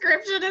freaking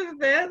description is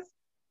this?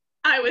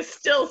 I was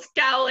still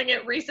scowling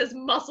at Rhys's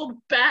muscled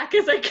back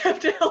as I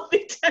kept a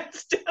healthy 10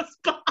 steps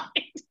behind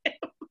him.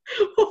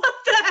 What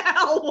the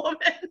hell,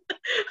 woman?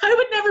 I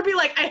would never be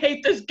like, I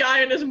hate this guy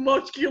and his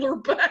muscular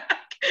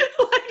back.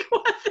 Like,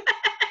 what the heck?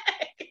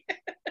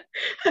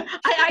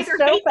 I either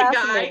so hate the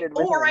guy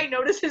or him. I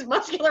notice his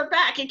muscular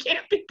back. It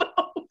can't be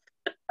both.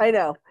 I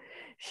know.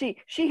 She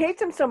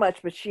hates him so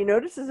much, but she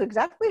notices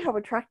exactly how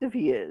attractive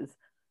he is.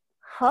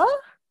 Huh?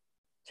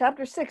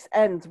 Chapter 6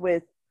 ends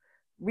with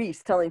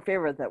Rhys telling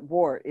Feyre that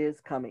war is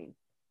coming.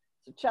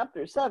 So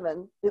chapter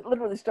 7, it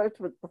literally starts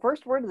with the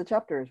first word of the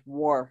chapter is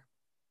war.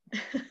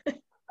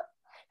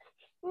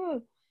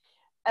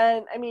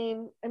 And I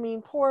mean,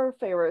 poor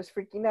Feyre is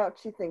freaking out.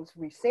 She thinks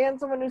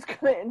Rhysand's the one who's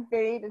gonna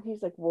invade, and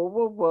he's like,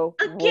 whoa.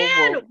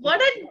 Again, what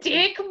a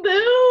dick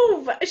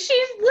move!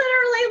 She's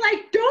literally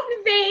like, don't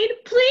invade,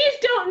 please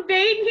don't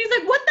invade. And he's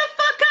like, what the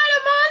fuck kind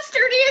of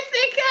monster do you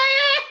think I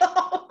am?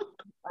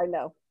 I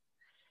know.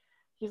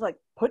 He's like,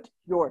 put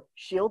your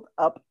shield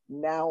up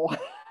now.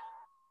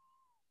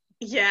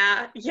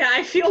 Yeah,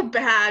 I feel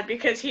bad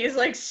because he's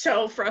like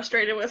so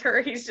frustrated with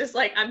her. He's just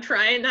like, I'm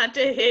trying not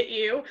to hit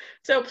you,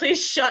 so please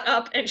shut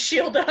up and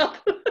shield up.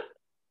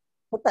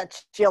 Put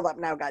that shield up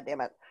now,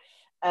 goddammit.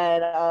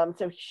 And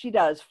so she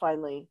does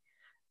finally.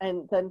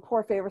 And then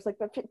poor Feyre's like,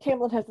 but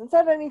Tamlin hasn't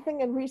said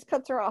anything, and Rhys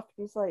cuts her off.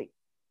 He's like,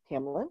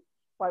 Tamlin?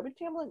 Why would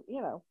Tamlin,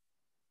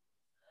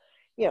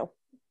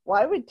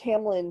 why would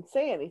Tamlin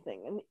say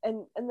anything?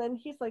 And then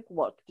he's like,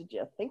 look, did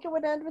you think it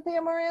would end with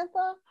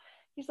Amarantha?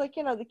 He's like,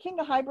 the King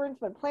of Hybern's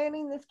been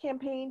planning this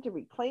campaign to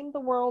reclaim the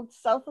world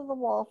south of the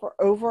wall for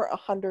over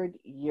 100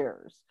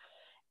 years.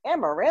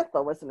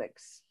 Amarantha was an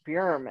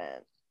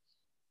experiment.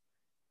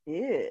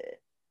 Yeah.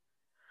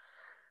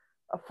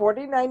 A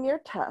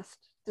 49-year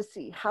test to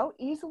see how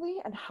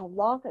easily and how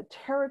long a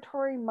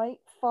territory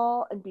might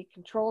fall and be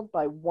controlled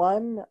by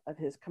one of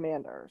his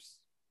commanders.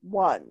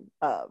 One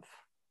of.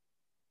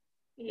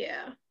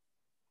 Yeah.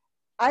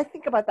 I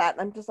think about that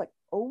and I'm just like,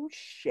 oh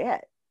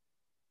shit.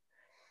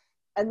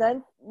 And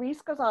then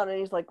Rhys goes on and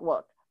he's like,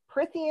 look,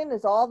 Prythian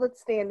is all that's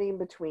standing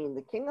between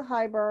the King of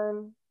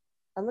Hybern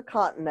and the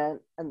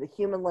continent and the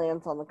human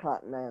lands on the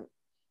continent.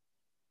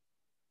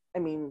 I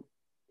mean,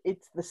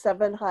 it's the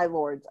 7 High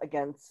Lords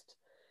against,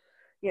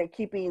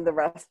 keeping the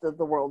rest of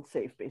the world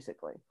safe,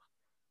 basically.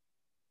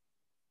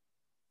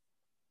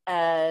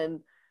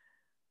 And,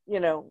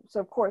 so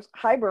of course,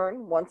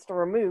 Hybern wants to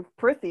remove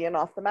Prythian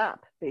off the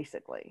map,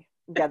 basically,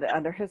 get it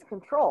under his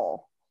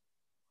control.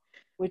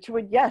 Which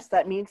would, yes,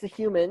 that means the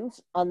humans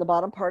on the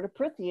bottom part of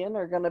Prythian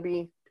are going to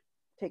be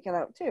taken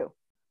out too.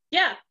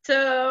 Yeah,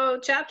 so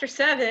chapter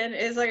 7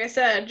 is, like I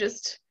said,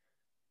 just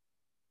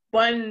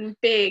one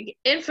big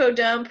info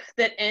dump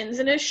that ends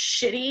in a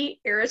shitty,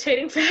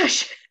 irritating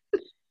fashion.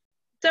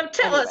 So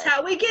tell us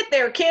how we get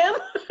there, Kim.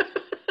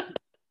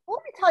 Let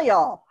me tell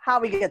y'all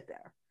how we get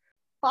there.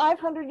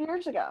 500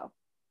 years ago.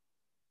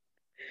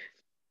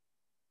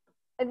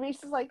 And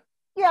Rhys is like,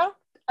 yeah,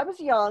 I was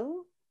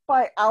young.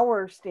 By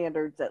our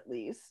standards, at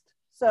least.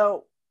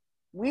 So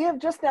we have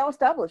just now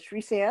established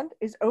Rhysand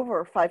is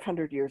over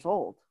 500 years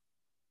old.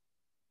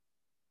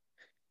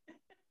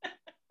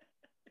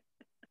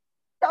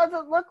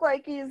 Doesn't look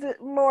like he's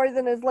more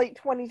than his late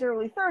 20s,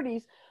 early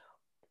 30s,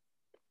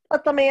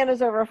 but the man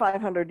is over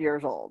 500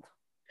 years old.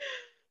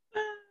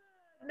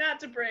 Not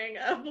to bring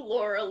up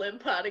Laura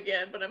Limpot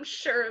again, but I'm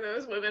sure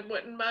those women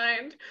wouldn't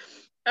mind.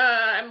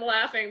 I'm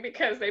laughing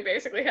because they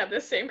basically had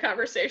this same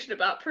conversation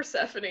about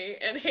Persephone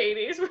and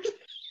Hades. They were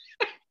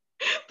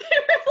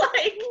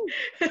like,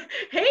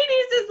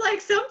 Hades is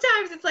like,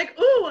 sometimes it's like,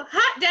 ooh,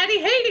 hot daddy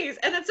Hades.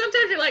 And then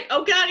sometimes you're like,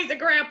 oh God, he's a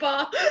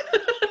grandpa.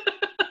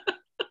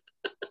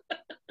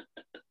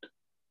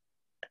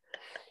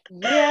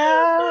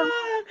 Yeah.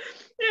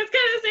 It's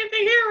kind of the same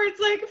thing here where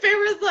it's like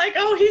Feyre's like,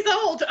 oh, he's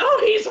old.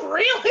 Oh, he's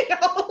really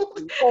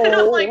old. And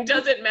I'm like,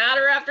 does it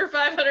matter after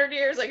 500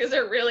 years? Like, is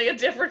there really a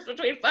difference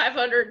between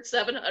 500,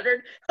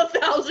 700,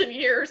 1,000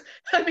 years?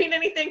 I mean,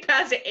 anything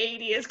past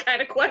 80 is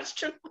kind of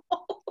questionable.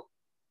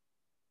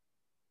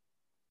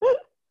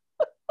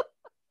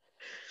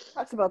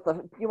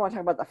 You want to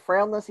talk about the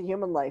frailness of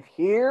human life?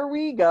 Here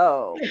we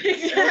go.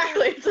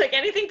 Exactly. It's like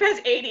anything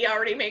past 80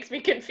 already makes me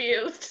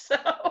confused. So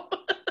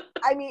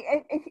I mean,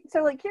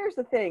 so like, here's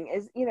the thing: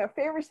 is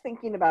Feyre's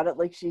thinking about it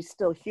like she's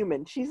still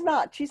human. She's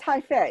not. She's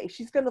high fae.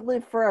 She's going to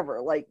live forever,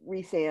 like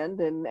Rhysand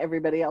and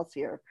everybody else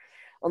here,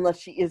 unless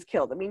she is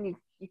killed. I mean,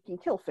 you can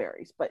kill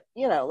fairies, but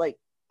like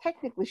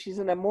technically, she's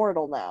an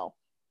immortal now.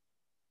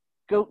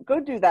 Go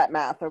do that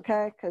math,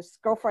 okay? Because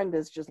girlfriend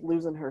is just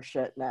losing her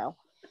shit now.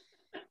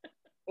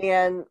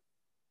 And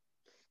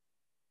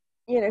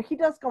he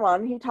does go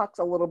on. He talks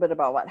a little bit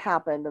about what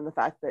happened and the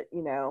fact that he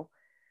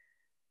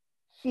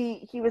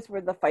was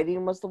where the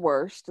fighting was the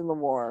worst in the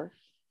war,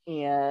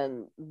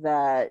 and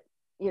that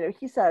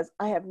he says,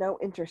 I have no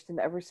interest in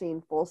ever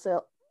seeing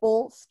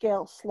full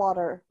scale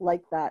slaughter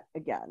like that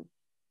again,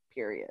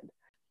 period.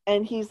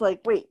 And he's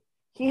like, wait,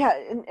 he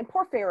had, and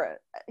poor Feyre,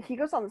 he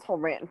goes on this whole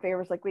rant, and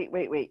Feyre's like,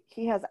 wait,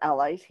 he has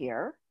allies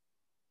here.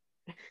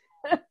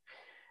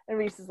 And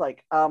Rhys is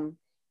like,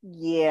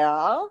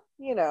 yeah,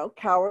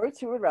 cowards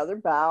who would rather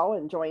bow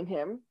and join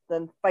him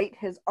than fight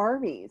his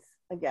armies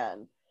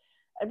again.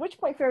 At which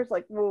point Feyre's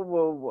like,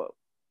 whoa.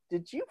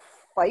 Did you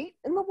fight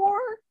in the war?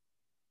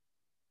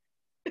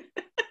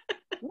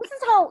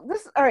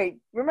 All right,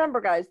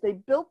 remember guys, they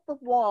built the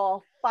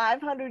wall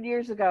 500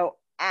 years ago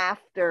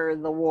after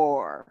the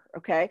war,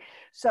 okay?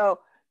 So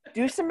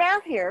do some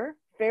math here.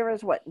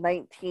 Feyre's what,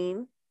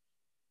 19?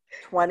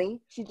 20?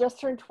 She just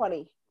turned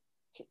 20.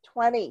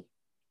 20.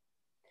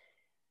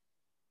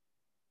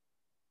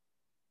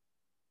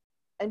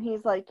 And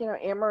he's like,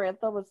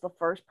 Amarantha was the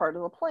first part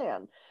of the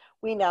plan.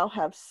 We now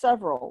have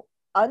several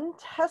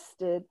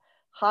untested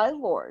high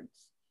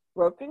lords,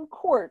 broken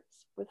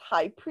courts with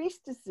high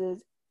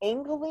priestesses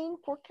angling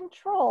for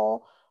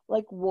control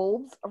like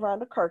wolves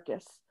around a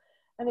carcass,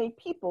 and a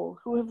people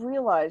who have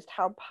realized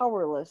how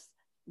powerless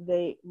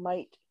they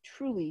might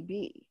truly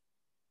be.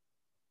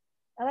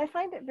 And I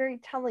find it very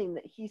telling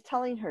that he's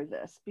telling her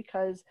this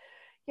because,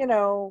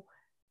 so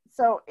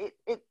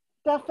it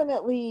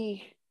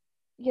definitely,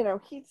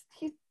 he's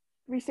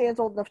Rhysand's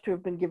old enough to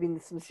have been giving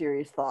this some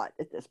serious thought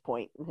at this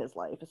point in his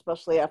life,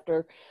 especially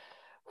after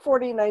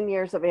 49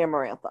 years of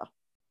Amarantha.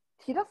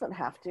 He doesn't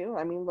have to.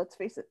 I mean, let's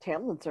face it,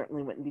 Tamlin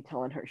certainly wouldn't be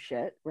telling her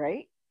shit,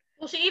 right?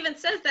 Well, she even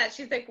says that.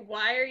 She's like,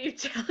 why are you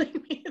telling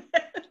me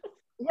this?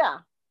 Yeah.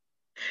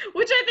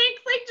 Which I think,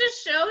 like,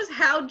 just shows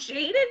how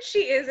jaded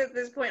she is at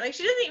this point. Like,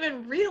 she doesn't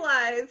even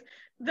realize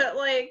that,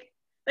 like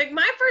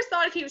my first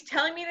thought if he was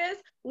telling me this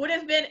would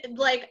have been,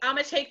 like, I'm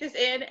gonna take this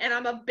in and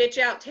I'm gonna bitch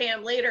out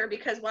Tam later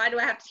because why do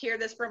I have to hear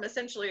this from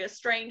essentially a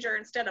stranger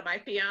instead of my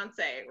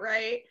fiance,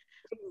 right?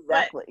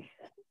 Exactly.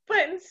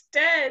 But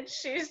instead,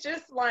 she's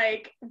just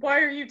like,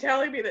 why are you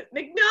telling me that?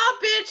 Like, no,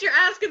 bitch, you're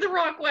asking the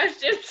wrong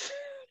questions.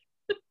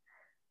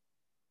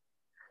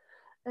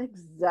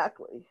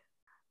 Exactly.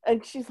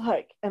 And she's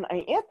like, and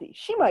Ianthe,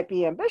 she might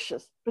be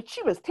ambitious, but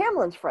she was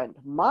Tamlin's friend,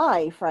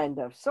 my friend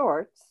of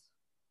sorts.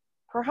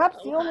 Perhaps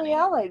the only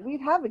ally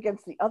we'd have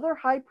against the other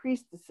high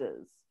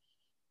priestesses.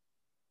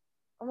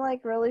 I'm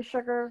like, really,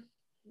 sugar?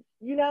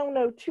 You now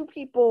know two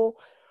people.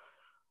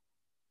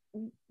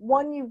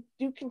 One you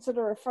do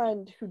consider a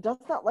friend who does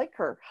not like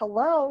her.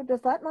 Hello,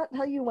 does that not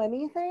tell you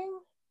anything?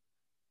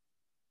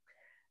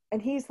 And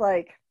he's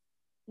like,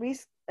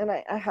 Rhys, and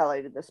I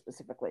highlighted this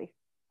specifically.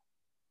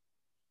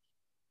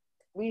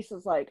 Rhys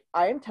is like,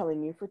 I am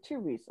telling you for two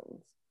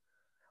reasons.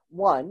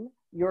 One,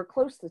 you're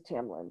close to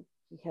Tamlin.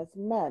 He has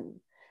men,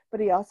 but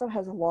he also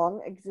has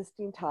long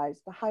existing ties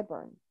to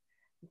Hybern.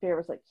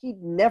 Feyre's like,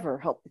 he'd never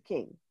help the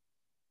king.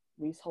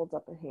 Rhys holds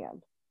up a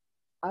hand.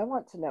 I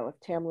want to know if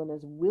Tamlin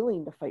is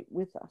willing to fight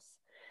with us,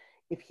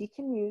 if he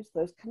can use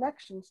those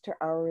connections to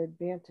our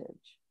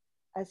advantage.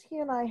 As he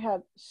and I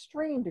have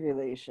strained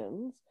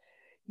relations,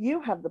 you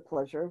have the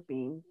pleasure of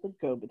being the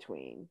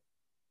go-between.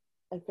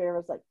 And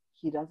Feyre's like,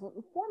 he doesn't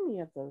inform me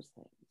of those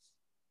things.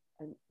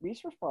 And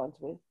Rhys responds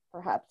with,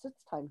 perhaps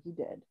it's time he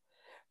did.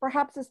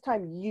 Perhaps it's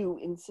time you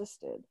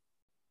insisted.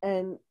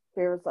 And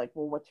Feyre's like,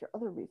 well, what's your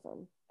other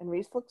reason? And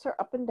Rhys looks her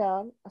up and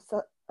down,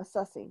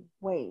 assessing,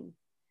 weighing.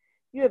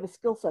 You have a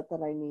skill set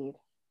that I need.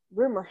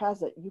 Rumor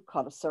has it you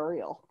caught a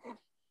Suriel.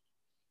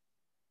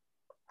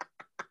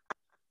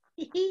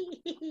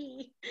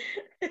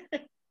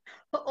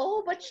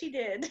 Oh, but she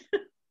did.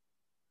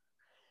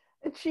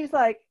 And she's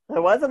like,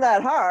 it wasn't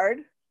that hard.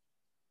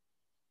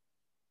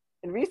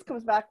 And Rhys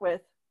comes back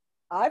with,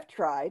 I've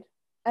tried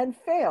and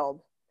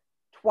failed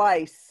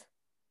twice.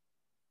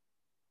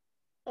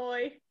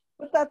 Oi.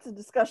 But that's a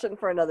discussion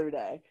for another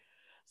day.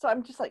 So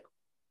I'm just like,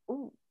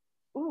 ooh,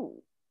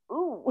 ooh,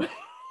 ooh.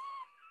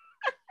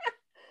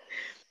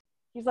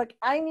 He's like,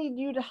 I need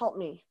you to help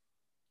me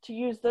to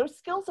use those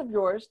skills of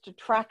yours to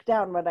track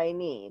down what I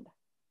need.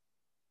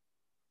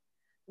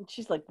 And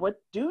she's like,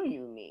 what do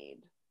you need?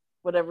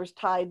 Whatever's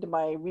tied to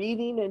my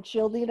reading and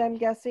shielding, I'm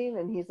guessing.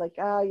 And he's like,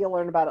 you'll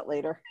learn about it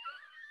later.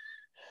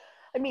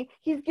 I mean,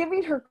 he's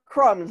giving her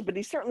crumbs, but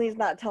he certainly is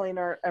not telling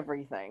her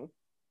everything.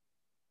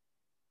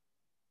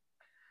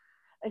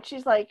 And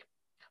she's like,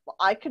 well,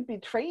 I could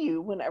betray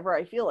you whenever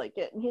I feel like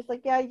it. And he's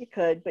like, yeah, you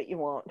could, but you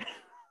won't.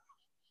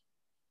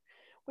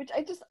 Which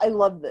I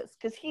love this,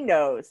 because he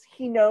knows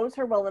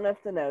her well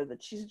enough to know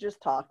that she's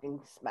just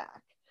talking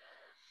smack.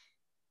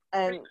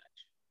 And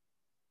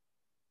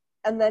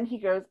then he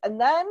goes, and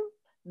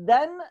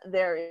then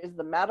there is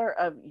the matter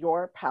of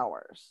your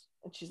powers.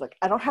 And she's like,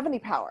 I don't have any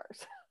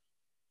powers.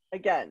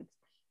 Again,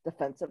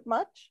 defensive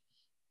much?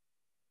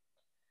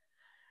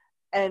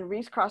 And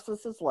Rhys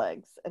crosses his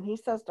legs, and he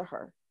says to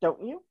her,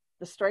 don't you?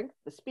 The strength,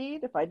 the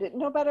speed, if I didn't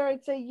know better,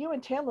 I'd say you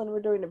and Tamlin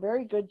were doing a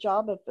very good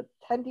job of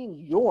pretending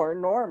you're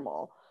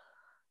normal.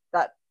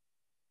 That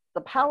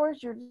the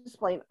powers you're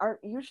displaying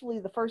aren't usually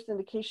the first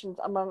indications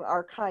among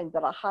our kind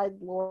that a High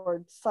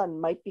Lord's son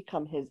might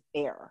become his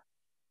heir.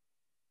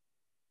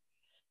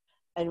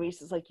 And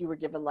Rhys is like, you were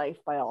given life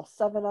by all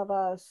 7 of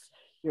us.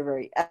 Your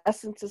very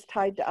essence is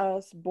tied to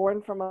us,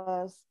 born from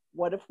us.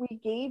 What if we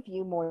gave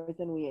you more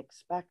than we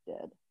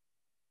expected?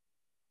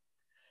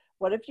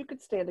 What if you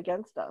could stand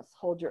against us,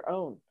 hold your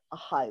own, a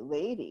high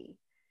lady?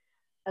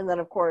 And then,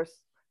 of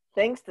course,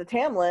 thanks to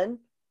Tamlin,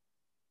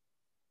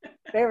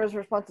 Feyre's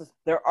response is,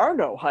 there are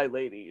no high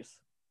ladies.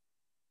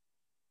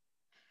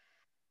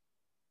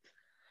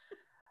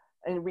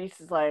 And Rhys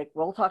is like,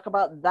 we'll talk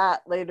about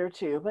that later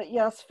too. But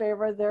yes,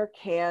 Feyre, there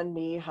can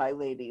be high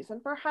ladies.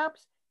 And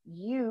perhaps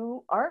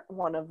you aren't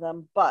one of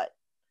them, but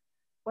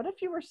what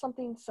if you were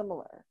something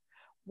similar?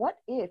 What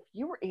if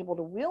you were able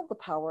to wield the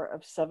power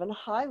of 7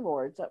 High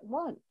Lords at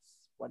once?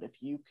 What if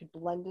you could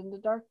blend into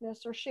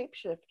darkness or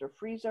shapeshift or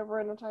freeze over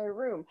an entire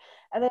room,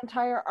 an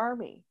entire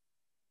army?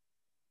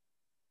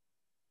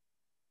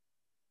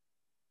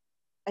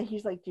 And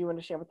he's like, do you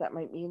understand what that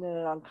might mean in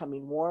an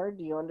oncoming war?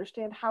 Do you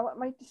understand how it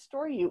might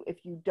destroy you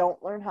if you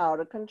don't learn how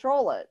to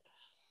control it?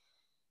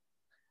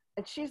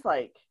 And she's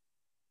like,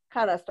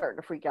 kind of starting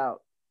to freak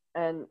out.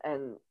 And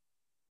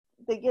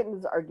they get into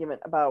this argument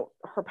about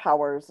her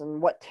powers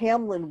and what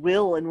Tamlin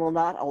will and will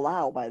not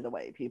allow, by the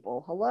way,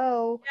 people.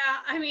 Hello? Yeah,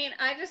 I mean,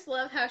 I just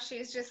love how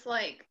she's just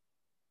like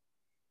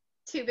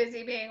too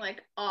busy being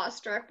like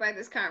awestruck by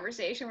this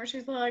conversation where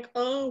she's like,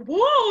 oh,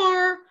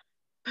 war,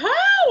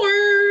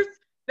 powers.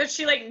 That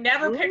she like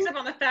never picks up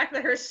on the fact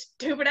that her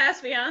stupid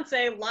ass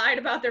fiance lied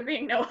about there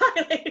being no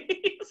high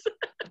ladies.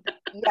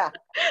 Yeah.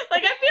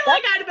 Like, I feel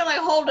like I'd have been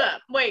like, hold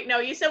up. Wait, no,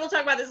 you said we'll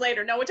talk about this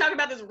later. No, we're talking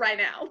about this right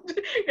now.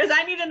 Because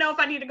I need to know if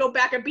I need to go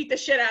back and beat the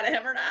shit out of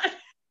him or not.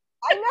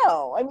 I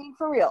know. I mean,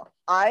 for real.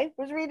 I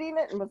was reading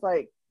it and was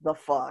like, the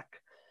fuck.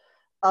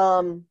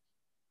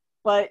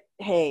 But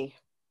hey,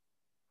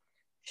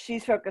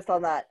 she's focused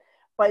on that.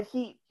 But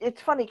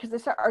it's funny because they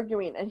start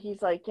arguing and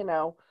he's like, you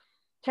know,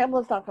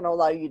 Tamlin's not going to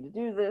allow you to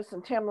do this.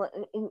 And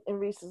Tamlin and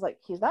Rhys is like,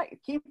 he's not your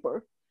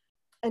keeper.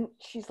 And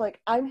she's like,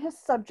 I'm his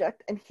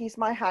subject and he's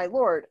my High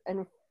Lord.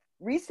 And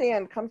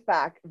Rhysand comes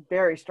back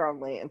very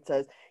strongly and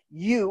says,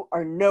 you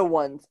are no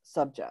one's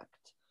subject.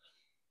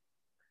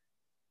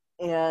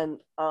 And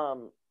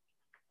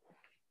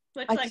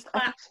which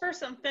claps for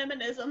some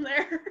feminism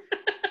there.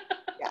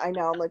 Yeah, I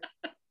know. I'm like,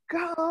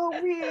 go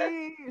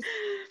Rhys.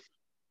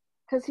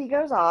 Because he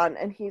goes on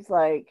and he's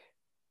like,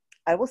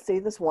 I will say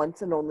this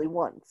once and only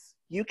once.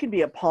 You can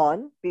be a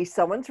pawn, be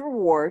someone's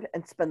reward,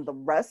 and spend the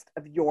rest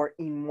of your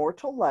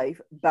immortal life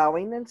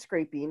bowing and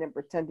scraping and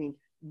pretending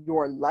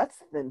you're less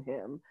than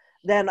him,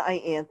 than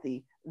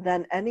Ianthe,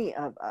 than any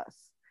of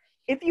us.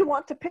 If you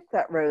want to pick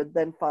that road,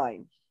 then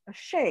fine. A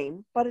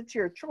shame, but it's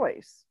your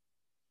choice.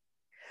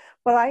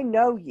 But I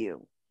know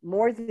you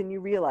more than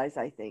you realize,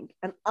 I think,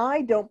 and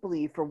I don't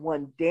believe for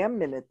one damn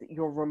minute that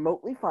you're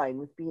remotely fine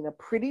with being a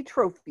pretty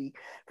trophy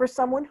for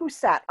someone who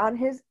sat on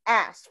his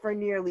ass for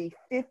nearly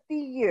 50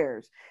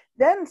 years,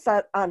 then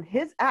sat on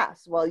his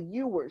ass while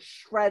you were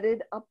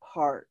shredded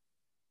apart.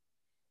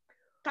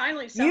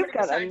 Finally, somebody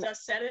besides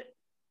us said it.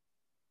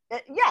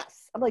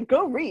 Yes. I'm like,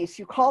 go Rhys,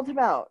 you called him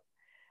out.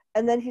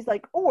 And then he's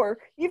like, or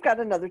you've got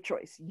another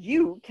choice.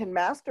 You can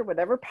master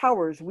whatever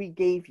powers we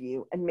gave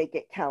you and make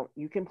it count.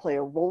 You can play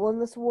a role in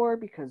this war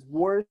because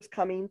war is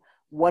coming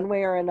one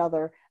way or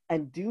another.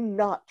 And do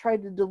not try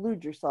to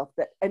delude yourself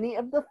that any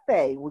of the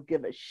Fae will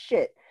give a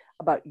shit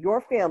about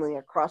your family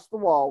across the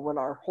wall when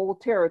our whole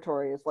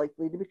territory is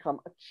likely to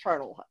become a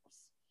charnel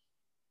house.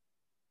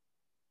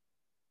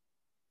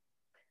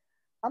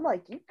 I'm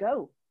like, you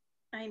go.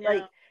 I know,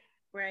 like,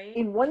 right?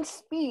 In one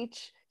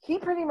speech, he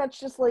pretty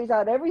much just lays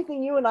out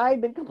everything you and I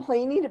have been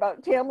complaining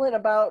about Tamlin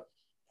about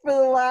for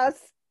the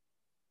last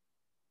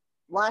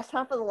last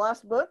half of the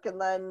last book and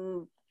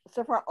then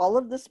so far all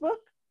of this book?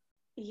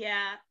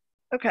 Yeah.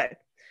 Okay.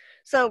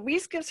 So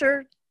Rhys gives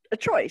her a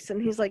choice,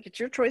 and he's like, it's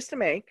your choice to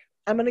make.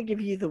 I'm going to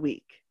give you the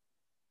week.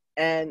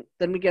 And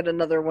then we get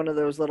another one of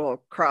those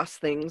little cross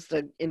things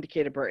to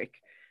indicate a break.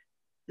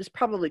 This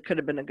probably could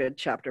have been a good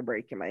chapter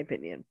break, in my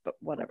opinion, but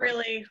whatever.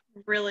 Really,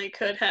 really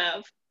could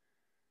have.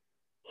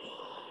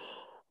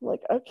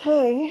 Like,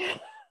 okay.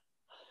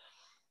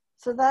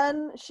 So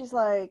then she's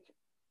like,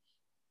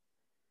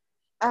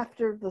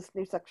 after this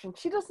new section,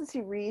 she doesn't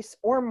see Rhys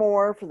or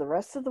Mor for the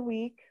rest of the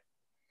week.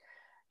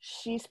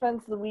 She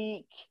spends the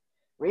week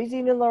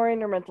raising and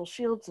lowering her mental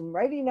shields and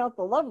writing out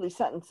the lovely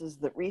sentences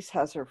that Rhys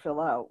has her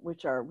fill out,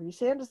 which are,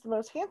 Rhysand is the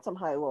most handsome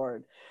High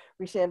Lord.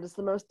 Rhysand is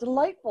the most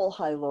delightful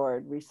High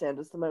Lord. Rhysand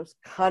is the most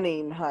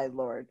cunning High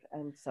Lord,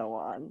 and so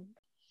on.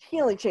 He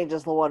only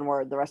changes the one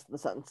word. The rest of the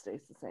sentence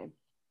stays the same.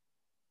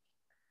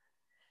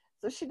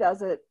 So she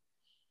does it,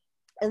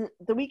 and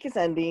the week is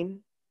ending,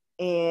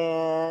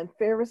 and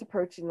Feyre is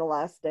approaching the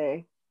last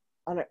day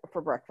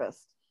for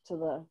breakfast to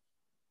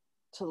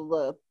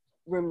the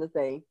room that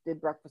they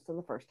did breakfast in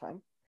the first time.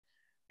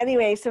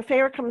 Anyway, so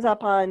Feyre comes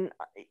up on,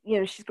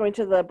 she's going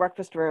to the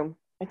breakfast room,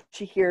 and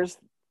she hears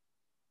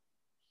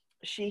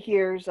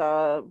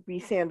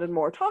Rhysand and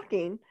Mor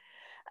talking,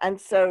 and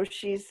so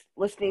she's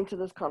listening to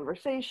this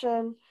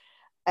conversation,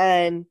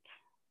 and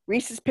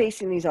Rhys is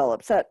pacing, he's all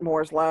upset,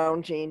 Mor's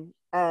lounging,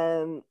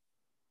 and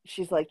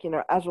she's like,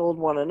 Azriel would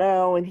want to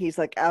know, and he's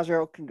like,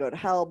 Azriel can go to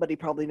hell, but he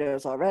probably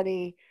knows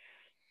already.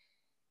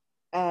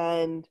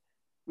 And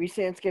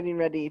Rhysand's getting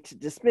ready to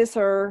dismiss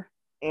her,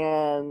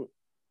 and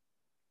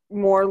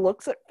Mor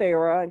looks at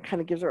Feyre and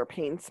kind of gives her a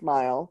pained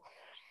smile.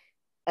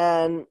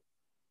 And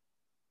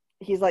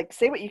he's like,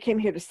 say what you came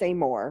here to say,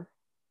 Mor.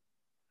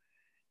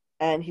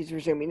 And he's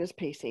resuming his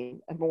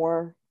pacing. And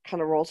Mor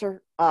kind of rolls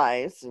her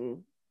eyes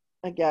and,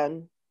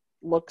 again,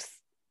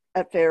 looks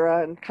at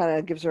Feyre and kind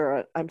of gives her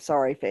a I'm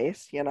sorry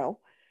face, And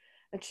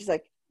she's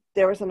like,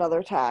 there was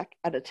another attack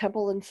at a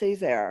temple in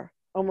Césaire.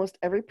 Almost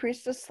every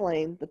priest is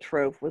slain. The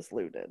trove was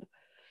looted.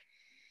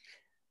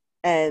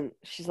 And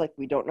she's like,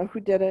 we don't know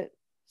who did it.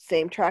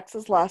 Same tracks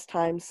as last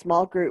time,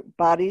 small group,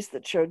 bodies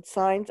that showed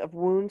signs of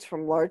wounds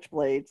from large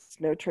blades,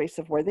 no trace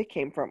of where they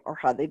came from or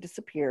how they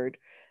disappeared,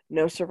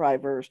 no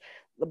survivors.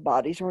 The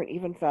bodies weren't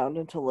even found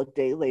until a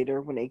day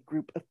later when a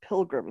group of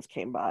pilgrims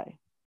came by.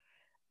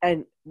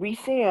 And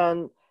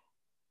Rhysand,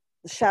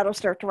 the shadows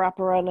start to wrap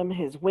around him,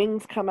 his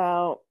wings come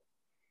out,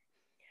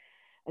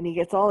 and he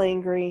gets all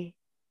angry.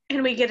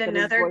 And we get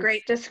another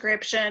great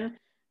description.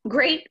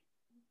 Great,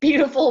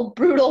 beautiful,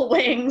 brutal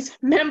wings,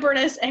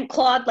 membranous and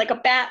clawed like a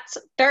bat's,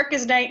 dark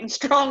as night and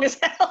strong as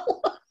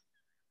hell.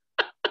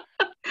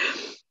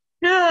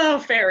 Oh,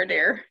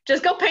 Faraday.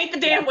 Just go paint the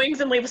damn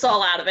wings and leave us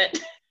all out of it.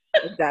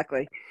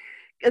 Exactly.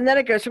 And then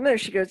it goes from there.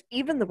 She goes,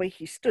 even the way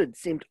he stood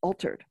seemed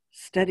altered,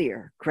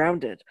 steadier,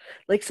 grounded,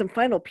 like some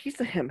final piece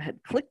of him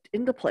had clicked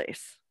into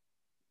place.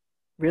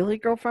 Really,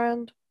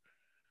 girlfriend?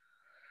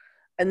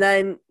 And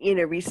then,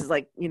 Rhys is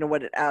like,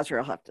 what did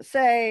Azriel have to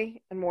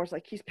say? And Mor's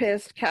like, he's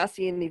pissed.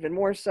 Cassian, even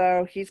more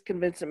so. He's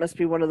convinced it must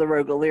be one of the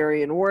rogue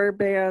Illyrian war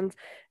bands,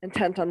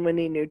 intent on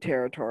winning new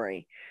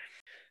territory.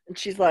 And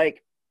she's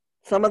like,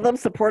 some of them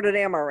supported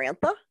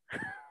Amarantha?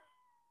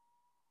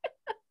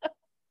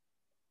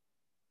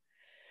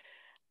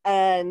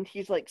 And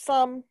he's like,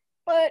 some,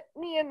 but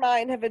me and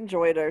mine have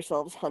enjoyed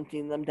ourselves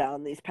hunting them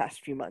down these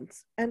past few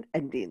months and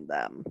ending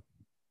them.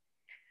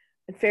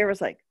 And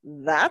Feyre's like,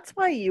 that's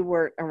why you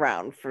weren't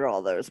around for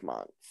all those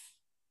months.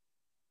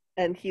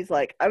 And he's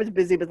like, I was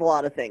busy with a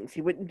lot of things.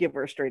 He wouldn't give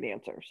her a straight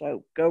answer.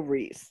 So go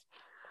Rhys.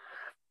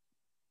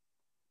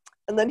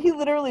 And then he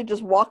literally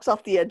just walks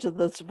off the edge of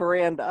this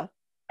veranda.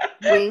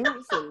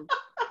 Wings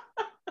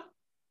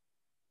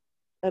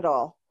and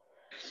all.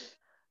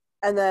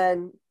 And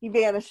then he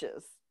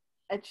vanishes.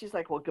 And she's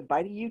like, well,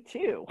 goodbye to you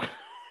too.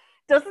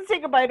 Doesn't say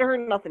goodbye to her,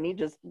 nothing. He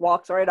just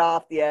walks right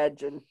off the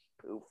edge and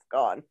poof,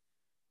 gone.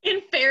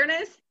 In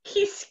fairness,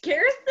 he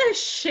scares the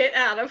shit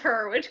out of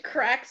her, which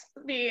cracks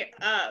me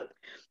up.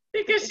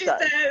 Because she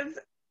says,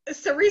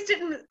 so Rhys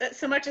didn't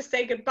so much as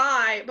say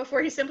goodbye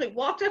before he simply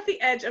walked off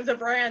the edge of the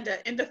veranda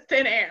into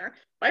thin air.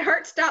 My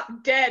heart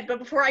stopped dead, but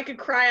before I could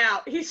cry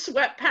out, he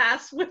swept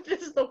past with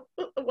this,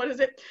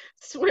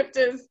 swift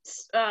as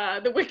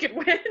the wicked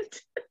wind.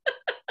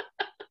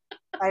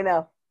 I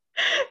know.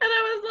 And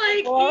I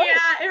was like, what?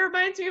 Yeah, it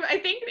reminds me of, I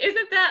think,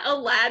 isn't that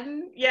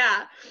Aladdin?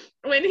 Yeah.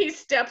 When he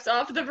steps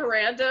off the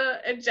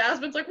veranda and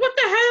Jasmine's like, what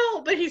the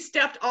hell? But he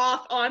stepped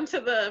off onto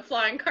the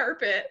flying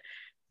carpet.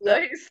 Yep.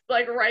 So he's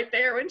like right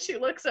there when she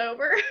looks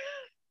over.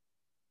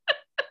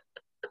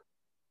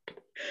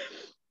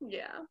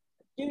 Yeah.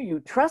 Do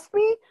you trust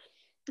me?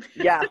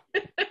 Yeah,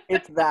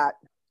 it's that.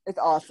 It's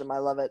awesome. I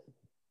love it.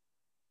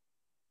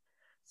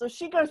 So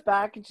she goes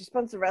back and she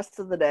spends the rest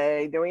of the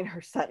day doing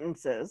her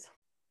sentences.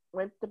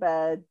 Went to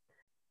bed.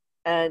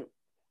 And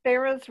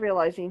Feyre's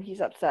realizing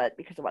he's upset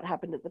because of what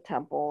happened at the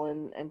temple.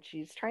 And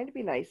she's trying to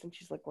be nice. And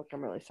she's like, look,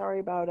 I'm really sorry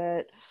about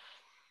it.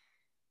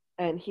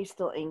 And he's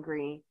still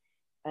angry.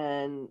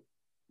 And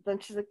then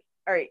she's like,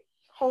 all right,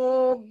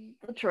 Hold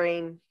the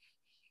train.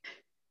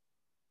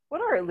 What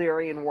are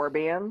Illyrian war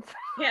bands?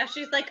 Yeah,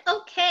 she's like,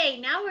 okay,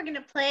 now we're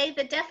gonna play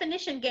the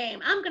definition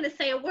game. I'm gonna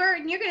say a word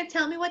and you're gonna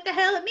tell me what the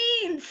hell it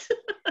means.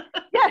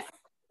 Yes,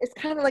 it's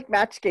kind of like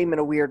Match Game in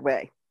a weird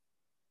way.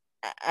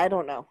 I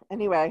don't know.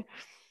 Anyway,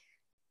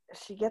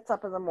 she gets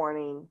up in the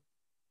morning,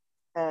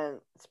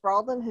 and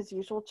sprawled in his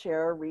usual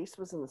chair, Rhys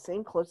was in the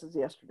same clothes as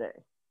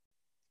yesterday.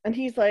 And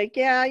he's like,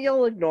 yeah,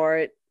 you'll ignore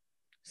it.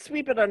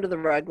 Sweep it under the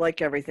rug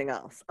like everything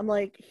else. I'm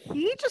like,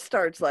 he just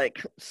starts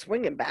like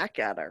swinging back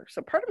at her.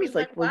 So part of I me's was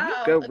like, well, you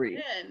wow, go, Rhys.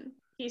 again,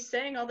 he's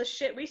saying all the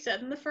shit we said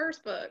in the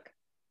first book.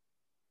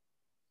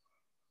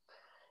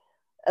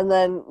 And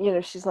then,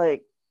 she's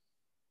like,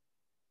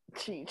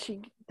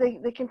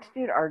 they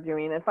continued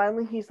arguing, and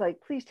finally he's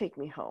like, please take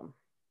me home.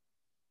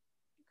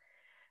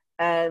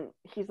 And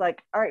he's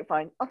like, all right,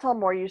 fine, I'll tell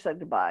Mor you said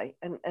goodbye.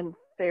 And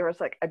Feyre's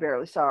like, I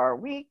barely saw her a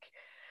week.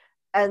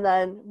 And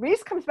then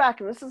Rhys comes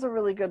back, and this is a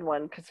really good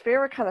one because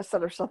Feyre kind of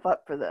set herself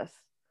up for this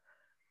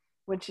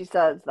when she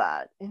says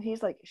that. And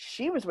he's like,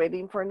 she was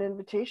waiting for an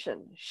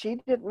invitation. She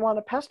didn't want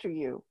to pester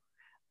you.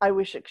 I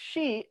wish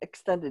she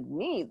extended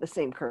me the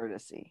same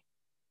courtesy.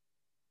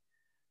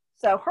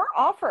 So her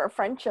offer of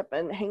friendship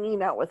and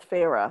hanging out with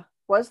Feyre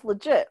was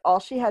legit.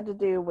 All she had to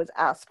do was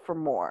ask for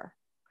more.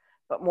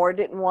 But Mor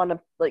didn't want to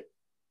like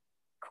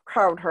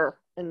crowd her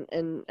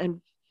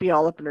and be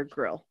all up in her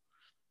grill.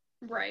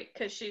 Right,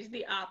 because she's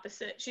the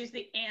opposite. She's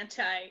the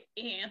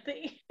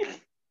anti-Anthe.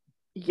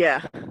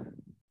 Yeah.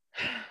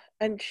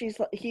 And she's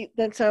like,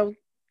 so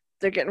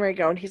they're getting ready to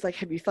go, and he's like,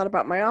 have you thought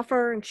about my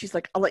offer? And she's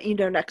like, I'll let you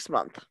know next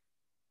month.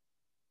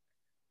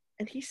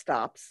 And he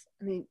stops,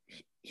 and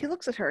he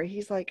looks at her.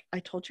 He's like, I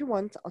told you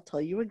once, I'll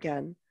tell you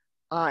again,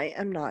 I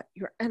am not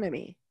your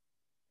enemy.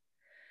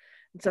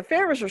 And so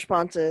Feyre's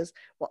response is,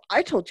 well,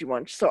 I told you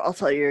once, so I'll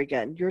tell you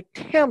again, you're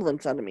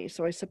Tamlin's enemy,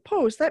 so I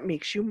suppose that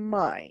makes you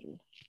mine.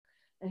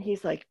 And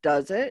he's like,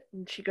 does it?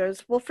 And she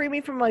goes, well, free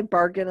me from my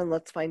bargain and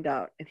let's find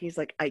out. And he's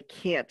like, I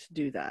can't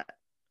do that.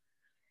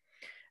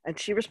 And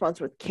she responds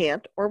with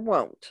can't or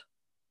won't.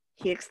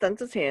 He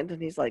extends his hand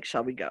and he's like,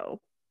 shall we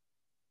go?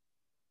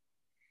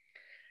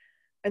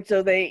 And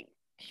so he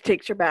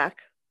takes her back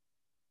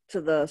to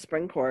the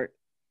spring court.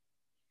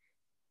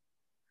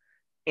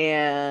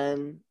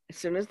 And as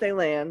soon as they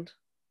land,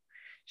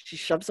 she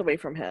shoves away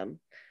from him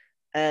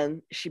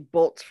and she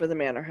bolts for the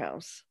manor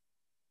house.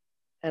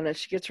 And as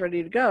she gets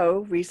ready to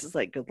go, Rhys is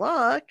like, good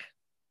luck.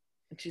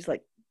 And she's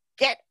like,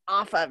 get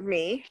off of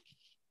me.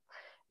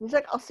 And he's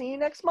like, I'll see you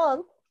next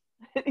month.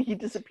 And he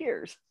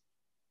disappears.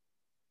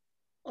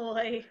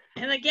 Oy.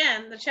 And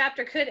again, the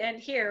chapter could end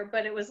here,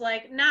 but it was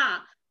like, nah,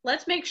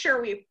 let's make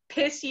sure we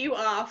piss you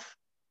off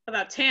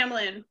about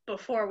Tamlin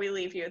before we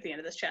leave you at the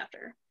end of this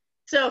chapter.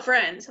 So,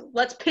 friends,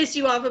 let's piss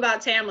you off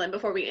about Tamlin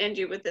before we end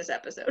you with this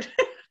episode.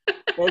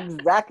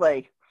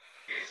 Exactly.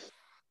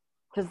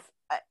 Because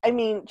I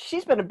mean,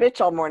 she's been a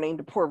bitch all morning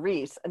to poor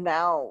Rhys, and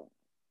now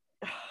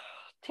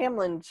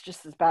Tamlin's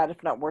just as bad,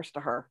 if not worse, to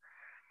her.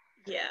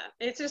 Yeah,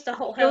 it's just a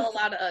whole hell of a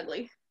lot of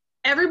ugly.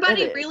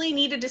 Everybody really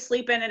needed to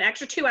sleep in an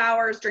extra 2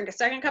 hours, drink a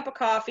second cup of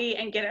coffee,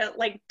 and get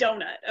a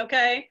donut.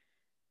 Okay.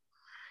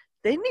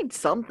 They need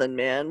something,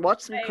 man.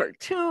 Watch some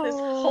cartoons. This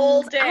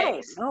whole day. I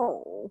don't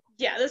know.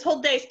 Yeah, this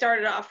whole day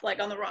started off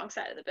on the wrong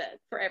side of the bed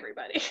for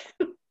everybody.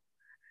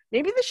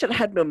 Maybe they should have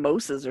had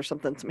mimosas or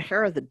something, some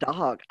hair of the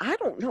dog. I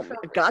don't know.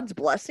 God's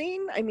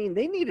blessing? I mean,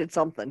 they needed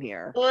something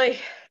here. Boy.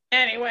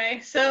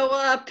 Anyway,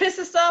 so piss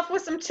us off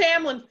with some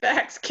Tamlin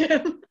facts,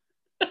 Kim.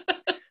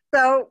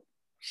 So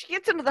she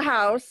gets into the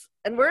house,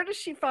 and where does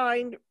she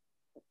find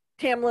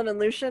Tamlin and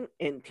Lucien?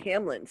 In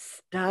Tamlin's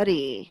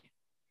study.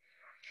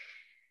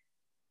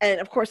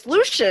 And, of course,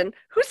 Lucien,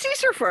 who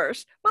sees her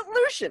first? But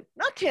Lucien,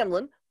 not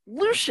Tamlin.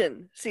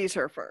 Lucien sees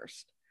her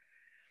first.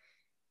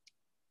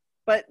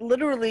 But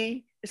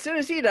literally, as soon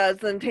as he does,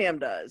 then Tam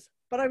does.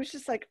 But I was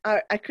just like,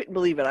 I couldn't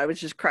believe it. I was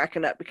just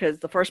cracking up because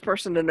the first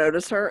person to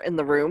notice her in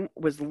the room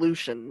was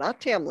Lucien,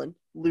 not Tamlin,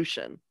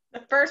 Lucien.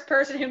 The first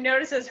person who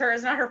notices her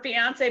is not her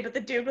fiance, but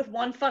the dude with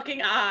one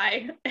fucking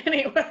eye.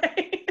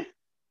 Anyway.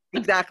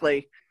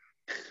 Exactly.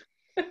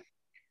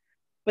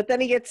 But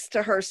then he gets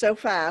to her so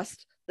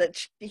fast that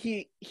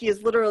he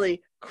is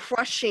literally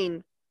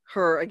crushing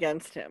her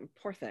against him.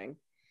 Poor thing.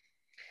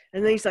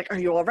 And then he's like, are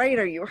you all right?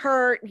 Are you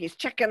hurt? And he's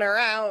checking her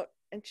out.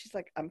 And she's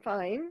like, I'm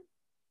fine.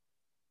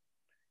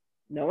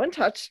 No one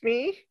touched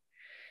me.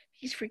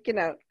 He's freaking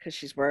out because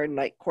she's wearing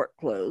night court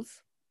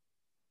clothes.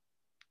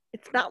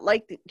 It's not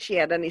like she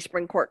had any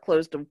spring court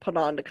clothes to put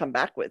on to come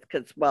back with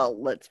because,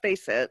 well, let's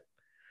face it,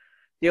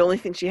 the only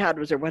thing she had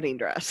was her wedding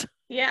dress.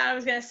 Yeah, I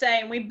was going to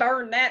say, and we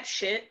burned that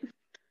shit.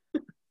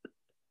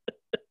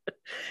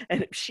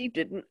 And if she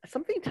didn't,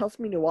 something tells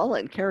me Nuala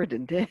and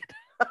Carradine did.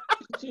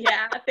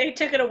 Yeah, they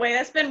took it away.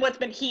 That's been what's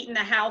been heating the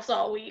house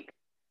all week.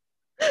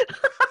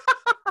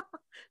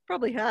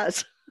 Probably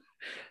has.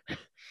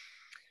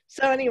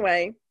 So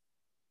anyway,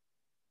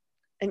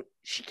 and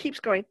she keeps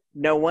going,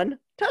 no one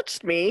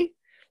touched me.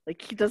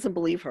 Like, he doesn't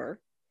believe her.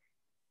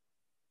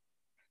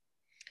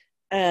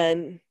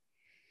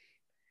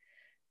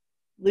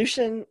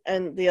 Lucian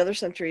and the other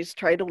sentries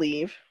try to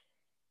leave.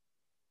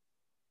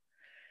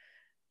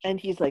 And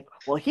he's like,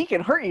 well, he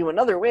can hurt you in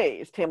other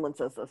ways. Tamlin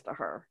says this to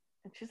her.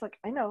 And she's like,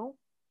 I know.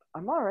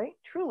 I'm all right.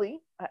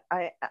 Truly.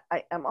 I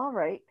am all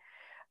right.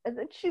 And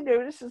then she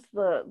notices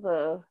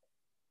the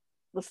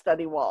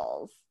study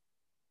walls.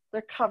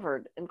 They're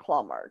covered in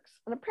claw marks.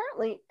 And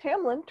apparently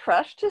Tamlin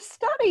trashed his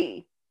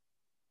study.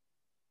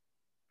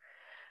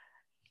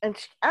 And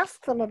she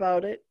asks him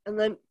about it. And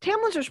then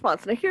Tamlin's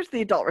response. Now here's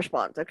the adult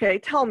response, okay?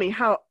 Tell me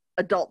how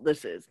adult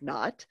this is.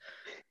 Not.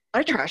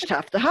 I trashed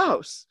half the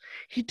house.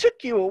 He took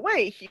you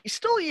away. He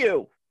stole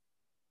you.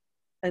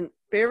 And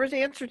Feyre's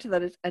answer to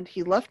that is, and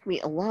he left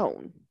me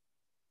alone.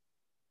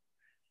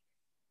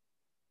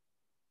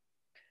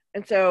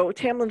 And so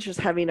Tamlin's just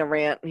having a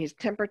rant, and he's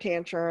temper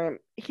tantrum.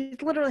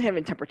 He's literally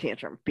having temper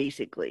tantrum,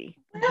 basically.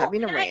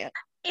 Having a rant.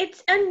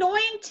 It's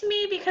annoying to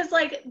me because,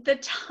 like, the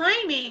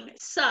timing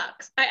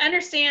sucks. I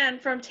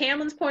understand from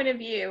Tamlin's point of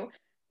view,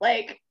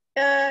 like,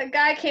 a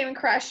guy came and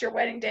crashed your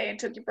wedding day and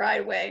took your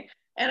bride away.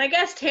 And I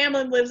guess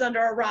Tamlin lives under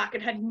a rock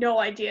and had no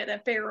idea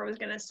that Feyre was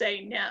going to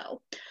say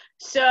no.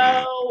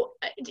 So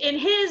in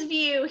his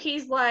view,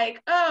 he's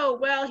like, oh,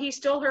 well, he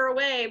stole her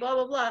away, blah,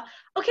 blah, blah.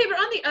 Okay, but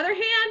on the other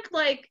hand,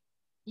 like,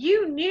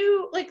 you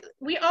knew, like,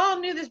 we all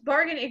knew this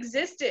bargain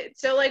existed.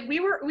 So, like,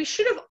 we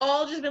should have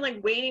all just been,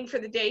 like, waiting for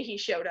the day he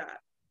showed up.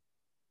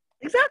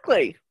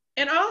 Exactly.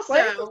 And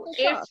also,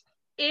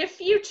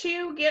 if you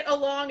two get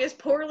along as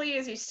poorly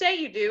as you say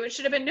you do, it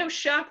should have been no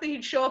shock that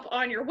he'd show up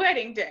on your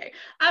wedding day.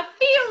 I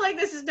feel like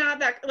this is not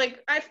that,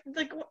 like, I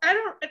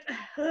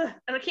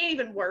can't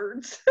even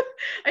words.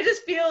 I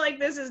just feel like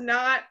this is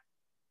not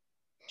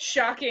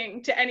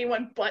shocking to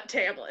anyone but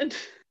Tamlin.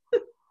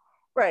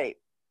 Right.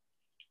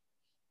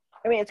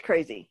 I mean, it's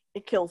crazy.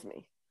 It kills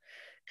me.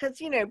 Because,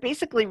 you know,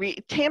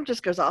 basically Tam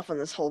just goes off on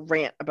this whole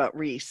rant about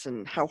Rhys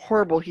and how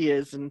horrible he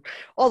is and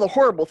all the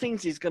horrible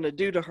things he's going to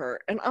do to her.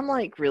 And I'm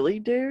like, really,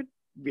 dude?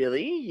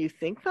 Really? You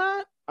think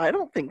that? I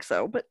don't think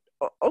so, but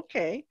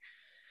okay.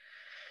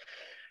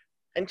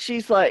 And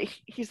he's like,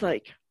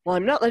 well,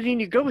 I'm not letting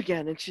you go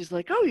again. And she's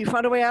like, oh, you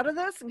found a way out of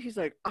this? And he's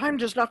like, I'm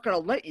just not going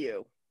to let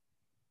you.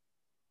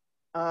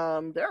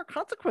 There are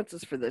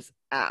consequences for this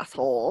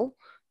asshole.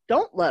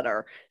 Don't let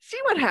her. See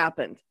what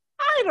happens.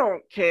 I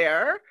don't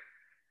care.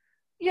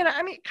 You know,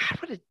 I mean,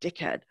 God, what a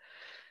dickhead.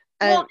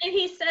 And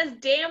he says,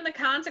 damn the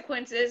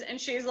consequences.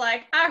 And she's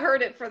like, I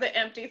heard it for the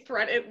empty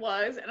threat it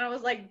was. And I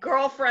was like,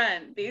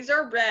 girlfriend, these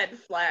are red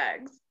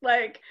flags.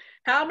 Like,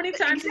 how many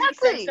times have you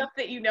said stuff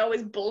that you know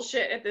is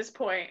bullshit at this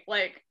point?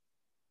 Like,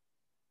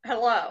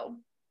 hello.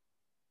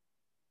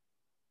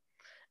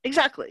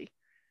 Exactly.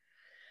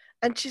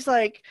 And she's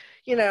like,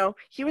 you know,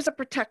 he was a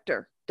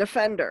protector,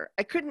 defender.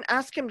 I couldn't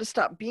ask him to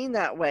stop being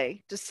that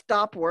way, to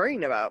stop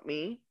worrying about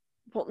me.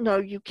 Well, no,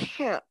 you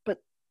can't. But,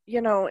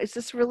 you know, is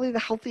this really the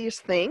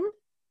healthiest thing?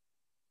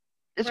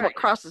 Is right. What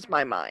crosses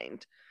my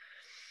mind.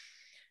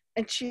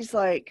 And she's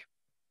like,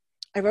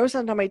 I rose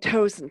onto my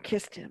toes and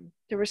kissed him.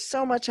 There was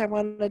so much I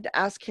wanted to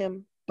ask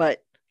him,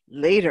 but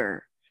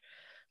later.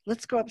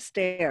 Let's go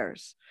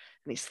upstairs.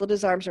 And he slid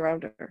his arms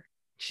around her.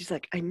 She's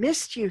like, I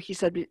missed you. He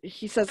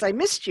says, I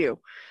missed you.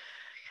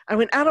 I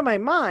went out of my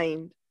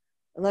mind.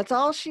 And that's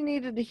all she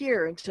needed to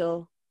hear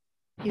until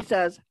he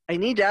says, I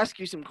need to ask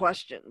you some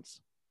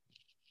questions.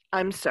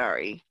 I'm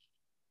sorry.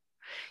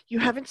 You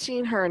haven't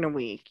seen her in a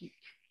week.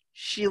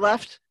 She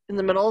left in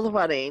the middle of the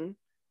wedding.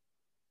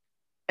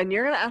 And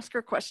you're going to ask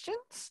her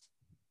questions?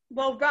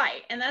 Well,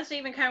 right. And that's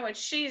even kind of what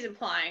she's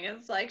implying.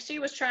 It's like she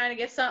was trying to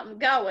get something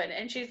going.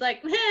 And she's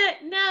like,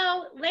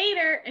 no,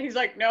 later. And he's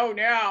like, no,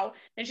 now.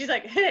 And she's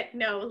like,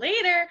 no,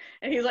 later.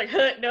 And he's like,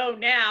 no,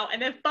 now.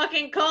 And then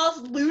fucking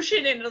calls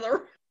Lucian into the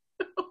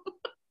room.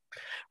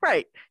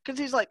 Right. Because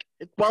he's like,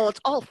 well, it's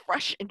all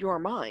fresh in your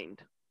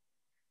mind.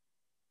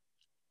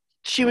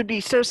 She would be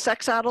so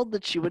sex-addled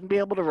that she wouldn't be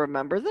able to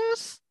remember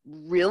this?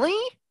 Really?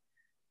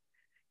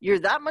 You're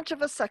that much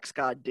of a sex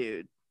god,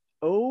 dude.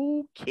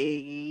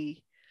 Okay.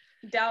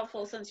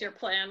 Doubtful, since your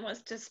plan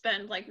was to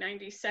spend like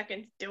 90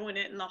 seconds doing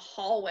it in the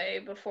hallway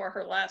before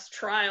her last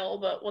trial,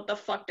 but what the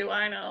fuck do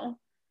I know?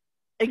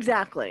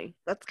 Exactly.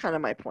 That's kind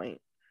of my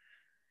point.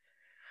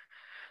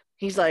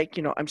 He's like,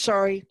 you know, I'm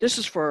sorry. This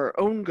is for our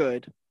own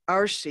good,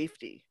 our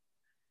safety.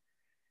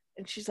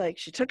 And she's like,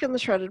 she took in the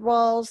shredded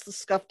walls, the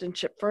scuffed and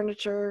chipped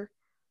furniture.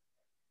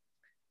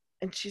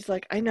 And she's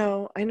like, I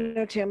know,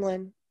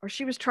 Tamlin. Or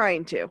she was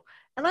trying to.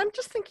 And I'm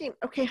just thinking,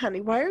 okay,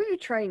 honey, why are you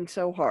trying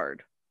so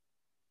hard?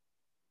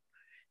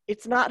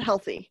 It's not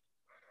healthy.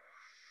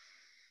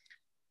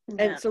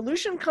 Yeah. And so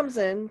Lucian comes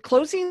in,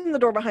 closing the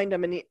door behind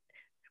him. And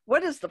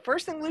what is the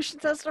first thing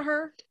Lucian says to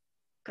her?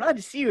 Glad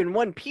to see you in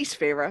one piece,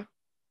 Feyre.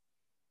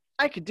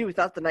 I could do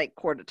without the night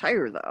court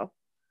attire, though.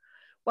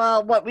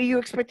 Well, what were you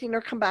expecting her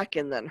to come back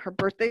in then? Her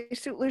birthday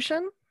suit,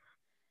 Lucian?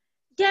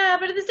 Yeah,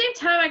 but at the same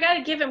time, I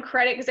gotta give him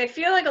credit because I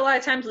feel like a lot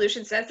of times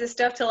Lucian says this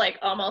stuff to like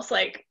almost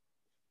like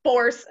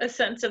force a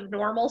sense of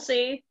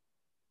normalcy.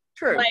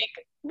 True. Like,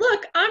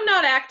 look, I'm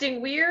not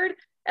acting weird.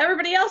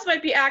 Everybody else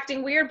might be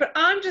acting weird, but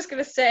I'm just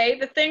going to say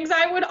the things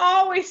I would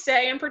always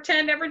say and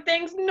pretend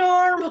everything's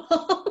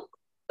normal.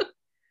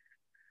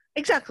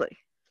 Exactly.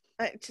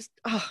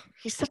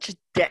 He's such a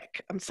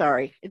dick. I'm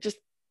sorry.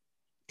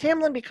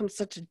 Tamlin becomes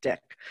such a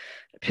dick.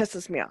 It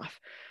pisses me off.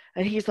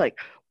 And he's like,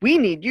 we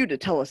need you to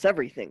tell us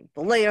everything.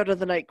 The layout of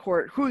the Night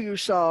Court, who you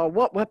saw,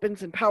 what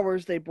weapons and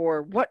powers they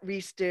bore, what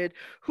Rhys did,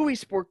 who he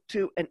spoke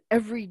to, and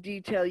every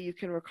detail you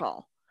can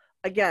recall.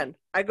 Again,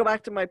 I go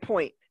back to my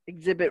point,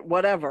 exhibit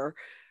whatever.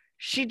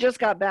 She just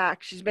got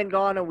back. She's been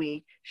gone a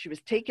week. She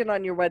was taken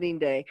on your wedding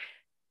day.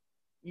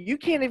 You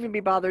can't even be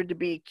bothered to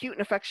be cute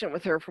and affectionate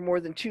with her for more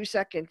than 2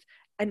 seconds.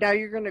 And now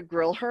you're going to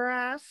grill her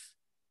ass?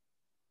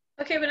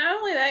 Okay, but not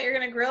only that, you're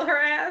going to grill her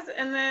ass.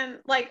 And then,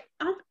 like,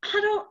 I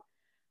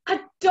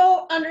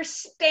don't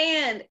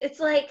understand. It's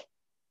like,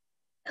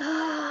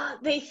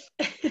 they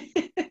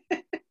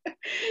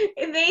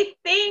they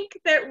think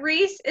that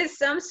Rhys is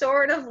some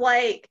sort of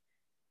like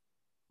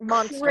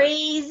Monster.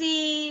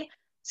 crazy,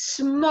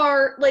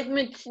 smart, like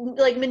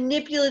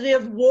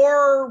manipulative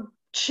war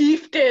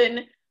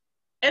chieftain,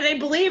 and they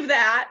believe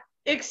that.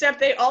 Except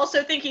they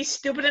also think he's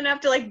stupid enough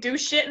to like do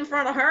shit in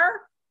front of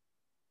her.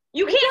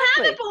 You can't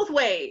have it both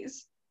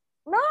ways.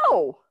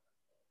 No.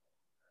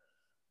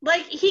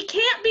 Like, he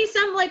can't be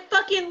some, like,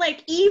 fucking,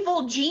 like,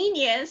 evil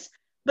genius,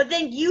 but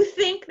then you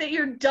think that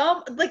you're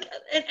dumb. Like,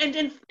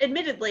 and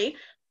admittedly,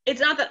 it's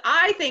not that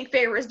I think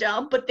Feyre's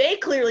dumb, but they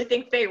clearly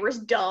think Feyre's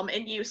dumb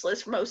and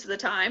useless most of the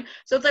time.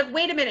 So it's like,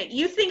 wait a minute,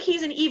 you think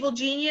he's an evil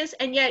genius,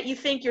 and yet you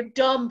think your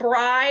dumb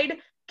bride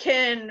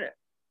can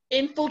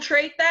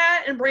infiltrate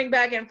that and bring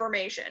back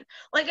information.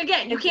 Like,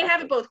 again, you can't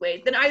have it both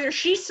ways. Then either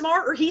she's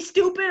smart or he's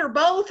stupid or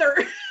both, or...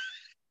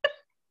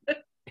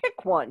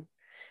 Pick one.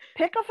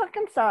 Pick a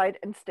fucking side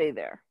and stay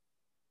there.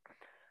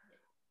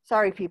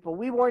 Sorry, people.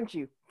 We warned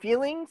you.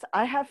 Feelings?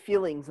 I have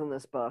feelings in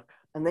this book,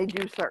 and they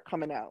do start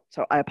coming out.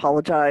 So I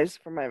apologize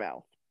for my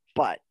mouth.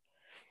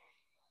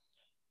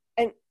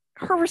 And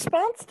her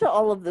response to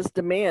all of this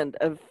demand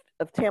of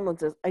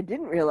Tamlin's is, I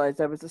didn't realize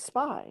I was a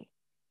spy.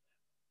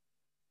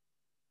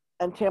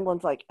 And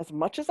Tamlin's like, as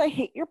much as I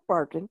hate your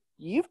bargain,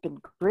 you've been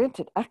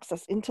granted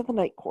access into the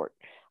Night Court.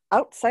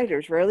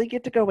 Outsiders rarely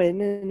get to go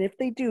in, and if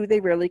they do, they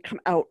rarely come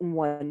out in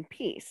one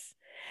piece.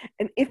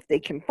 And if they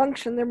can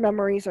function, their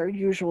memories are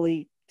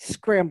usually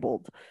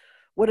scrambled.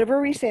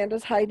 Whatever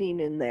Rhysand's hiding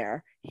in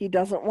there, he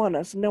doesn't want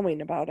us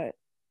knowing about it.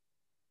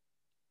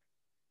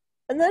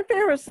 And then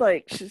Feyre's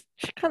like,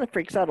 she kind of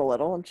freaks out a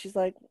little, and she's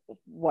like,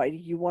 why do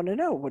you want to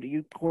know? What are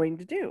you going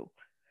to do?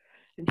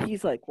 And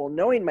he's like, well,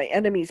 knowing my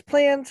enemy's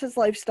plans, his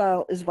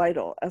lifestyle is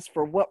vital. As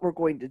for what we're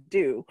going to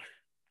do,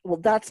 well,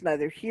 that's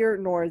neither here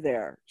nor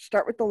there.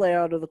 Start with the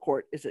layout of the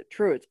court. Is it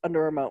true? It's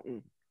under a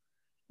mountain.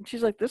 And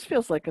she's like, this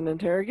feels like an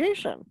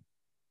interrogation.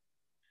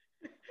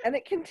 And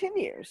it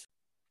continues.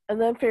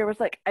 And then Feyre was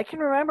like, I can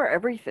remember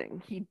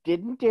everything. He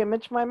didn't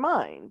damage my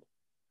mind.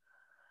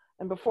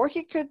 And before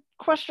he could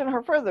question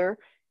her further,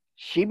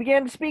 she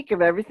began to speak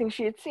of everything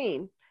she had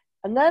seen.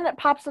 And then it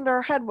pops into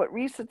her head what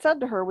Rhys had said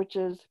to her, which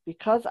is,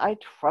 because I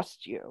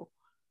trust you.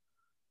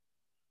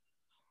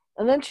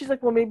 And then she's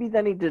like, well, maybe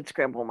then he did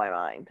scramble my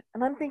mind.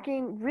 And I'm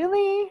thinking,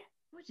 really?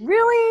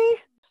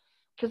 Really?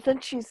 Because then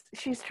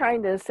she's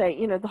trying to say,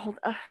 you know, the whole,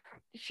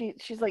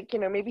 she's like, you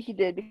know, maybe he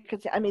did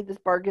because I made this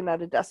bargain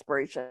out of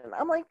desperation.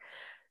 I'm like,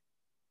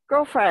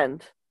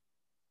 girlfriend,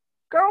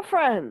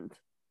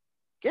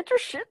 get your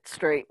shit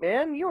straight,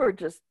 man. You're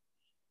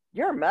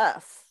a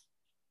mess.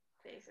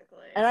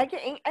 Basically. And I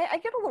get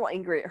a little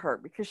angry at her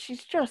because she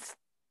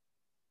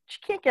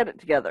can't get it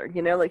together,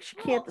 you know, like she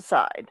can't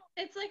decide.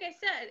 It's like I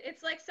said,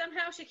 it's like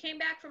somehow she came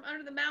back from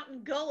under the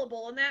mountain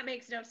gullible, and that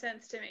makes no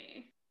sense to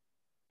me.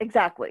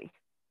 Exactly.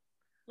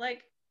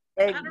 Like,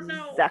 exactly. I don't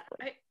know.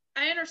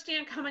 I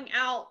understand coming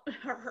out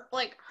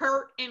like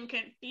hurt and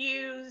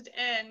confused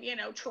and, you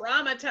know,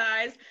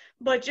 traumatized,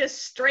 but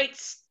just straight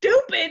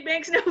stupid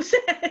makes no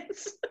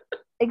sense.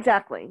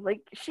 Exactly.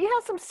 Like, she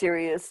has some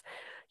serious,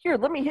 here,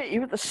 let me hit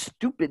you with a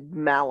stupid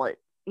mallet.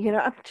 You know,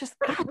 I'm just,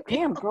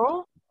 goddamn,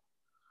 girl.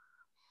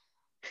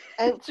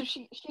 And so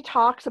she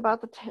talks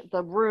about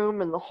the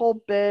room and the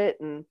whole bit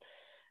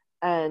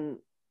and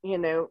you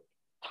know,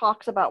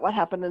 talks about what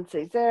happened in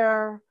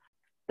Césaire,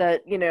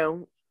 that, you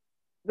know,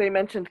 they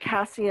mentioned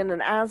Cassian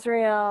and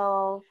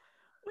Azriel.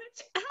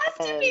 Which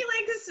has to be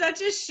like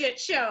such a shit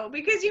show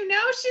because you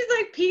know she's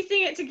like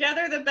piecing it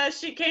together the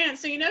best she can.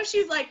 So you know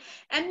she's like,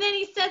 and then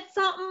he said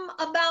something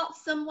about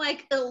some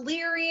like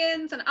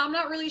Illyrians, and I'm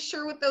not really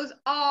sure what those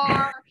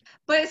are,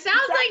 but it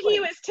sounds like he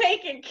was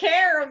taking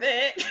care of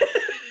it.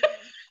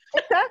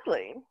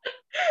 Exactly. And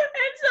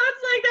so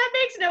it's like that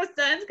makes no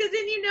sense because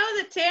then you know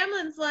that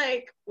Tamlin's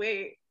like,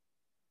 wait,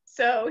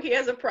 so he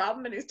has a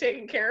problem and he's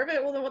taking care of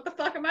it. Well, then what the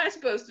fuck am I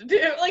supposed to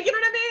do? Like, you know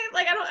what I mean?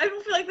 Like, I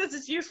don't feel like this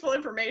is useful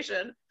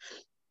information.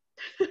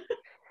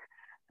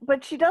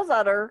 But she does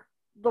utter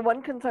the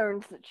one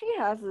concerns that she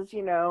has is,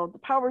 you know, the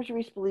powers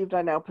Rhys believed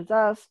I now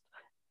possessed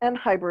and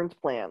Hybern's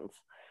plans.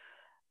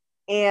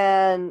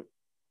 And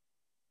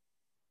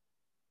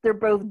they're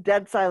both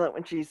dead silent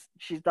when she's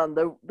done.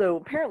 Though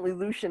apparently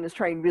Lucian is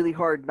trying really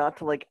hard not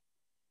to like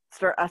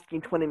start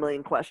asking 20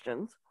 million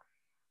questions.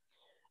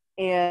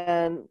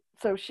 And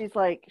so she's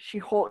like, she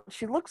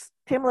looks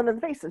Tamlin in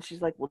the face and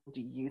she's like, well,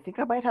 do you think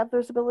I might have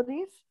those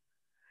abilities?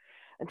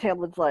 And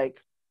Tamlin's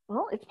like,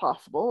 well, it's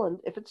possible. And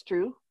if it's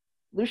true,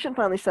 Lucian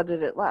finally said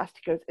it at last.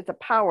 He goes, it's a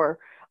power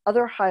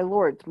other High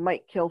Lords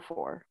might kill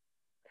for.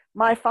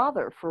 My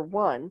father, for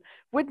one,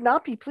 would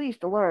not be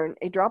pleased to learn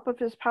a drop of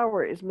his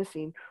power is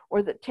missing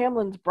or that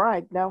Tamlin's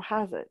bride now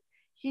has it.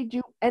 He'd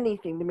do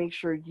anything to make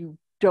sure you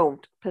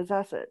don't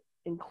possess it,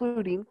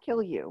 including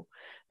kill you.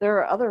 There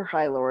are other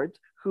High Lords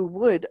who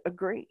would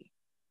agree.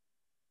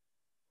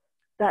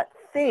 That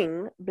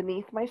thing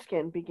beneath my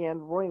skin began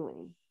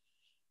roiling.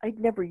 I'd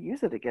never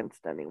use it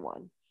against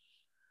anyone.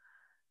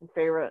 And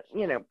Feyre,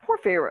 poor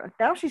Feyre,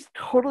 now she's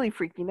totally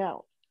freaking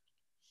out.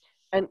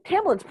 And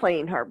Tamlin's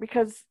playing her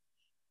because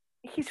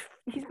he's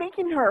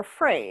making her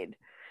afraid.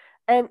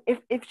 And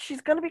if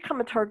she's going to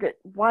become a target,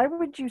 why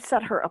would you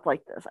set her up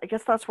like this? I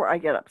guess that's where I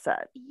get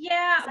upset.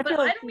 Yeah, but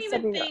I don't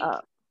even think...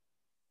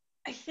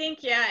 I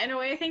think, yeah, in a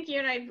way, I think you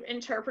and I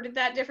interpreted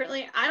that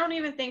differently. I don't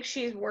even think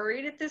she's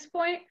worried at this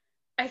point.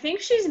 I think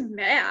she's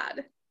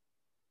mad.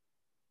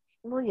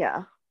 Well,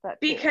 yeah.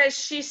 Because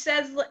she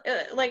says,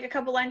 like a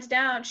couple lines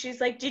down, she's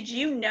like, did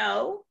you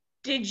know?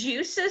 Did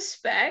you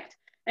suspect?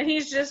 And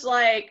he's just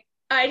like,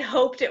 I'd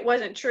hoped it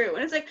wasn't true.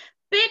 And it's like,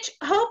 bitch,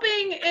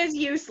 hoping is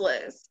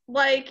useless.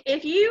 Like,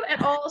 if you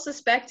at all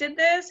suspected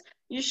this,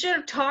 you should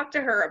have talked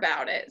to her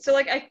about it. So,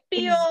 like, I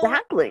feel...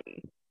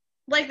 Exactly.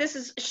 Like,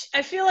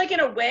 I feel like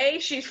in a way,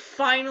 she's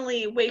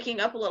finally waking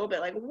up a little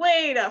bit. Like,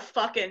 wait a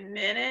fucking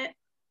minute.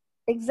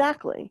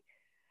 Exactly.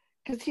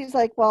 Because he's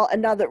like, well,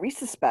 and now that Rhys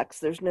suspects,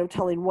 there's no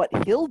telling what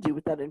he'll do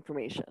with that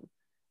information.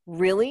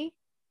 Really?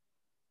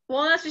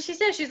 Well, that's what she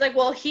said. She's like,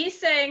 well, he's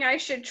saying I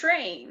should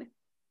train.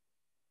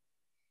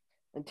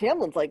 And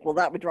Tamlin's like, well,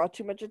 that would draw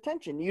too much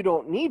attention. You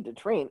don't need to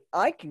train.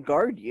 I can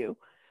guard you.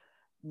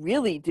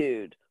 Really,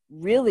 dude?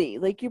 Really?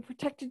 Like, you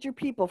protected your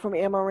people from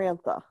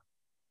Amarantha.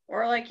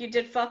 Or like you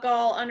did fuck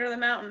all under the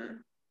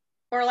mountain.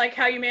 Or like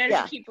how you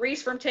managed to keep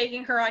Rhys from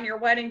taking her on your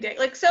wedding day.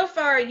 Like, so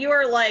far, you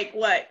are like,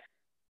 what,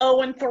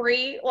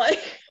 0-3?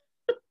 Like...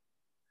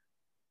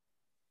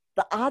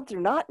 The odds are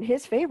not in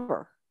his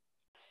favor.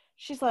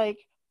 She's like,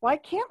 why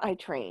can't I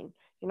train?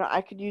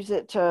 I could use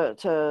it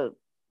to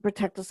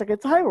protect us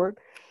against Hyward.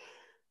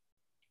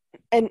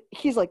 And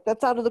he's like,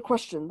 that's out of the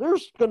question.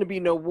 There's going to be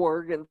no war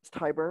against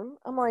Hybern.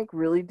 I'm like,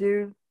 really,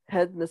 dude?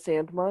 Head in the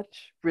sand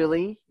much?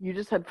 Really? You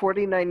just had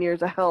 49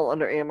 years of hell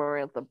under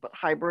Amarantha, but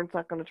Hybern's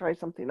not going to try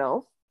something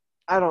else?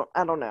 I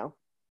don't know.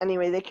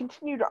 Anyway, they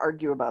continue to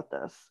argue about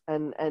this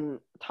and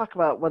talk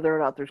about whether or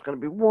not there's going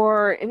to be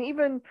war. And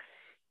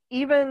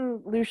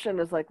even Lucian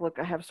is like, look,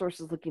 I have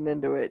sources looking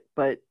into it,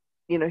 but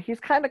he's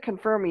kind of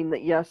confirming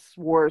that yes,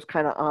 war is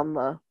kind of on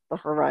the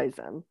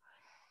horizon.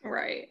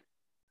 Right.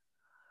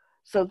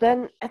 So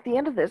then at the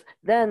end of this,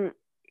 Tamlin's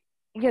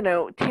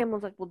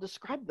like, well,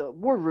 describe the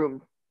war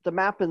room, the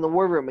map in the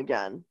war room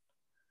again.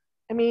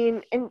 I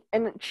mean, and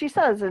she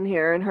says in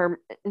here in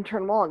her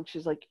internal monologue,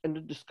 she's like, in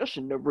the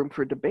discussion, no room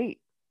for debate.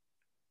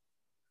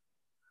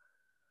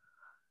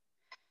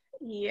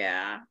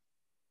 Yeah.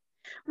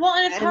 Well,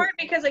 and it's hard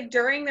because, like,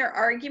 during their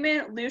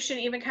argument, Lucian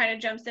even kind of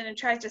jumps in and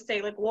tries to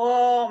say, like,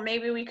 whoa,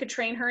 maybe we could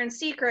train her in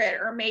secret,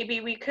 or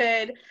maybe we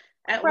could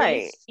at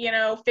least,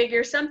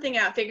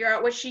 figure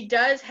out what she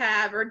does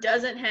have or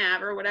doesn't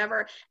have or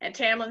whatever. And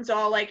Tamlin's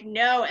all like,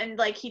 no. And,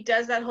 like, he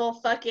does that whole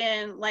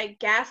fucking, like,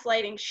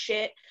 gaslighting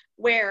shit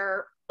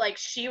where, like,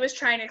 she was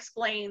trying to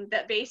explain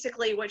that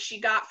basically what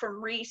she got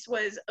from Rhys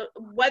was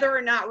whether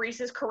or not Rhys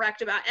is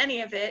correct about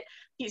any of it,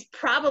 he's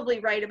probably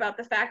right about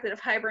the fact that if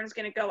Hybern's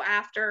going to go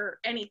after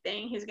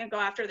anything, he's going to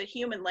go after the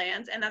human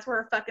lands, and that's where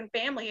her fucking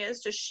family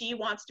is, so she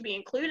wants to be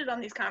included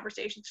on these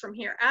conversations from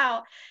here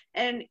out.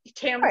 And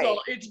Tam's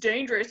all, it's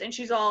dangerous, and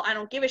she's all, I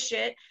don't give a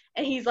shit.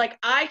 And he's like,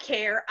 I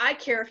care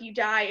if you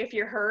die, if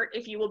you're hurt,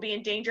 if you will be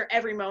in danger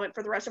every moment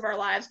for the rest of our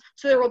lives,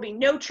 so there will be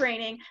no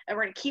training, and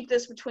we're going to keep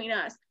this between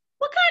us.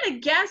 What kind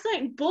of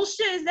gaslighting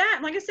bullshit is that?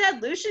 And like I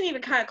said, Lucian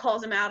even kind of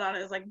calls him out on it.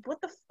 It's like, what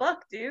the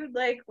fuck, dude?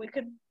 Like, we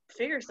could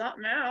figure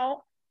something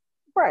out.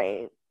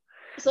 Right.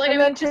 So, like,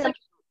 and I mean,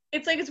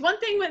 it's one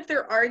thing if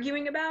they're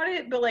arguing about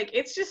it, but, like,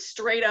 it's just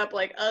straight up,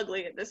 like,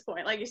 ugly at this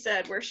point. Like you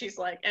said, where she's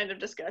like, end of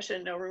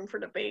discussion, no room for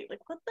debate.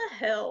 Like, what the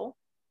hell?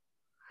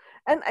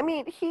 And, I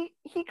mean,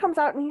 he comes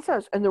out and he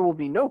says, and there will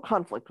be no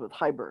conflict with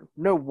Hybern,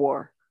 no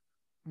war.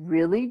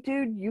 Really,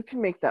 dude? You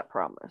can make that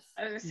promise.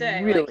 I was going to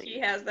say, really? Like, he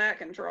has that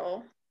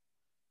control.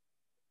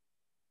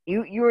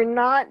 You are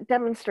not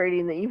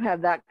demonstrating that you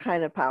have that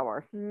kind of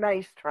power.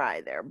 Nice try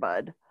there,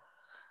 bud.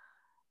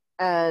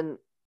 And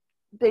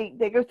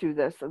they go through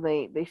this and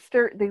they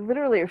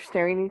literally are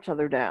staring each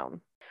other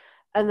down.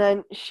 And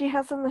then she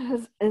has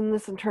in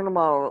this internal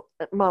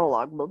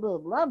monologue, blah, blah,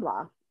 blah,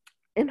 blah.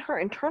 In her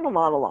internal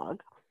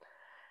monologue,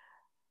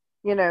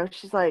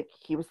 she's like,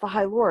 he was the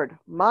High Lord,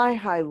 my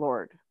High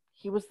Lord.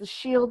 He was the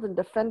shield and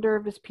defender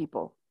of his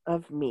people,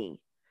 of me.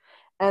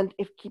 And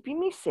if keeping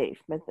me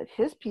safe meant that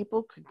his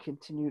people could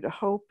continue to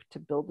hope to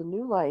build a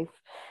new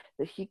life,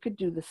 that he could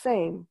do the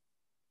same,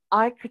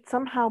 I could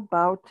somehow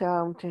bow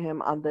down to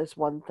him on this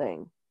one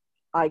thing.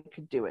 I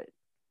could do it.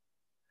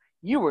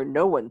 You were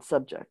no one's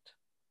subject.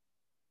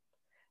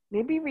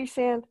 Maybe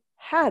Rhysand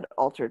had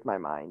altered my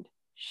mind,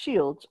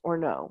 shields or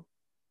no.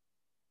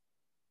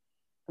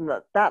 And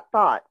that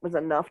thought was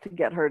enough to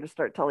get her to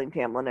start telling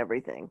Tamlin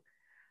everything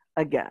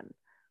again.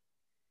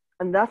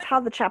 And that's how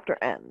the chapter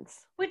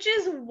ends. Which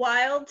is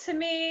wild to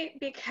me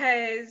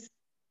because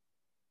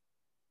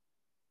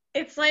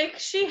it's like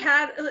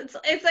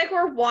it's like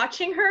we're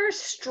watching her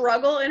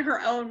struggle in her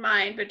own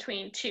mind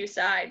between two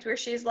sides where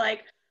she's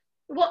like,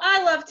 well,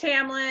 I love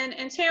Tamlin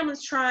and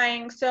Tamlin's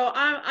trying, so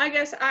I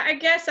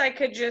guess I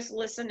could just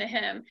listen to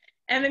him.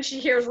 And then she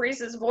hears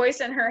Rhys's voice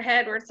in her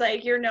head where it's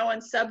like, you're no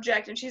one's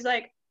subject, and she's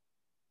like,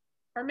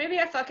 or maybe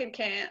I fucking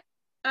can't.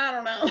 I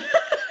don't know.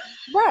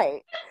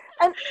 Right.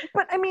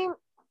 But I mean,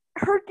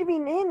 her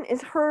giving in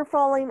is her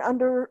falling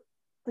under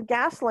the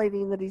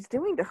gaslighting that he's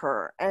doing to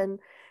her, and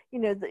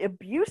the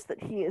abuse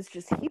that he is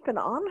just heaping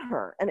on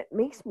her, and it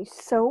makes me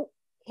so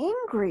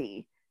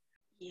angry.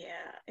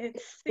 Yeah,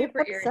 it's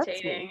super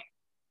irritating. Me.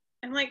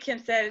 And like Kim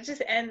said, it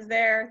just ends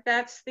there.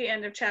 That's the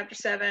end of chapter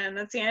 7.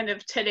 That's the end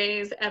of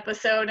today's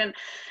episode.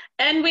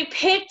 And we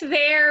picked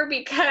there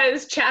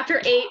because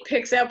chapter 8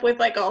 picks up with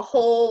like a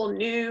whole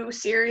new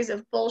series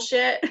of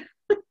bullshit.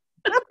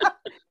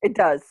 It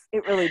does.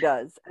 It really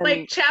does. And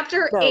like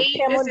chapter 8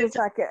 Tamlin does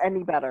not get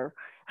any better.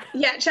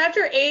 Yeah,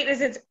 chapter 8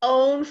 is its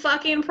own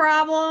fucking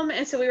problem.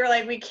 And so we were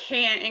like, we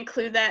can't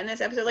include that in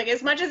this episode. Like,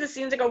 as much as it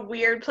seems like a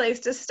weird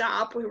place to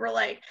stop, we were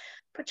like,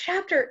 but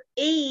chapter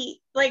 8,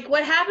 like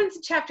what happens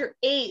in chapter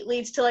 8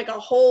 leads to like a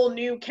whole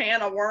new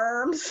can of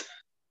worms.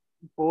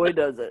 Boy,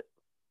 does it.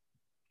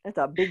 It's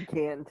a big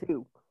can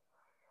too.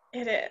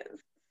 It is.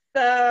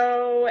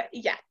 So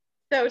yeah.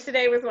 So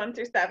today was 1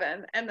 through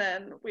 7, and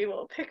then we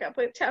will pick up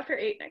with chapter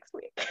 8 next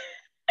week.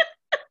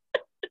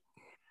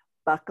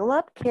 Buckle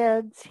up,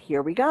 kids.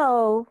 Here we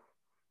go.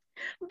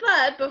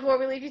 But before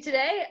we leave you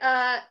today,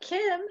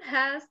 Kim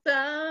has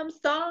some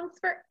songs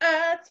for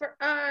us for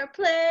our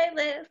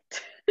playlist.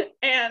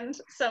 And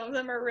some of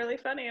them are really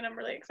funny, and I'm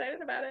really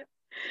excited about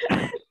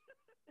it.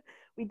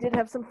 We did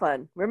have some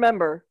fun.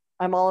 Remember,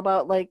 I'm all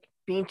about like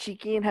being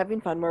cheeky and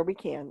having fun where we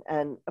can.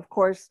 And of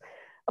course,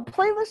 a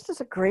playlist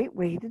is a great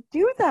way to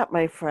do that,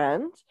 my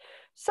friends.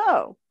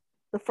 So,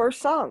 the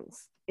first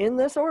songs in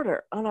this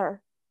order on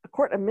our A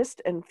Court of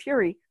Mist and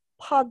Fury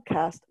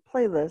podcast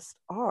playlist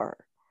are: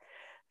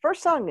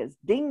 first song is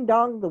Ding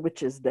Dong, the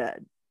Witch is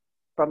Dead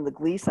from the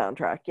Glee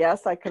soundtrack.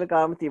 Yes, I could have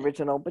gone with the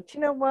original, but you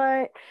know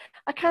what?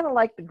 I kind of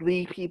like the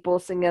Glee people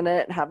singing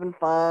it and having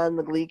fun,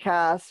 the Glee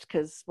cast,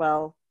 because,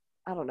 well,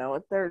 I don't know.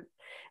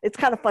 It's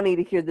kind of funny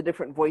to hear the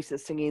different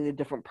voices singing the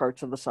different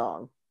parts of the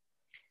song.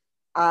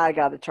 I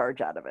got a charge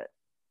out of it.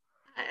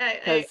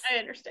 I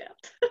understand.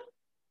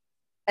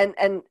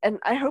 and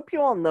I hope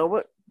you all know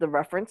what the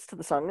reference to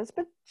the song is,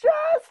 but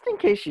just in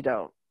case you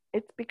don't,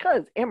 it's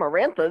because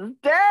Amarantha's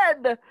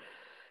dead.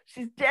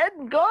 She's dead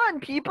and gone,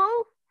 people.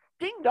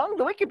 Ding dong,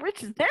 the Wicked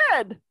Witch is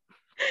dead.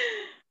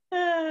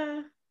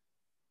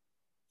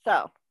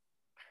 So,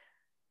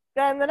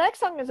 then the next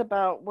song is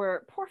about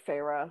where poor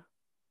Feyre,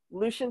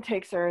 Lucien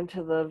takes her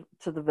into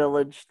the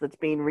village that's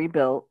being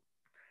rebuilt,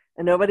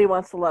 and nobody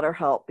wants to let her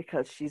help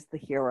because she's the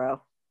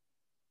hero.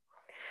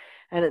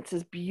 And it's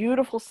this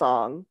beautiful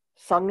song,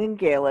 sung in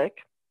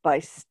Gaelic by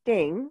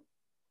Sting,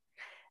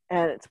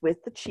 and it's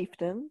with the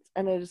chieftains,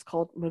 and it is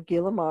called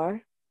Mogila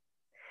Mar.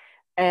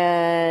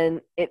 And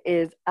it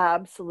is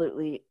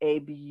absolutely a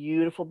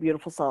beautiful,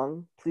 beautiful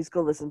song. Please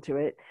go listen to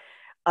it.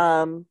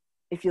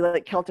 If you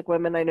like Celtic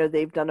Women, I know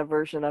they've done a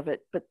version of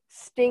it, but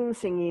Sting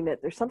singing it,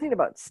 there's something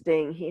about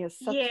Sting. He has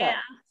such a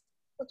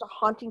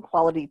haunting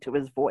quality to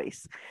his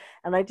voice.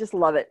 And I just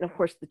love it. And of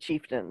course, the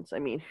chieftains. I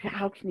mean,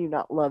 how can you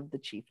not love the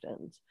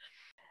chieftains?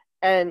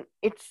 And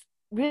it's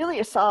really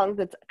a song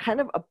that's kind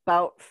of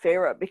about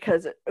Feyre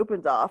because it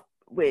opens off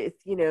with,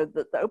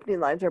 the opening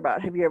lines are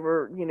about, have you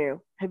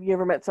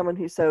ever met someone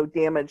who's so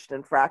damaged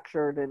and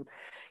fractured and,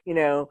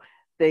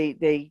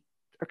 they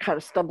are kind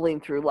of stumbling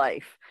through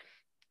life.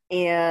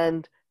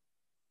 And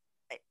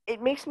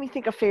it makes me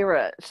think of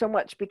Feyre so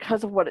much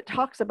because of what it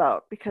talks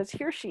about, because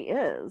here she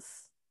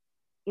is,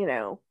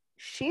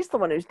 she's the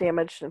one who's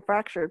damaged and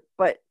fractured,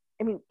 but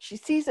I mean, she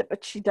sees it,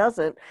 but she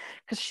doesn't,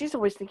 because she's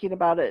always thinking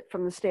about it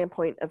from the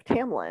standpoint of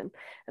Tamlin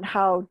and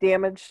how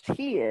damaged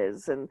he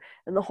is and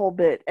the whole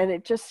bit. And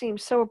it just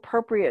seems so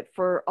appropriate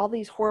for all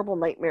these horrible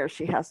nightmares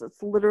she has.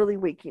 It's literally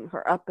waking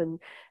her up.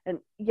 And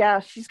yeah,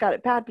 she's got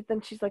it bad, but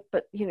then she's like,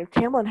 but,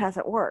 Tamlin has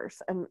it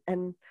worse.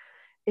 And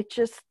it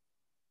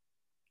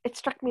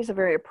struck me as a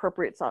very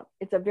appropriate song.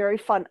 It's a very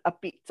fun,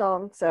 upbeat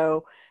song.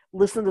 So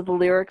listen to the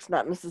lyrics,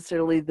 not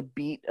necessarily the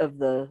beat of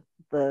the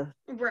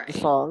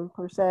song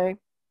per se.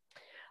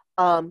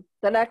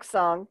 The next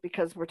song,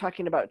 because we're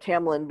talking about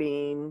Tamlin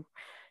being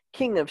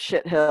king of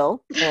Shit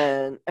Hill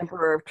and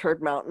emperor of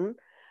Turd Mountain,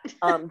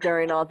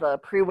 during all the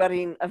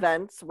pre-wedding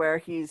events where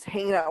he's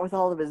hanging out with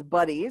all of his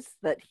buddies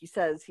that he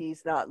says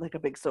he's not like a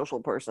big social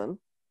person.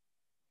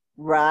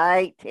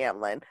 Right,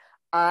 Tamlin.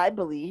 I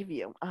believe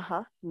you.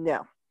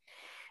 No.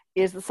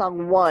 Is the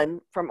song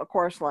One from A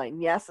Chorus Line.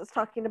 Yes, it's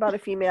talking about a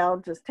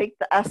female. Just take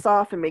the S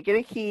off and make it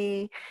a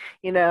he.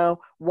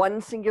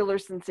 One singular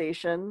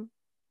sensation.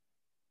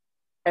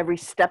 Every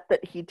step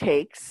that he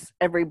takes,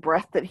 every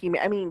breath that he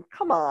makes. I mean,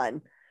 come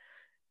on.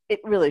 It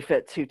really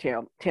fits who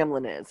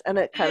Tamlin is. And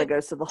it kind of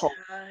goes to the whole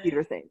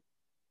Peter thing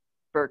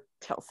for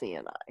Kelsey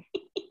and I.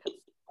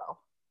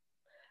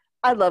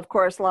 I love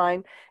Chorus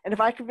Line. And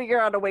if I could figure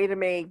out a way to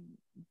make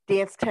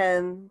Dance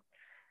 10,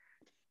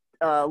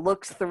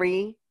 Looks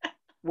 3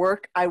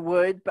 work, I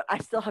would, but I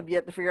still have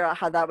yet to figure out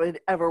how that would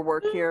ever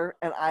work here,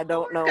 and I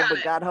don't know,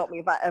 but God help me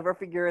if I ever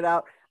figure it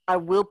out. I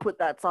will put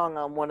that song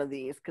on one of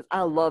these because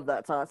I love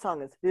that song. That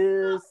song is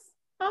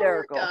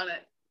hysterical. Got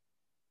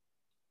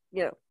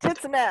it.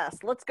 Tits and ass.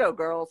 Let's go,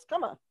 girls.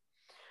 Come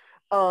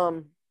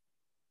on.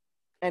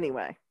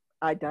 Anyway,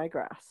 I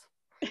digress.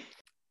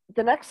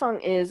 The next song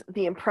is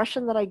The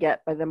Impression That I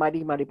Get by the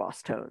Mighty Mighty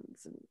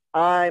Bosstones.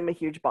 I'm a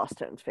huge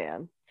Bosstones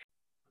fan.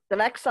 The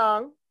next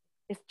song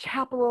is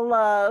Chapel of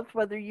Love,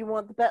 whether you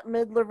want the Bette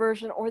Midler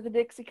version or the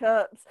Dixie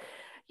Cups,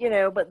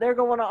 but they're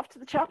going off to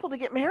the chapel to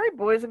get married,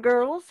 boys and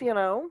girls,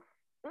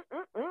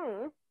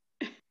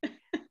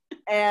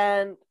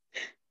 And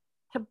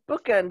to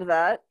bookend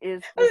that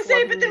is... I was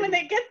saying, but then when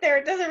they get there,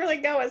 it doesn't really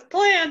go as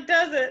planned,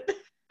 does it?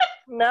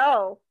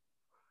 No.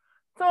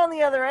 So on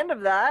the other end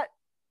of that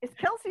is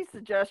Kelsey's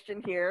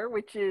suggestion here,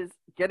 which is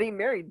Getting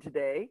Married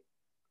Today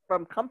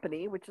from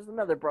Company, which is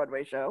another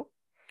Broadway show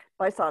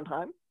by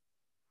Sondheim.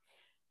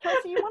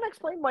 Kelsey, you want to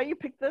explain why you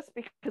picked this?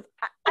 Because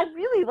I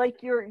really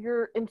like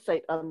your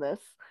insight on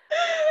this.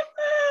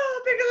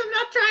 Because I'm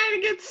not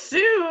trying to get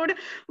sued,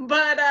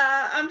 but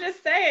I'm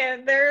just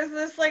saying there's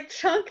this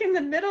chunk in the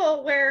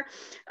middle where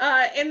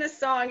in this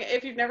song,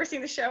 if you've never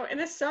seen the show, in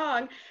this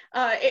song,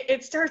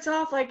 it starts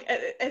off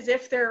as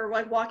if they're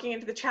walking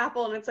into the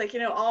chapel and it's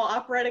all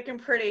operatic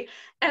and pretty,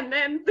 and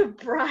then the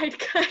bride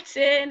cuts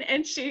in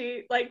and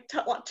she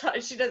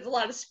she does a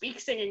lot of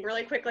speak singing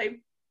really quickly.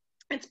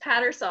 It's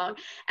patter song,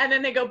 and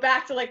then they go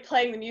back to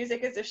playing the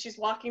music as if she's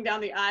walking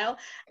down the aisle,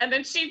 and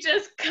then she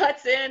just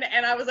cuts in,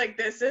 and I was like,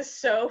 this is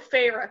so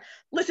Feyre.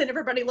 Listen,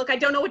 everybody, look, I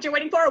don't know what you're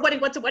waiting for. A wedding,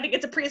 what's a wedding?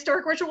 It's a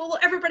prehistoric ritual.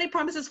 Everybody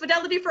promises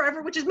fidelity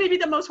forever, which is maybe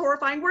the most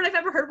horrifying word I've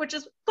ever heard, which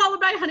is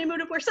followed by a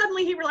honeymoon where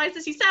suddenly he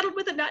realizes he's saddled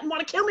with a nut and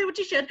want to kill me, which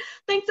he should.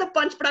 Thanks a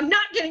bunch, but I'm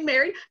not getting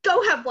married.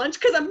 Go have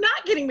lunch, because I'm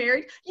not getting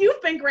married. You've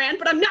been grand,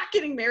 but I'm not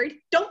getting married.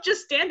 Don't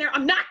just stand there.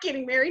 I'm not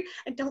getting married.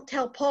 And don't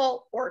tell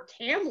Paul or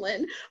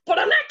Tamlin, but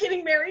I'm not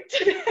getting married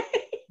today.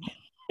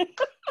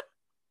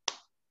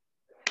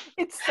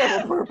 It's so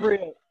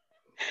appropriate.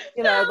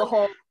 The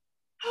whole,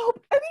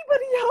 help,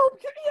 anybody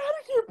help, get me out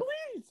of here,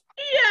 please.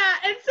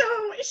 Yeah, and so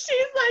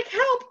she's like,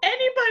 help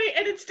anybody,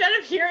 and instead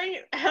of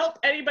hearing help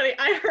anybody,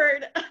 I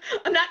heard,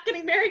 I'm not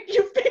getting married,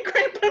 you've been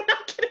great, but I'm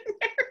not getting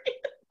married.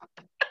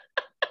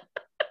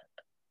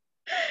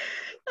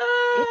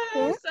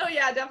 So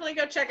yeah, definitely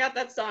go check out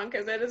that song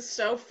because it is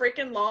so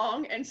freaking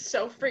long and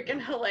so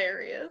freaking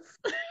hilarious.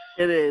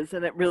 It is,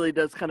 and it really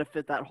does kind of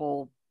fit that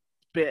whole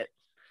bit.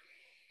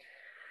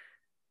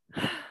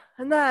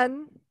 And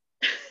then,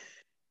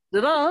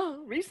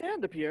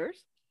 Rhysand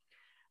appears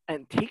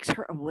and takes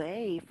her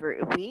away for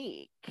a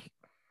week.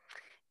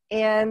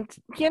 And,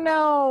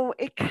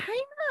 it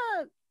kind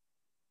of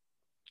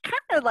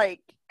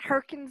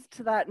harkens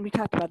to that, and we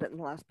talked about it in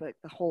the last book,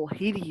 the whole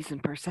Hades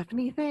and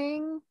Persephone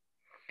thing.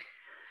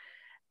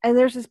 And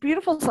there's this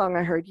beautiful song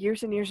I heard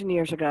years and years and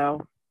years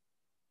ago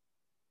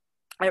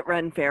at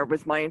Ren Fair,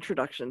 was my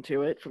introduction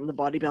to it from the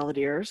Bawdy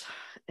Balladeers.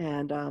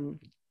 And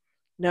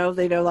no,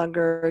 they no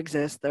longer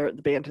exist. The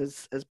band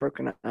has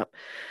broken up.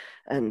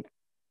 And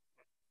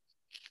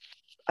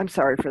I'm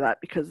sorry for that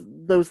because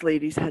those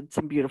ladies had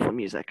some beautiful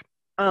music.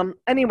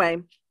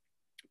 Anyway,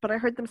 but I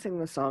heard them sing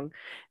this song,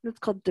 and it's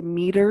called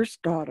Demeter's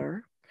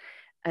Daughter.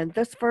 And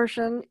this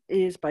version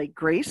is by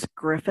Grace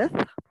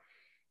Griffith.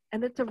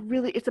 And it's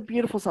a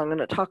beautiful song, and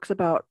it talks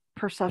about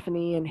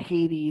Persephone and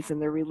Hades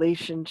and their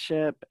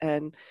relationship,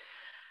 and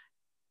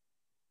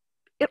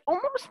it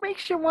almost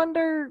makes you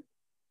wonder,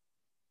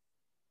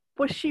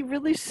 was she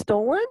really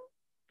stolen,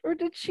 or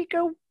did she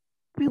go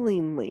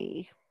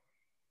willingly?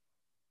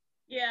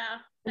 Yeah,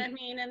 I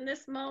mean, in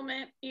this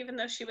moment, even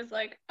though she was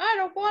like, I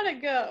don't want to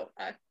go,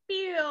 I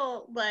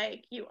feel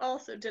like you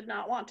also did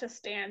not want to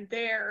stand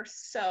there,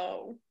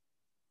 so...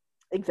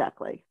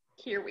 Exactly.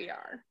 Here we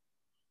are.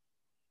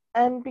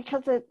 And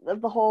because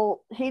of the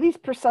whole Hades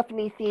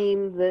Persephone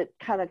theme that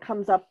kind of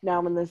comes up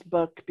now in this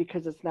book,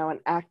 because it's now an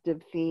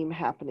active theme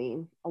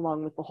happening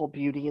along with the whole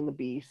Beauty and the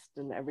Beast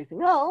and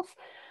everything else,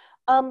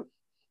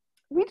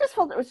 we just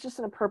felt it was just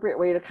an appropriate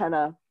way to kind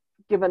of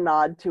give a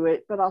nod to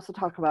it, but also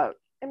talk about,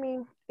 I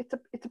mean, it's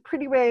a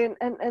pretty way,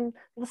 and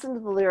listen to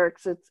the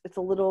lyrics. It's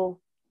a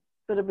little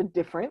bit of a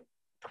different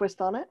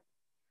twist on it.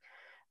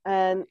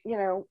 And,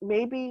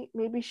 maybe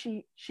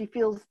she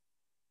feels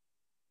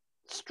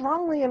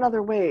strongly in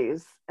other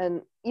ways,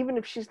 and even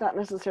if she's not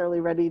necessarily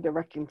ready to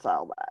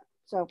reconcile that.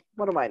 So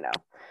what do I know?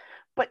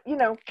 But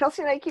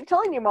Kelsey and I keep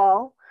telling you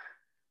all,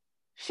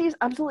 she's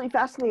absolutely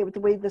fascinated with the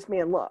way this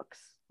man looks.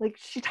 Like,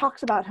 she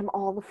talks about him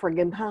all the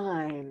friggin'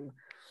 time.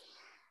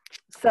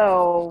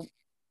 So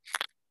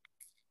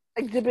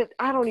exhibit,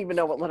 I don't even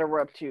know what letter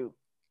we're up to.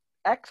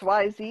 X,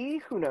 Y,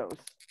 Z, who knows?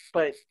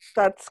 But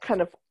that's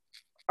kind of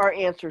our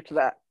answer to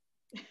that.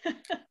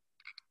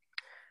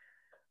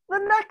 The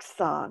next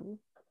song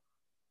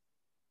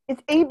is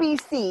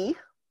ABC.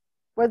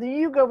 Whether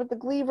you go with the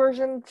Glee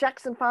version,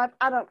 Jackson 5,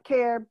 I don't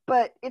care,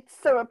 but it's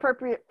so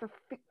appropriate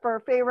for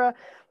Feyre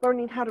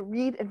learning how to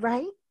read and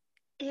write.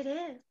 It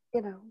is.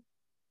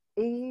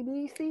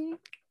 ABC.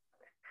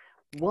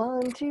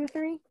 1, 2,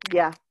 3.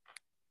 Yeah,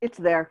 it's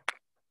there.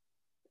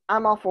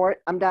 I'm all for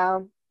it. I'm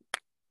down.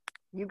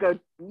 You go,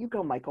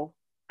 Michael.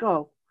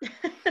 Go.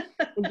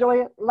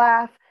 Enjoy it.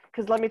 Laugh.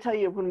 Because let me tell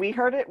you, when we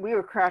heard it, we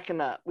were cracking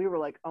up. We were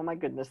like, oh my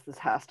goodness, this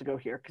has to go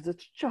here. Because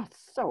it's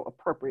just so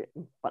appropriate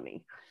and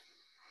funny.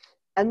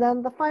 And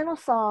then the final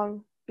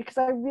song, because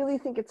I really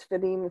think it's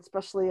fitting,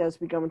 especially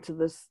as we go into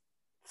this,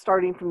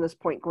 starting from this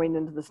point, going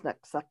into this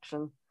next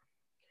section,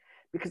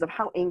 because of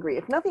how angry.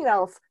 If nothing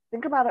else,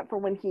 think about it for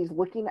when he's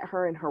looking at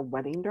her in her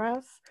wedding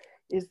dress,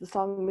 is the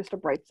song Mr.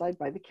 Brightside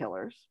by the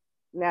Killers.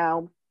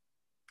 Now,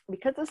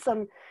 because of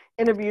some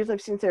interviews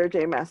I've seen Sarah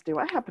J. Maas do,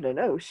 I happen to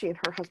know she and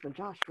her husband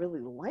Josh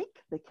really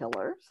like the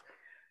Killers.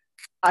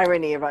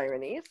 Irony of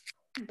ironies.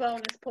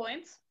 Bonus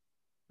points.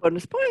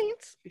 Bonus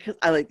points, because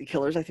I like the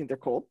Killers. I think they're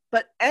cool.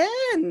 But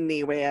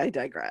anyway, I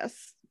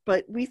digress.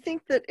 But we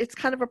think that it's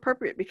kind of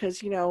appropriate because,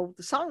 the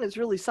song is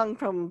really sung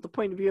from the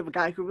point of view of a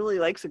guy who really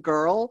likes a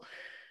girl,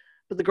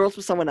 but the girl's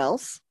with someone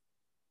else.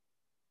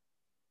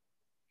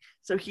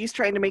 So he's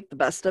trying to make the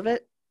best of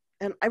it.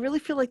 And I really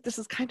feel like this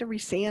is kind of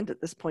Rhysand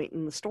at this point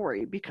in the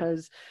story,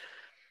 because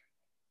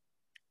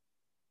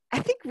I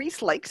think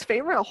Rhys likes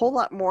Feyre a whole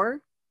lot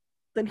more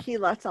than he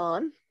lets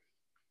on.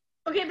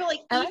 Okay, but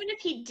even if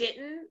he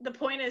didn't, the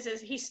point is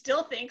he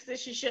still thinks that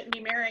she shouldn't be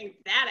marrying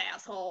that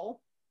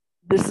asshole.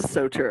 This is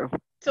so true.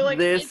 So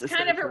it's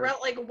kind of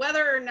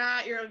whether or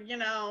not you're,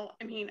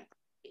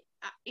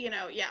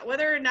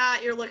 whether or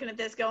not you're looking at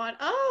this going,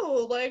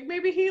 oh,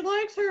 maybe he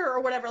likes her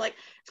or whatever,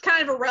 it's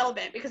kind of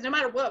irrelevant, because no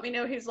matter what, we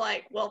know he's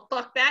like, well,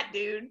 fuck that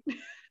dude.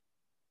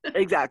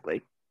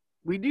 Exactly.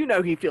 We do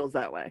know he feels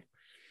that way.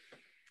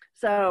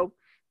 So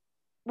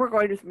we're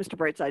going with Mr.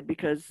 Brightside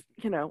because,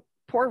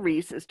 poor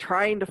Rhys is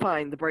trying to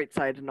find the bright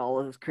side in all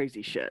of this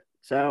crazy shit.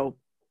 So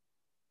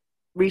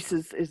Rhys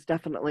is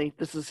definitely,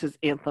 this is his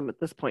anthem at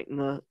this point in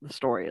the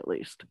story, at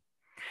least.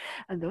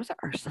 And those are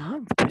our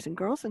songs, boys and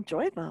girls.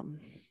 Enjoy them.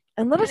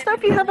 And let us know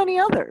if you have any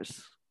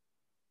others.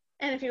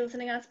 And if you're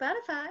listening on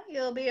Spotify,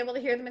 you'll be able to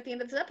hear them at the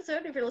end of this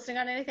episode. If you're listening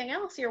on anything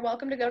else, you're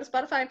welcome to go to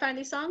Spotify and find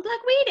these songs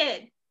like we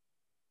did.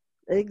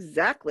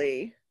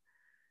 Exactly.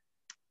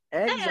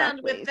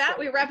 And with that,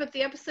 we wrap up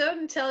the episode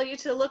and tell you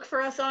to look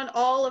for us on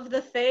all of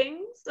the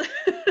things.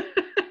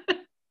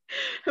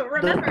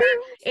 Remember,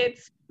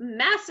 it's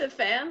Massive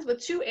Fans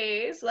with 2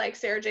 A's, like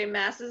Sarah J.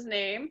 Maas's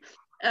name.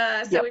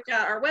 We've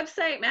got our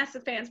website,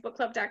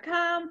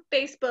 MassiveFansBookClub.com,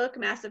 Facebook,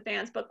 Massive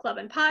Fans Book Club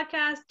and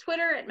Podcast,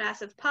 Twitter at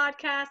Massive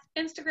Podcast,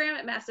 Instagram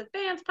at Massive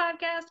Fans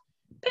Podcast,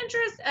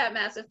 Pinterest at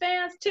Massive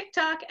Fans,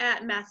 TikTok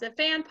at Massive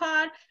Fan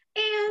Pod,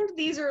 and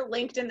these are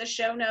linked in the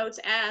show notes,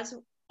 as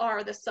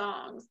are the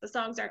songs. The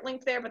songs aren't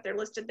linked there, but they're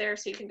listed there,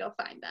 so you can go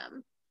find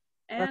them.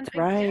 And that's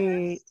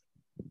right.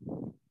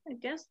 I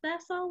guess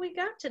that's all we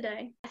got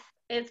today.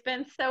 It's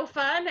been so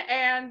fun,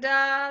 and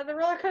the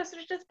roller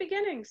coaster's just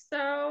beginning,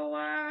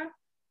 so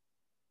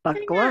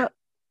buckle up.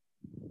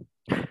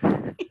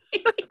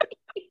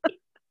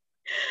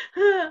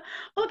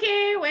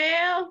 Okay,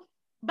 well,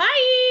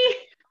 bye.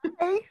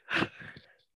 Bye.